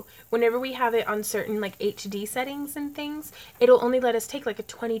that too. Whenever we have it on certain like HD settings and things, it'll only let us take like a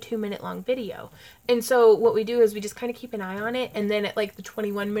 22-minute long video. And so what we do is we just kind of keep an eye on it, and then at like the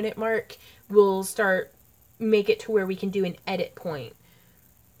 21-minute mark, we'll make it to where we can do an edit point.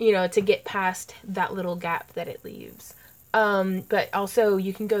 to get past that little gap that it leaves. But also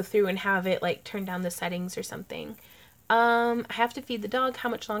you can go through and have it like turn down the settings or something. I have to feed the dog. How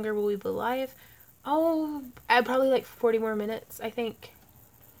much longer will we be live? Oh, probably like 40 more minutes, I think.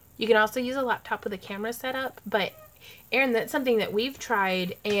 You can also use a laptop with a camera setup, but Aaron, that's something that we've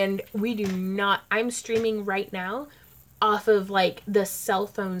tried, and we do not. I'm streaming right now off of like the cell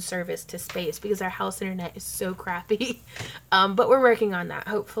phone service to space because our house internet is so crappy. But we're working on that.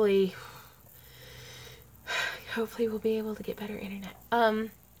 Hopefully we'll be able to get better internet.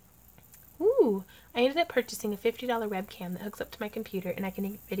 I ended up purchasing a $50 webcam that hooks up to my computer, and I can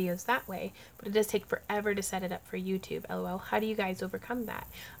make videos that way, but it does take forever to set it up for YouTube. LOL. How do you guys overcome that?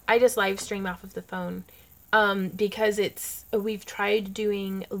 I just live stream off of the phone. Because we've tried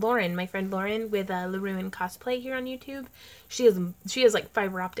doing Lauren, my friend Lauren with LaRuin Cosplay here on YouTube. She has like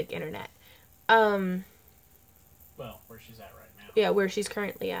fiber optic internet. Well, where she's at right now. Yeah, where she's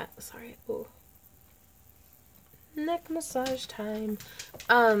currently at. Sorry. Ooh. Neck massage time.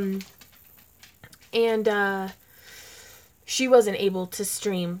 And she wasn't able to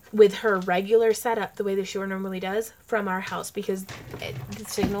stream with her regular setup the way that she normally does from our house because the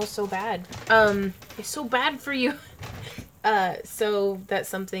signal's so bad. It's so bad for you. So that's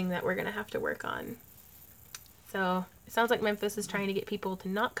something that we're gonna have to work on. So it sounds like Memphis is trying to get people to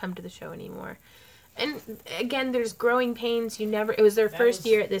not come to the show anymore. And again, there's growing pains. It was their first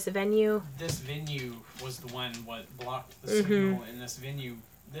year at this venue. This venue was the one what blocked the signal in this venue.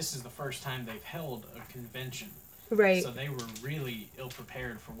 This is the first time they've held a convention. Right. So they were really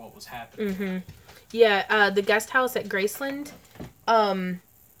ill-prepared for what was happening. Yeah, the guest house at Graceland, I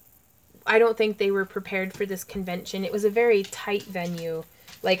don't think they were prepared for this convention. It was a very tight venue.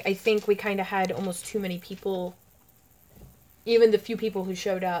 Like, I think we kind of had almost too many people. Even the few people who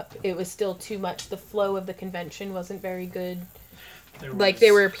showed up, it was still too much. The flow of the convention wasn't very good.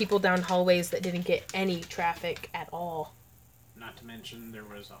 There were people down hallways that didn't get any traffic at all. Not to mention, there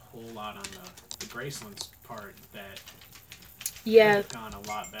was a whole lot on the Graceland's part that could have gone a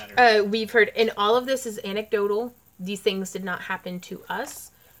lot better. We've heard, and all of this is anecdotal. These things did not happen to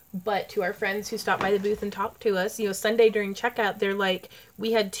us, but to our friends who stopped by the booth and talked to us. Sunday during checkout, they're like,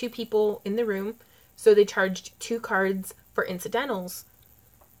 we had 2 people in the room, so they charged 2 cards for incidentals.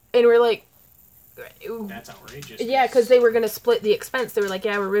 And we're like... That's outrageous. Yeah, because they were going to split the expense. They were like,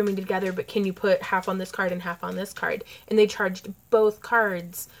 yeah, we're rooming together, but can you put half on this card and half on this card? And they charged both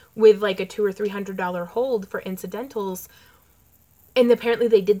cards with like a $200 or $300 hold for incidentals. And apparently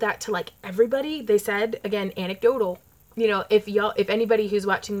they did that to like everybody. They said, again, anecdotal. If anybody who's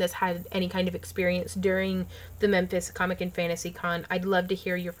watching this had any kind of experience during the Memphis Comic and Fantasy Con, I'd love to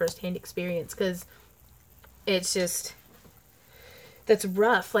hear your firsthand experience, because it's just, that's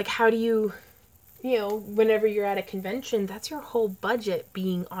rough. Like, how do you... whenever you're at a convention, that's your whole budget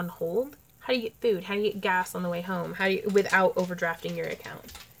being on hold. How do you get food? How do you get gas on the way home? Without overdrafting your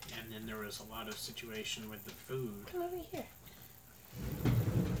account? And then there was a lot of situation with the food. Come over here.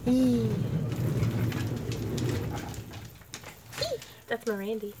 That's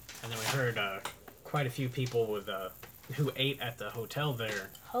Mirandy. And then we heard quite a few people who ate at the hotel there.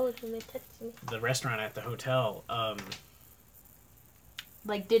 The restaurant at the hotel.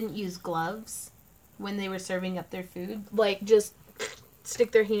 Didn't use gloves when they were serving up their food. Just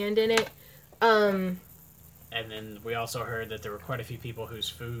stick their hand in it. And then we also heard that there were quite a few people whose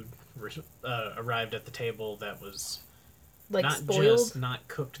food arrived at the table that was not spoiled? Just not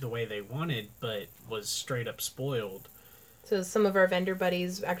cooked the way they wanted, but was straight up spoiled. So some of our vendor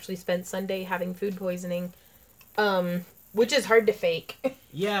buddies actually spent Sunday having food poisoning, which is hard to fake.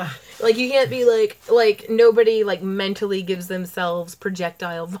 Yeah. You can't be like nobody mentally gives themselves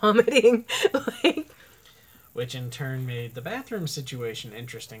projectile vomiting. Which in turn made the bathroom situation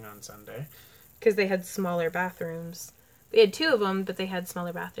interesting on Sunday. Because they had smaller bathrooms. They had 2 of them, but they had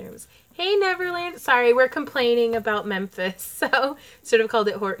smaller bathrooms. Hey, Neverland. Sorry, we're complaining about Memphis. So, sort of called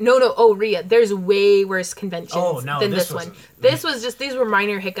it horror. No. Oh, Rhea, there's way worse conventions than this one. This was just, these were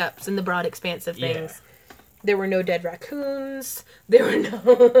minor hiccups in the broad expanse of things. Yeah. There were no dead raccoons. There were no...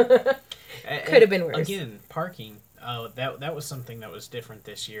 Could have been worse. Again, parking. That was something that was different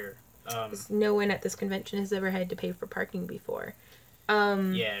this year. No one at this convention has ever had to pay for parking before.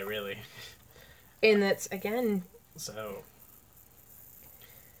 Yeah, really. And that's, again... So,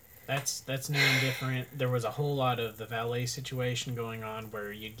 that's new and different. There was a whole lot of the valet situation going on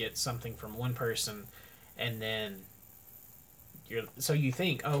where you'd get something from one person, and then you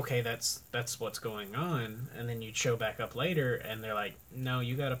think, oh, okay, that's what's going on, and then you'd show back up later, and they're like, no,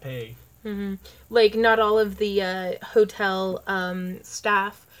 you gotta pay. Mm-hmm. Not all of the hotel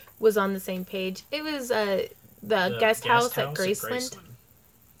staff was on the same page. It was the guest house at Graceland.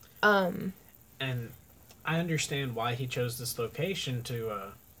 And I understand why he chose this location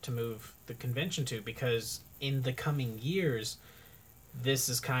to move the convention to, because in the coming years, this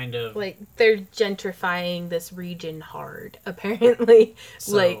is kind of like they're gentrifying this region hard, apparently.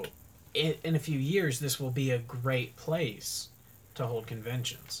 so like in a few years, this will be a great place to hold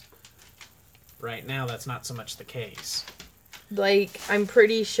conventions. Right now, that's not so much the case. Like, I'm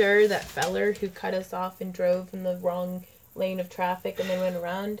pretty sure that feller who cut us off and drove in the wrong lane of traffic and then went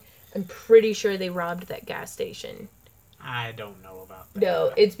around, I'm pretty sure they robbed that gas station. I don't know about that.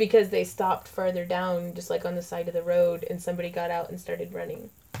 No, it's because they stopped further down, just like on the side of the road, and somebody got out and started running.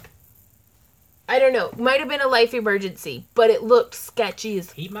 I don't know. Might have been a life emergency, but it looked sketchy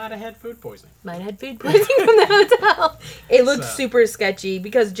as... He might have had food poisoning. Might have had food poisoning from the hotel. It looked super sketchy,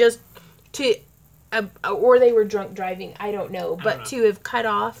 because just to... or they were drunk driving, I don't know. But to have cut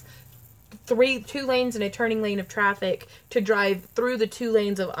off two lanes and a turning lane of traffic to drive through the 2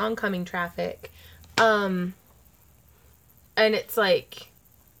 lanes of oncoming traffic, and it's like,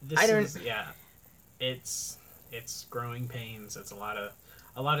 it's growing pains. It's a lot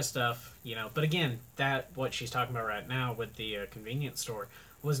of stuff, you know. But again, what she's talking about right now with the convenience store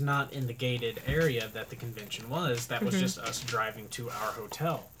was not in the gated area that the convention was. That was just us driving to our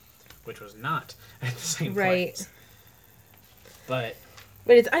hotel, which was not at the same place. But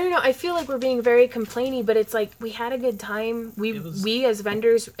it's, I don't know, I feel like we're being very complainy, but it's like, we had a good time. We as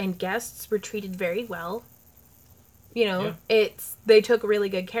vendors and guests were treated very well. You know, they took really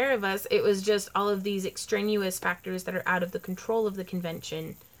good care of us. It was just all of these extraneous factors that are out of the control of the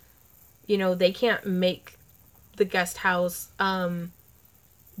convention. You know, they can't make the guest house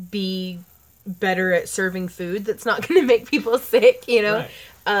be better at serving food that's not going to make people sick, you know?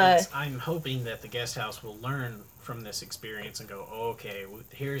 Right. I'm hoping that the guest house will learn from this experience and go, okay,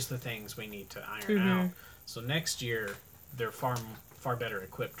 here's the things we need to iron out. So next year, they're far better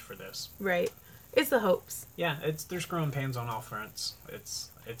equipped for this. Right. It's the hopes. Yeah, there's growing pains on all fronts.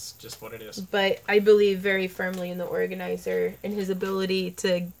 It's just what it is. But I believe very firmly in the organizer and his ability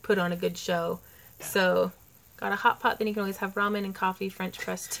to put on a good show. Yeah. So, got a hot pot, then you can always have ramen and coffee, French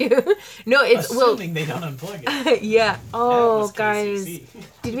press too. No, it's assuming they don't unplug it. Yeah. Oh, guys,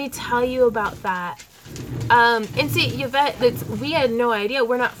 did we tell you about that? And see, Yvette, we had no idea.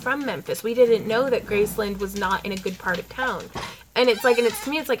 We're not from Memphis. We didn't know that Graceland was not in a good part of town. And it's like, to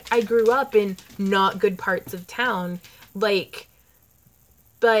me, it's like, I grew up in not good parts of town. Like,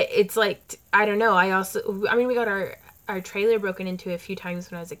 but it's like, I don't know. We got our trailer broken into a few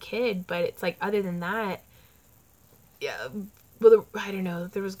times when I was a kid, but it's like, other than that, yeah, well, I don't know.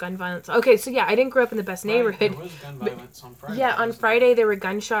 There was gun violence. Okay, so yeah, I didn't grow up in the best neighborhood. There was gun violence on Friday. Yeah, on Friday there were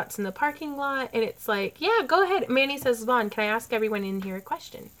gunshots in the parking lot, and it's like, yeah, go ahead. Manny says, Vaughn, can I ask everyone in here a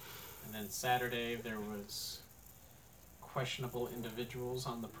question? And then Saturday there was questionable individuals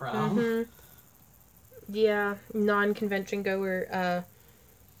on the prowl. Yeah, non-convention goer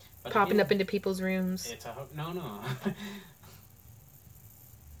popping up into people's rooms. It's no.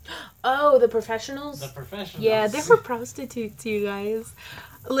 Oh, the professionals? The professionals. Yeah, they were prostitutes, you guys.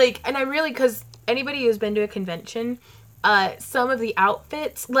 Like, and I'm really, because anybody who's been to a convention, some of the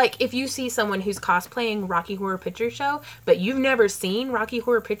outfits, like, if you see someone who's cosplaying Rocky Horror Picture Show, but you've never seen Rocky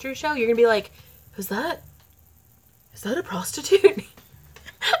Horror Picture Show, you're gonna be like, is that a prostitute?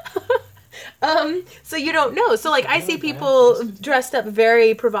 So you don't know. So, like, I see people dressed up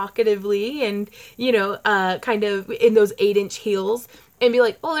very provocatively and, you know, kind of in those 8-inch heels, and be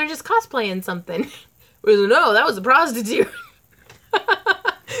like, oh, they're just cosplaying something. Whereas, no, that was a prostitute.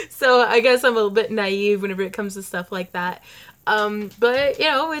 So I guess I'm a little bit naive whenever it comes to stuff like that. But, you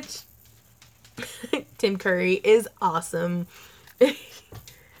know, Tim Curry is awesome. I was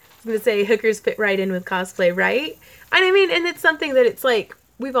going to say, hookers fit right in with cosplay, right? And I mean, and it's something that it's like,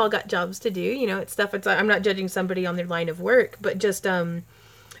 we've all got jobs to do, you know, it's stuff, I'm not judging somebody on their line of work, but just,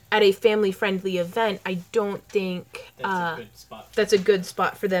 at a family-friendly event, I don't think that's a good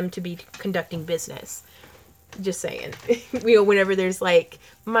spot for them to be conducting business. Just saying. You know, whenever there's, like,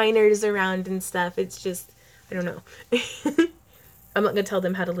 minors around and stuff, it's just, I don't know. I'm not going to tell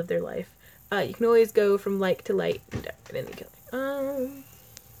them how to live their life. You can always go from like to light.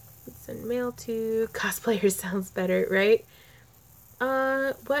 Send mail to cosplayers sounds better, right?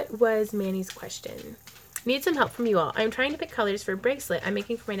 What was Manny's question? Need some help from you all. I'm trying to pick colors for a bracelet I'm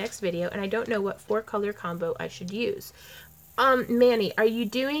making for my next video, and I don't know what 4-color combo I should use. Manny, are you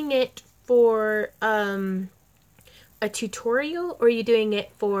doing it for a tutorial, or are you doing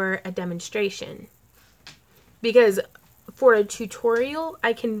it for a demonstration? Because for a tutorial,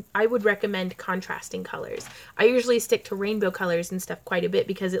 I would recommend contrasting colors. I usually stick to rainbow colors and stuff quite a bit,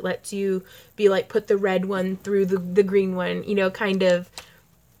 because it lets you be like, put the red one through the green one, you know, kind of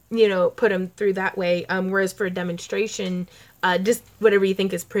you know, put them through that way. Whereas for a demonstration, just whatever you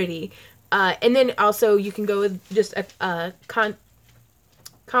think is pretty. And then also you can go with just a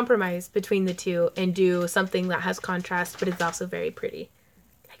compromise between the two and do something that has contrast, but it's also very pretty.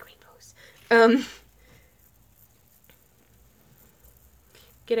 Like rainbows.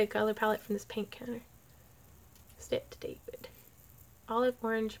 Get a color palette from this paint counter. Step to David. Olive,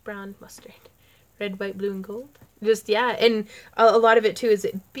 orange, brown, mustard. Red, white, blue, and gold. Just, yeah. And a lot of it, too, is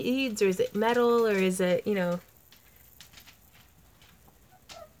it beads or is it metal or is it, you know...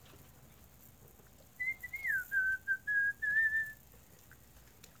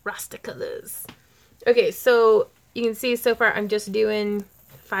 Rasta colors. Okay, so you can see so far I'm just doing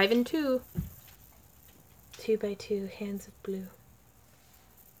 5 and 2. 2 by 2 hands of blue.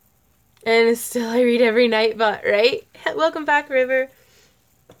 And still I read every night, but right? Welcome back, River.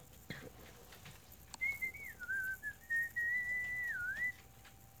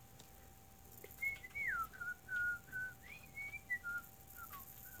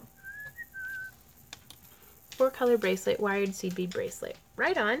 Four-color bracelet, wired seed bead bracelet.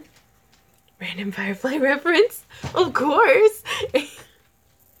 Right on. Random Firefly reference? Of course!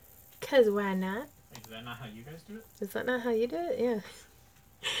 Because why not? Wait, is that not how you guys do it? Is that not how you do it? Yeah.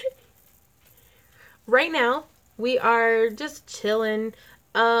 Right now, we are just chilling.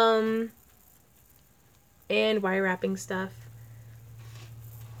 And wire wrapping stuff.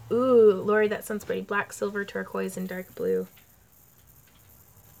 Ooh, Lori, that sounds pretty. Black, silver, turquoise, and dark blue.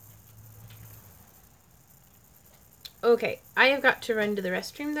 Okay, I have got to run to the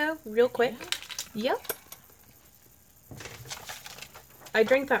restroom, though, real quick. Yep. I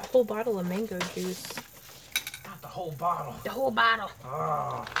drank that whole bottle of mango juice. Not the whole bottle. The whole bottle.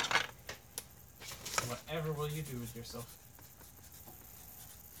 Oh. Whatever will you do with yourself?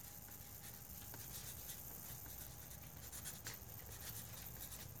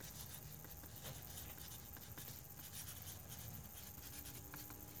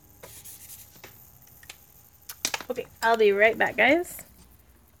 Okay, I'll be right back, guys.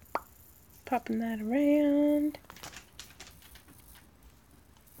 Popping that around.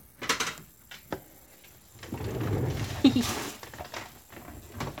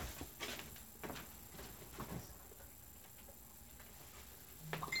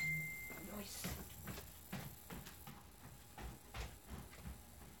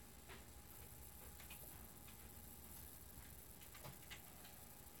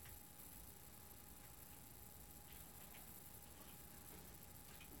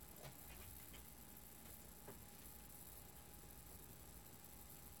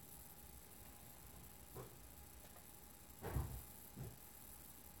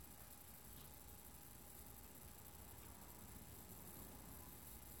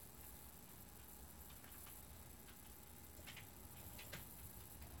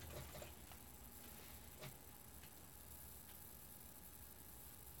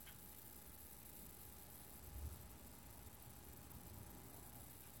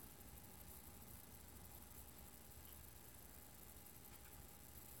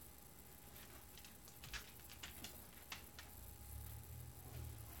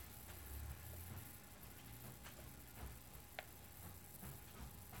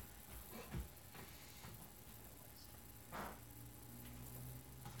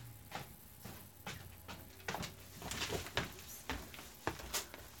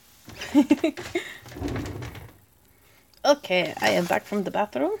 Okay, I am back from the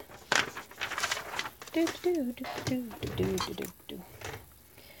bathroom.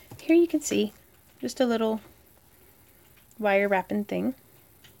 Here you can see just a little wire wrapping thing.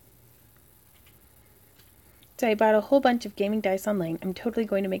 So I bought a whole bunch of gaming dice online. I'm totally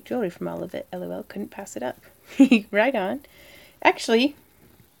going to make jewelry from all of it. LOL, couldn't pass it up. Right on. Actually,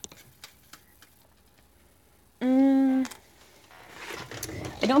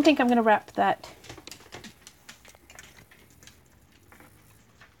 I don't think I'm going to wrap that.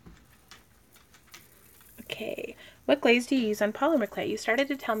 Okay, what glaze do you use on polymer clay? You started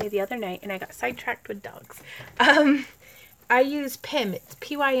to tell me the other night and I got sidetracked with dogs. I use PIM. It's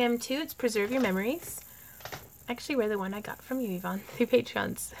PYM2. It's Preserve Your Memories. Actually, we're the one I got from you, Yvonne, through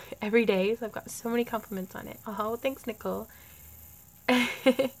Patreons every day. So I've got so many compliments on it. Oh, thanks, Nicole.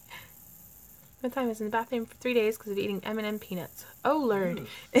 One time I was in the bathroom for 3 days because of eating M&M peanuts. Oh, Lord.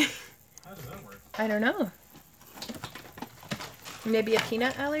 How does that work? I don't know. Maybe a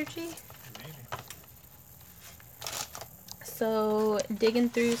peanut allergy? Maybe. So, digging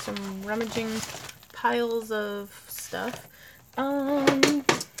through some rummaging piles of stuff.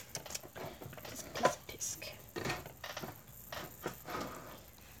 Disc.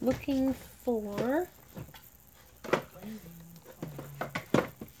 Looking for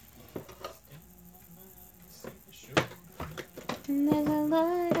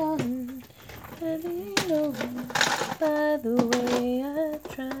light on. By the way, I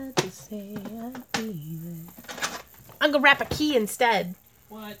tried to say I'd be there. I'm gonna wrap a key instead.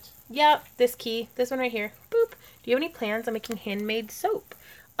 What? Yep, this key. This one right here. Boop. Do you have any plans on making handmade soap?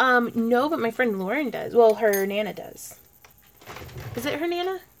 No, but my friend Lauren does. Well, her Nana does. Is it her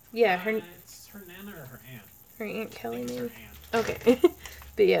Nana? Yeah, It's her Nana or her aunt? her Aunt Kelly, maybe? Her aunt. Okay.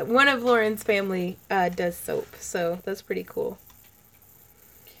 But yeah, one of Lauren's family does soap, so that's pretty cool.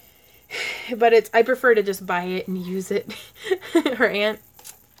 But I prefer to just buy it and use it. Her aunt.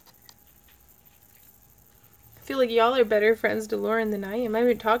 I feel like y'all are better friends to Lauren than I am. I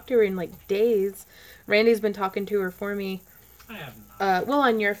haven't talked to her in like days. Randy's been talking to her for me. I have not. Well,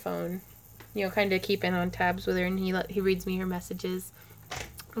 on your phone. You know, kind of keeping on tabs with her, and he reads me her messages.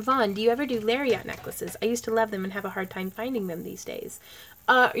 Vaughn, do you ever do lariat necklaces? I used to love them and have a hard time finding them these days.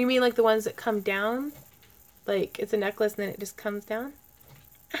 You mean like the ones that come down? Like, it's a necklace and then it just comes down?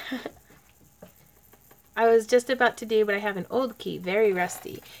 I was just about to do, but I have an old key, very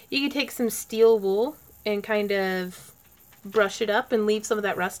rusty. You could take some steel wool and kind of brush it up and leave some of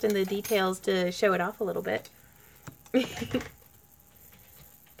that rust in the details to show it off a little bit. By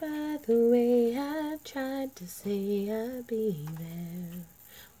the way, I tried to say I'd be there,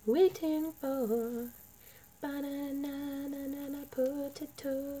 waiting for banana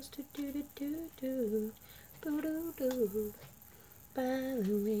potatoes, do do do do do, boo doo doo. By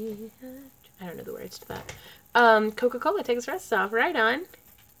the way, I don't know the words to that. Coca-Cola takes rust off. Right on.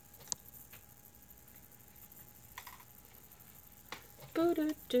 Boo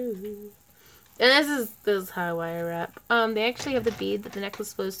doo doo. And this is how I wrap. They actually have the bead that the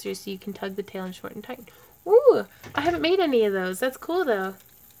necklace flows through, so you can tug the tail and shorten and tighten. Ooh, I haven't made any of those. That's cool though.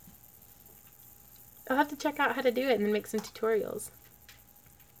 I'll have to check out how to do it and then make some tutorials.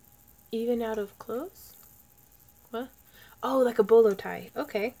 Even out of clothes? What? Oh, like a bolo tie.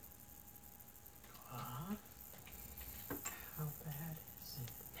 Okay. How bad is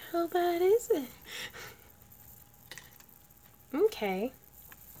it? How bad is it? Okay.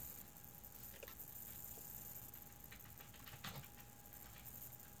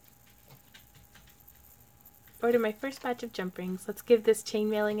 Order my first batch of jump rings. Let's give this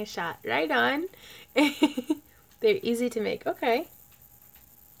chainmailing a shot. Right on. They're easy to make. Okay.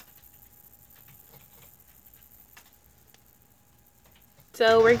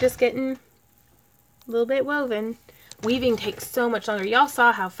 So we're just getting a little bit woven. Weaving takes so much longer. Y'all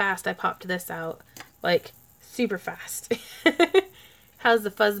saw how fast I popped this out. Like, super fast. How's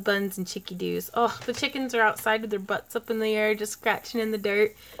the fuzz buns and chickie doos? Oh, the chickens are outside with their butts up in the air, just scratching in the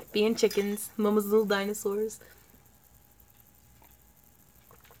dirt, being chickens. Mama's little dinosaurs.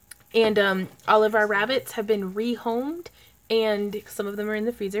 And all of our rabbits have been rehomed, and some of them are in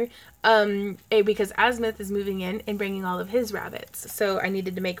the freezer, because Asmith is moving in and bringing all of his rabbits. So I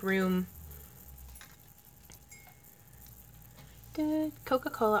needed to make room.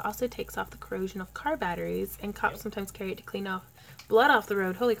 Coca-Cola also takes off the corrosion of car batteries, and cops sometimes carry it to clean off blood off the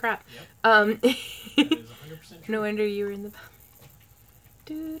road. Holy crap. Yep. That is 100% true. No wonder you were in the...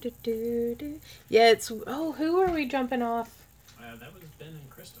 Yeah, it's... Oh, who are we jumping off? That was Ben and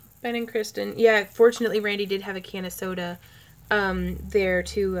Kristen. Ben and Kristen. Yeah, fortunately Randy did have a can of soda there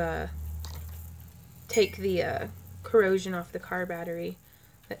to take the corrosion off the car battery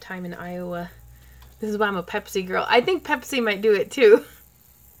that time in Iowa. This is why I'm a Pepsi girl. I think Pepsi might do it too.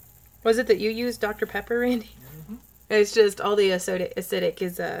 Was it that you used Dr. Pepper, Randy? Mm-hmm. It's just all the acidic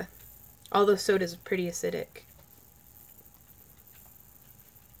is all the soda's pretty acidic.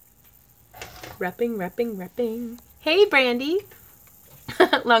 Repping. Hey, Brandy.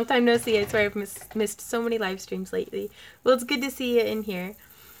 Long time no see. I swear I've missed so many live streams lately. Well, it's good to see you in here.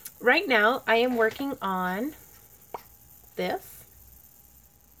 Right now, I am working on this.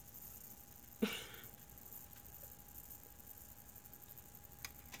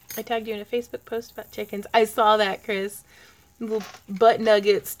 I tagged you in a Facebook post about chickens. I saw that, Chris. Little butt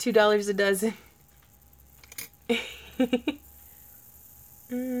nuggets, $2 a dozen.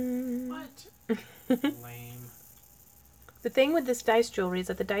 What? Lame. The thing with this dice jewelry is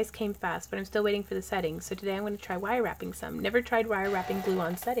that the dice came fast, but I'm still waiting for the settings. So today I'm going to try wire wrapping some. Never tried wire wrapping glue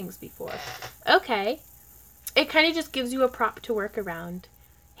on settings before. Okay. It kind of just gives you a prop to work around.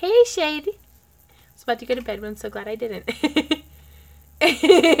 Hey, Shady. I was about to go to bed, but I'm so glad I didn't.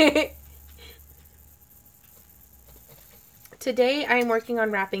 Today I'm working on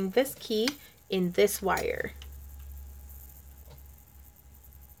wrapping this key in this wire.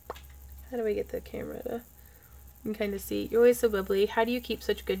 How do I get the camera to... You can kind of see. You're always so bubbly. How do you keep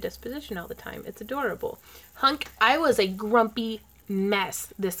such good disposition all the time? It's adorable. Hunk, I was a grumpy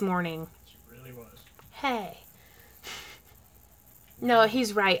mess this morning. She really was. Hey. No,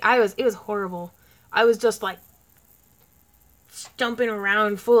 he's right. It was horrible. I was just like stumping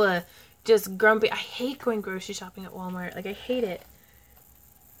around full of just grumpy. I hate going grocery shopping at Walmart. Like, I hate it.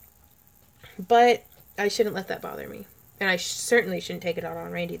 But I shouldn't let that bother me. And I certainly shouldn't take it out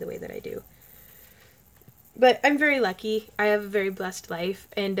on Randy the way that I do. But I'm very lucky. I have a very blessed life.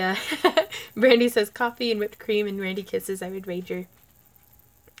 And Brandy says coffee and whipped cream and Randy kisses, I would wager.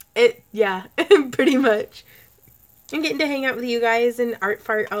 Yeah, pretty much. I'm getting to hang out with you guys and art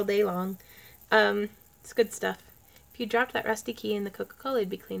fart all day long. It's good stuff. If you dropped that rusty key in the Coca-Cola, it'd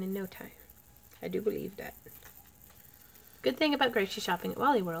be clean in no time. I do believe that. Good thing about grocery shopping at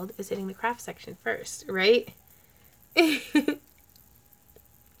Wally World is hitting the craft section first, right? I was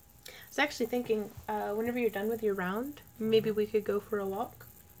actually thinking, whenever you're done with your round, maybe we could go for a walk.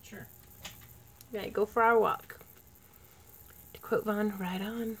 Sure. Yeah, go for our walk. To quote Vaughn, right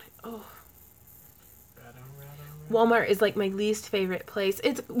on. Oh. Right on. Walmart is like my least favorite place.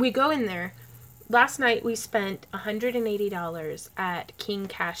 We go in there. Last night we spent $180 at King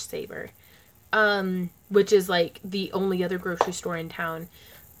Cash Saver, which is like the only other grocery store in town,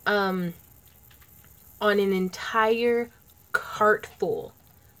 on an entire cart full,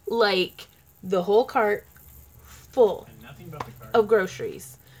 like the whole cart full And nothing but the cart. of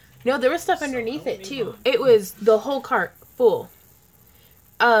groceries. No, there was stuff underneath it too. on. It was the whole cart full.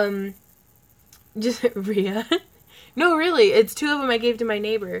 Just Rhea. No, really, it's two of them I gave to my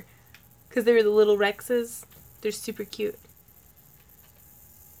neighbor. Because they were the little Rexes. They're super cute.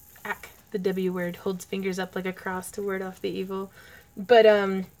 Ack, the W word holds fingers up like a cross to ward off the evil. But,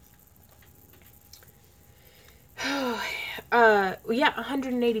 yeah,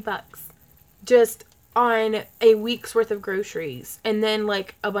 $180. Just on a week's worth of groceries. And then,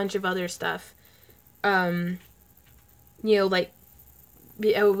 like, a bunch of other stuff. You know, like,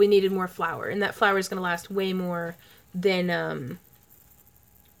 we needed more flour. And that flour is going to last way more than,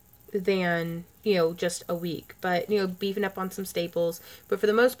 you know, just a week. But, you know, beefing up on some staples. But for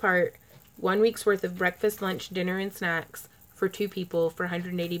the most part, 1 week's worth of breakfast, lunch, dinner, and snacks for two people for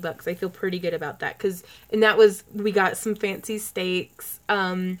 $180. I feel pretty good about that. And that was, we got some fancy steaks,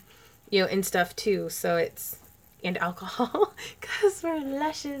 you know, and stuff too. So and alcohol, because we're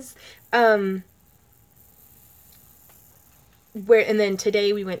luscious. And then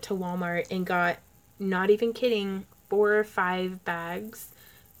today we went to Walmart and got, not even kidding, 4 or 5 bags.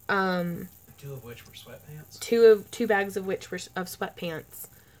 2 of which were sweatpants. Two bags of which were of sweatpants.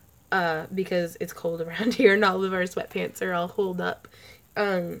 Because it's cold around here and all of our sweatpants are all holed up.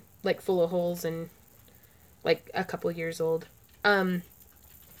 Like full of holes and like a couple years old. It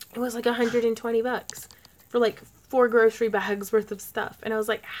was like $120 for like 4 grocery bags worth of stuff. And I was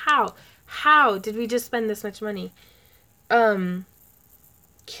like, how did we just spend this much money?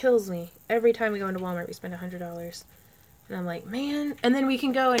 Kills me. Every time we go into Walmart, we spend $100. And I'm like, man. And then we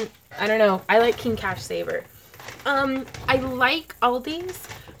can go and, I don't know. I like King Cash Saver. I like Aldi's,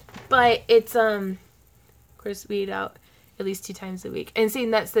 but it's, of course, we eat out at least 2 times a week. And see,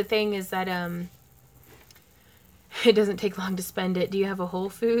 that's the thing is that, it doesn't take long to spend it. Do you have a Whole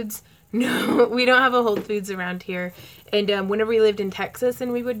Foods? No, we don't have a Whole Foods around here. And, whenever we lived in Texas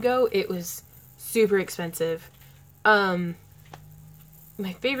and we would go, it was super expensive. My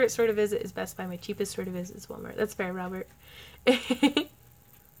favorite store to visit is Best Buy. My cheapest store to visit is Walmart. That's fair, Robert.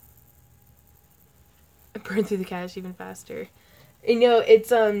 Burn through the cash even faster. You know,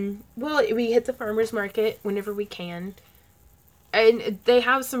 it's, well, we hit the farmer's market whenever we can. And they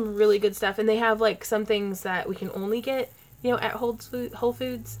have some really good stuff. And they have, like, some things that we can only get, you know, at Whole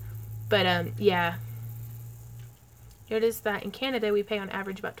Foods. But, yeah. Notice that in Canada, we pay on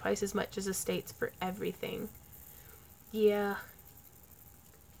average about twice as much as the States for everything. Yeah.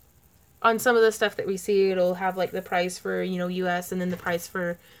 On some of the stuff that we see, it'll have, like, the price for, you know, U.S. and then the price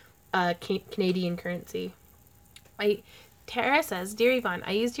for Canadian currency. Tara says, Dear Yvonne,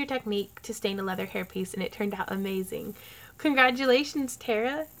 I used your technique to stain a leather hairpiece and it turned out amazing. Congratulations,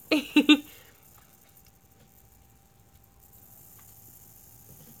 Tara. I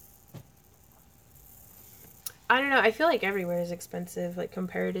don't know. I feel like everywhere is expensive, like,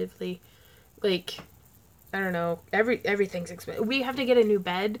 comparatively. Like, I don't know. Everything's expensive. We have to get a new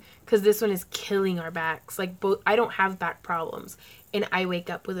bed because this one is killing our backs. Like, I don't have back problems, and I wake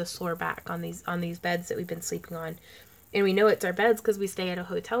up with a sore back on these beds that we've been sleeping on. And we know it's our beds because we stay at a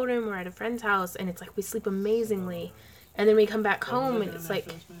hotel room or at a friend's house, and it's like we sleep amazingly. And then we come back home, and it's like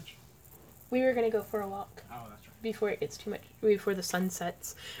we were gonna go for a walk. Oh, that's right. Before it gets too much. Before the sun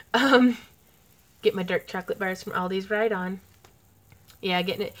sets. Get my dark chocolate bars from Aldi's, right on. Yeah,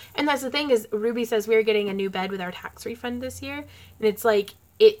 getting it. And that's the thing is, Ruby says we're getting a new bed with our tax refund this year. And it's like,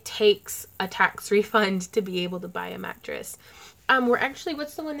 it takes a tax refund to be able to buy a mattress. We're actually,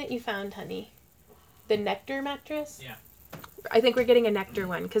 what's the one that you found, honey? The Nectar mattress? Yeah. I think we're getting a Nectar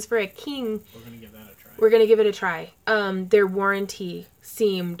one, because for a king, We're going to give that a try. we're going to give it a try. Their warranty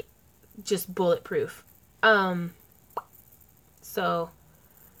seemed just bulletproof. So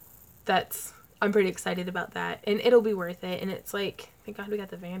that's, I'm pretty excited about that, and it'll be worth it. And it's like, thank God we got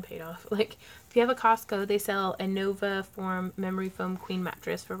the van paid off. Like, if you have a Costco, they sell a Nova Form memory foam queen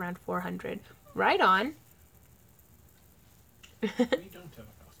mattress for around $400. Right on. We don't have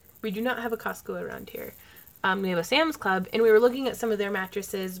a Costco. We do not have a Costco around here. We have a Sam's Club, and we were looking at some of their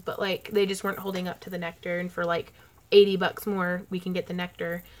mattresses, but like they just weren't holding up to the Nectar. And for like $80 more, we can get the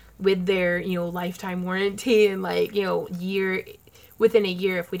Nectar with their, you know, lifetime warranty, and like, you know, within a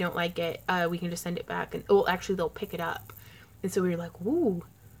year, if we don't like it, we can just send it back, and actually they'll pick it up. And so we were like, woo.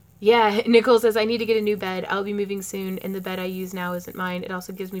 Yeah, Nicole says, I need to get a new bed. I'll be moving soon, and the bed I use now isn't mine. It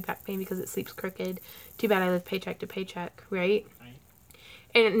also gives me back pain because it sleeps crooked. Too bad I live paycheck to paycheck, right? Right.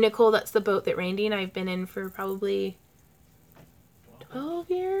 And Nicole, that's the boat that Randy and I have been in for probably 12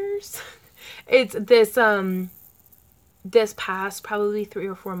 years. It's this past probably 3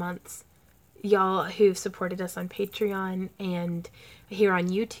 or 4 months. Y'all who've supported us on Patreon and here on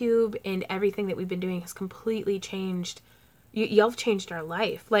YouTube, and everything that we've been doing has completely changed. Y'all have changed our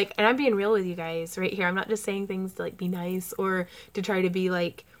life. Like, and I'm being real with you guys right here. I'm not just saying things to like be nice or to try to be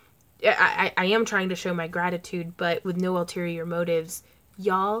like, I am trying to show my gratitude, but with no ulterior motives.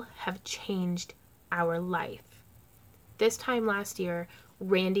 Y'all have changed our life. This time last year,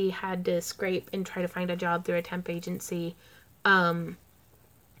 Randy had to scrape and try to find a job through a temp agency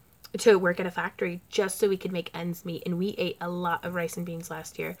to work at a factory just so we could make ends meet. And we ate a lot of rice and beans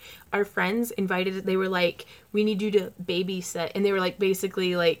last year. Our friends invited, they were like, we need you to babysit. And they were like,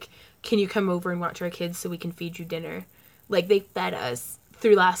 basically like, can you come over and watch our kids so we can feed you dinner? Like, they fed us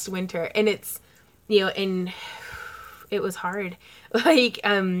through last winter. And it's, you know, and it was hard. Like,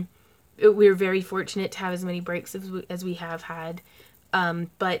 we were very fortunate to have as many breaks as we have had.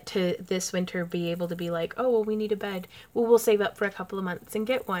 But to this winter be able to be like, oh, well, we need a bed. Well, we'll save up for a couple of months and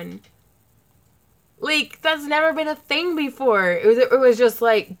get one. Like, that's never been a thing before. It was just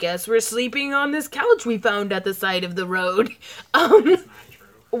like, guess we're sleeping on this couch we found at the side of the road. That's not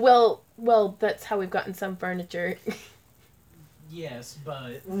true. Well, that's how we've gotten some furniture. Yes,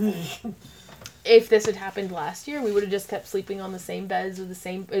 but... If this had happened last year, we would have just kept sleeping on the same beds with the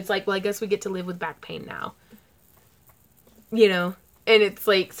same... It's like, well, I guess we get to live with back pain now. You know? And it's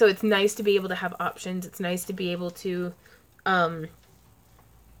like, so it's nice to be able to have options. It's nice to be able to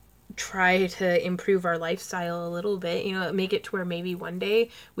try to improve our lifestyle a little bit. You know, make it to where maybe one day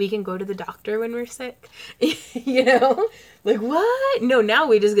we can go to the doctor when we're sick. You know? Like, what? No, now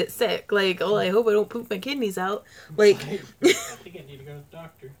we just get sick. Like, oh, I hope I don't poop my kidneys out. Like... I think I need to go to the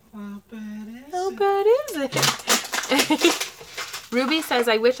doctor. How bad is it? Ruby says,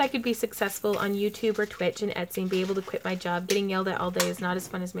 I wish I could be successful on YouTube or Twitch and Etsy and be able to quit my job. Getting yelled at all day is not as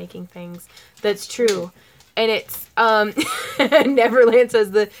fun as making things. That's true. And it's, Neverland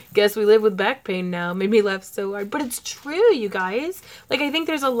says, guess we live with back pain now. Made me laugh so hard. But it's true, you guys. Like, I think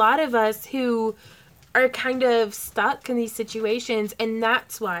there's a lot of us who are kind of stuck in these situations. And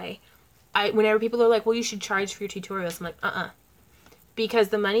that's why whenever people are like, well, you should charge for your tutorials, I'm like, Because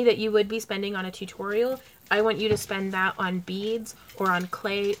the money that you would be spending on a tutorial, I want you to spend that on beads or on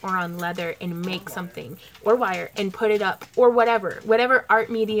clay or on leather and make something, or wire, and put it up, or whatever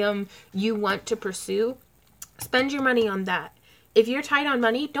art medium you want to pursue. Spend your money on that. If you're tight on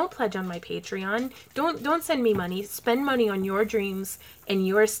money, don't pledge on my Patreon. Don't send me money. Spend money on your dreams and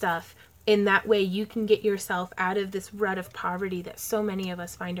your stuff. In that way, you can get yourself out of this rut of poverty that so many of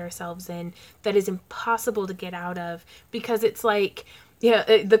us find ourselves in, that is impossible to get out of, because it's like,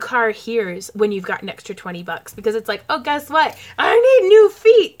 yeah, the car hears when you've got an extra $20, because it's like, oh, guess what? I need new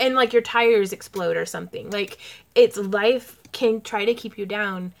feet. And like your tires explode or something. Like, it's life can try to keep you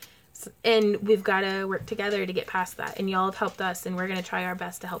down, and we've got to work together to get past that. And y'all have helped us, and we're going to try our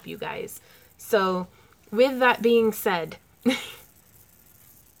best to help you guys. So with that being said,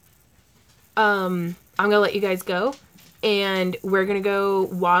 I'm going to let you guys go, and we're going to go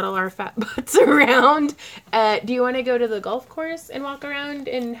waddle our fat butts around. Do you want to go to the golf course and walk around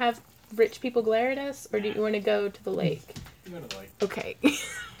and have rich people glare at us, or do you want to go to the lake? Go to the lake. Okay.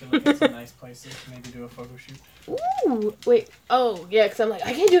 Look at some nice places, maybe do a photo shoot. Ooh, wait. Oh, yeah, because I'm like,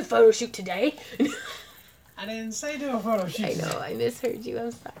 I can't do a photo shoot today. I didn't say do a photo shoot. I know, I misheard you.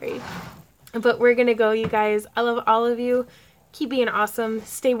 I'm sorry. But we're going to go, you guys. I love all of you. Keep being awesome.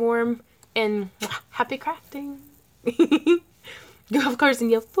 Stay warm. And happy crafting. Go, of course, in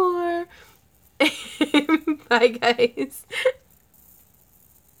year 4. Bye, guys.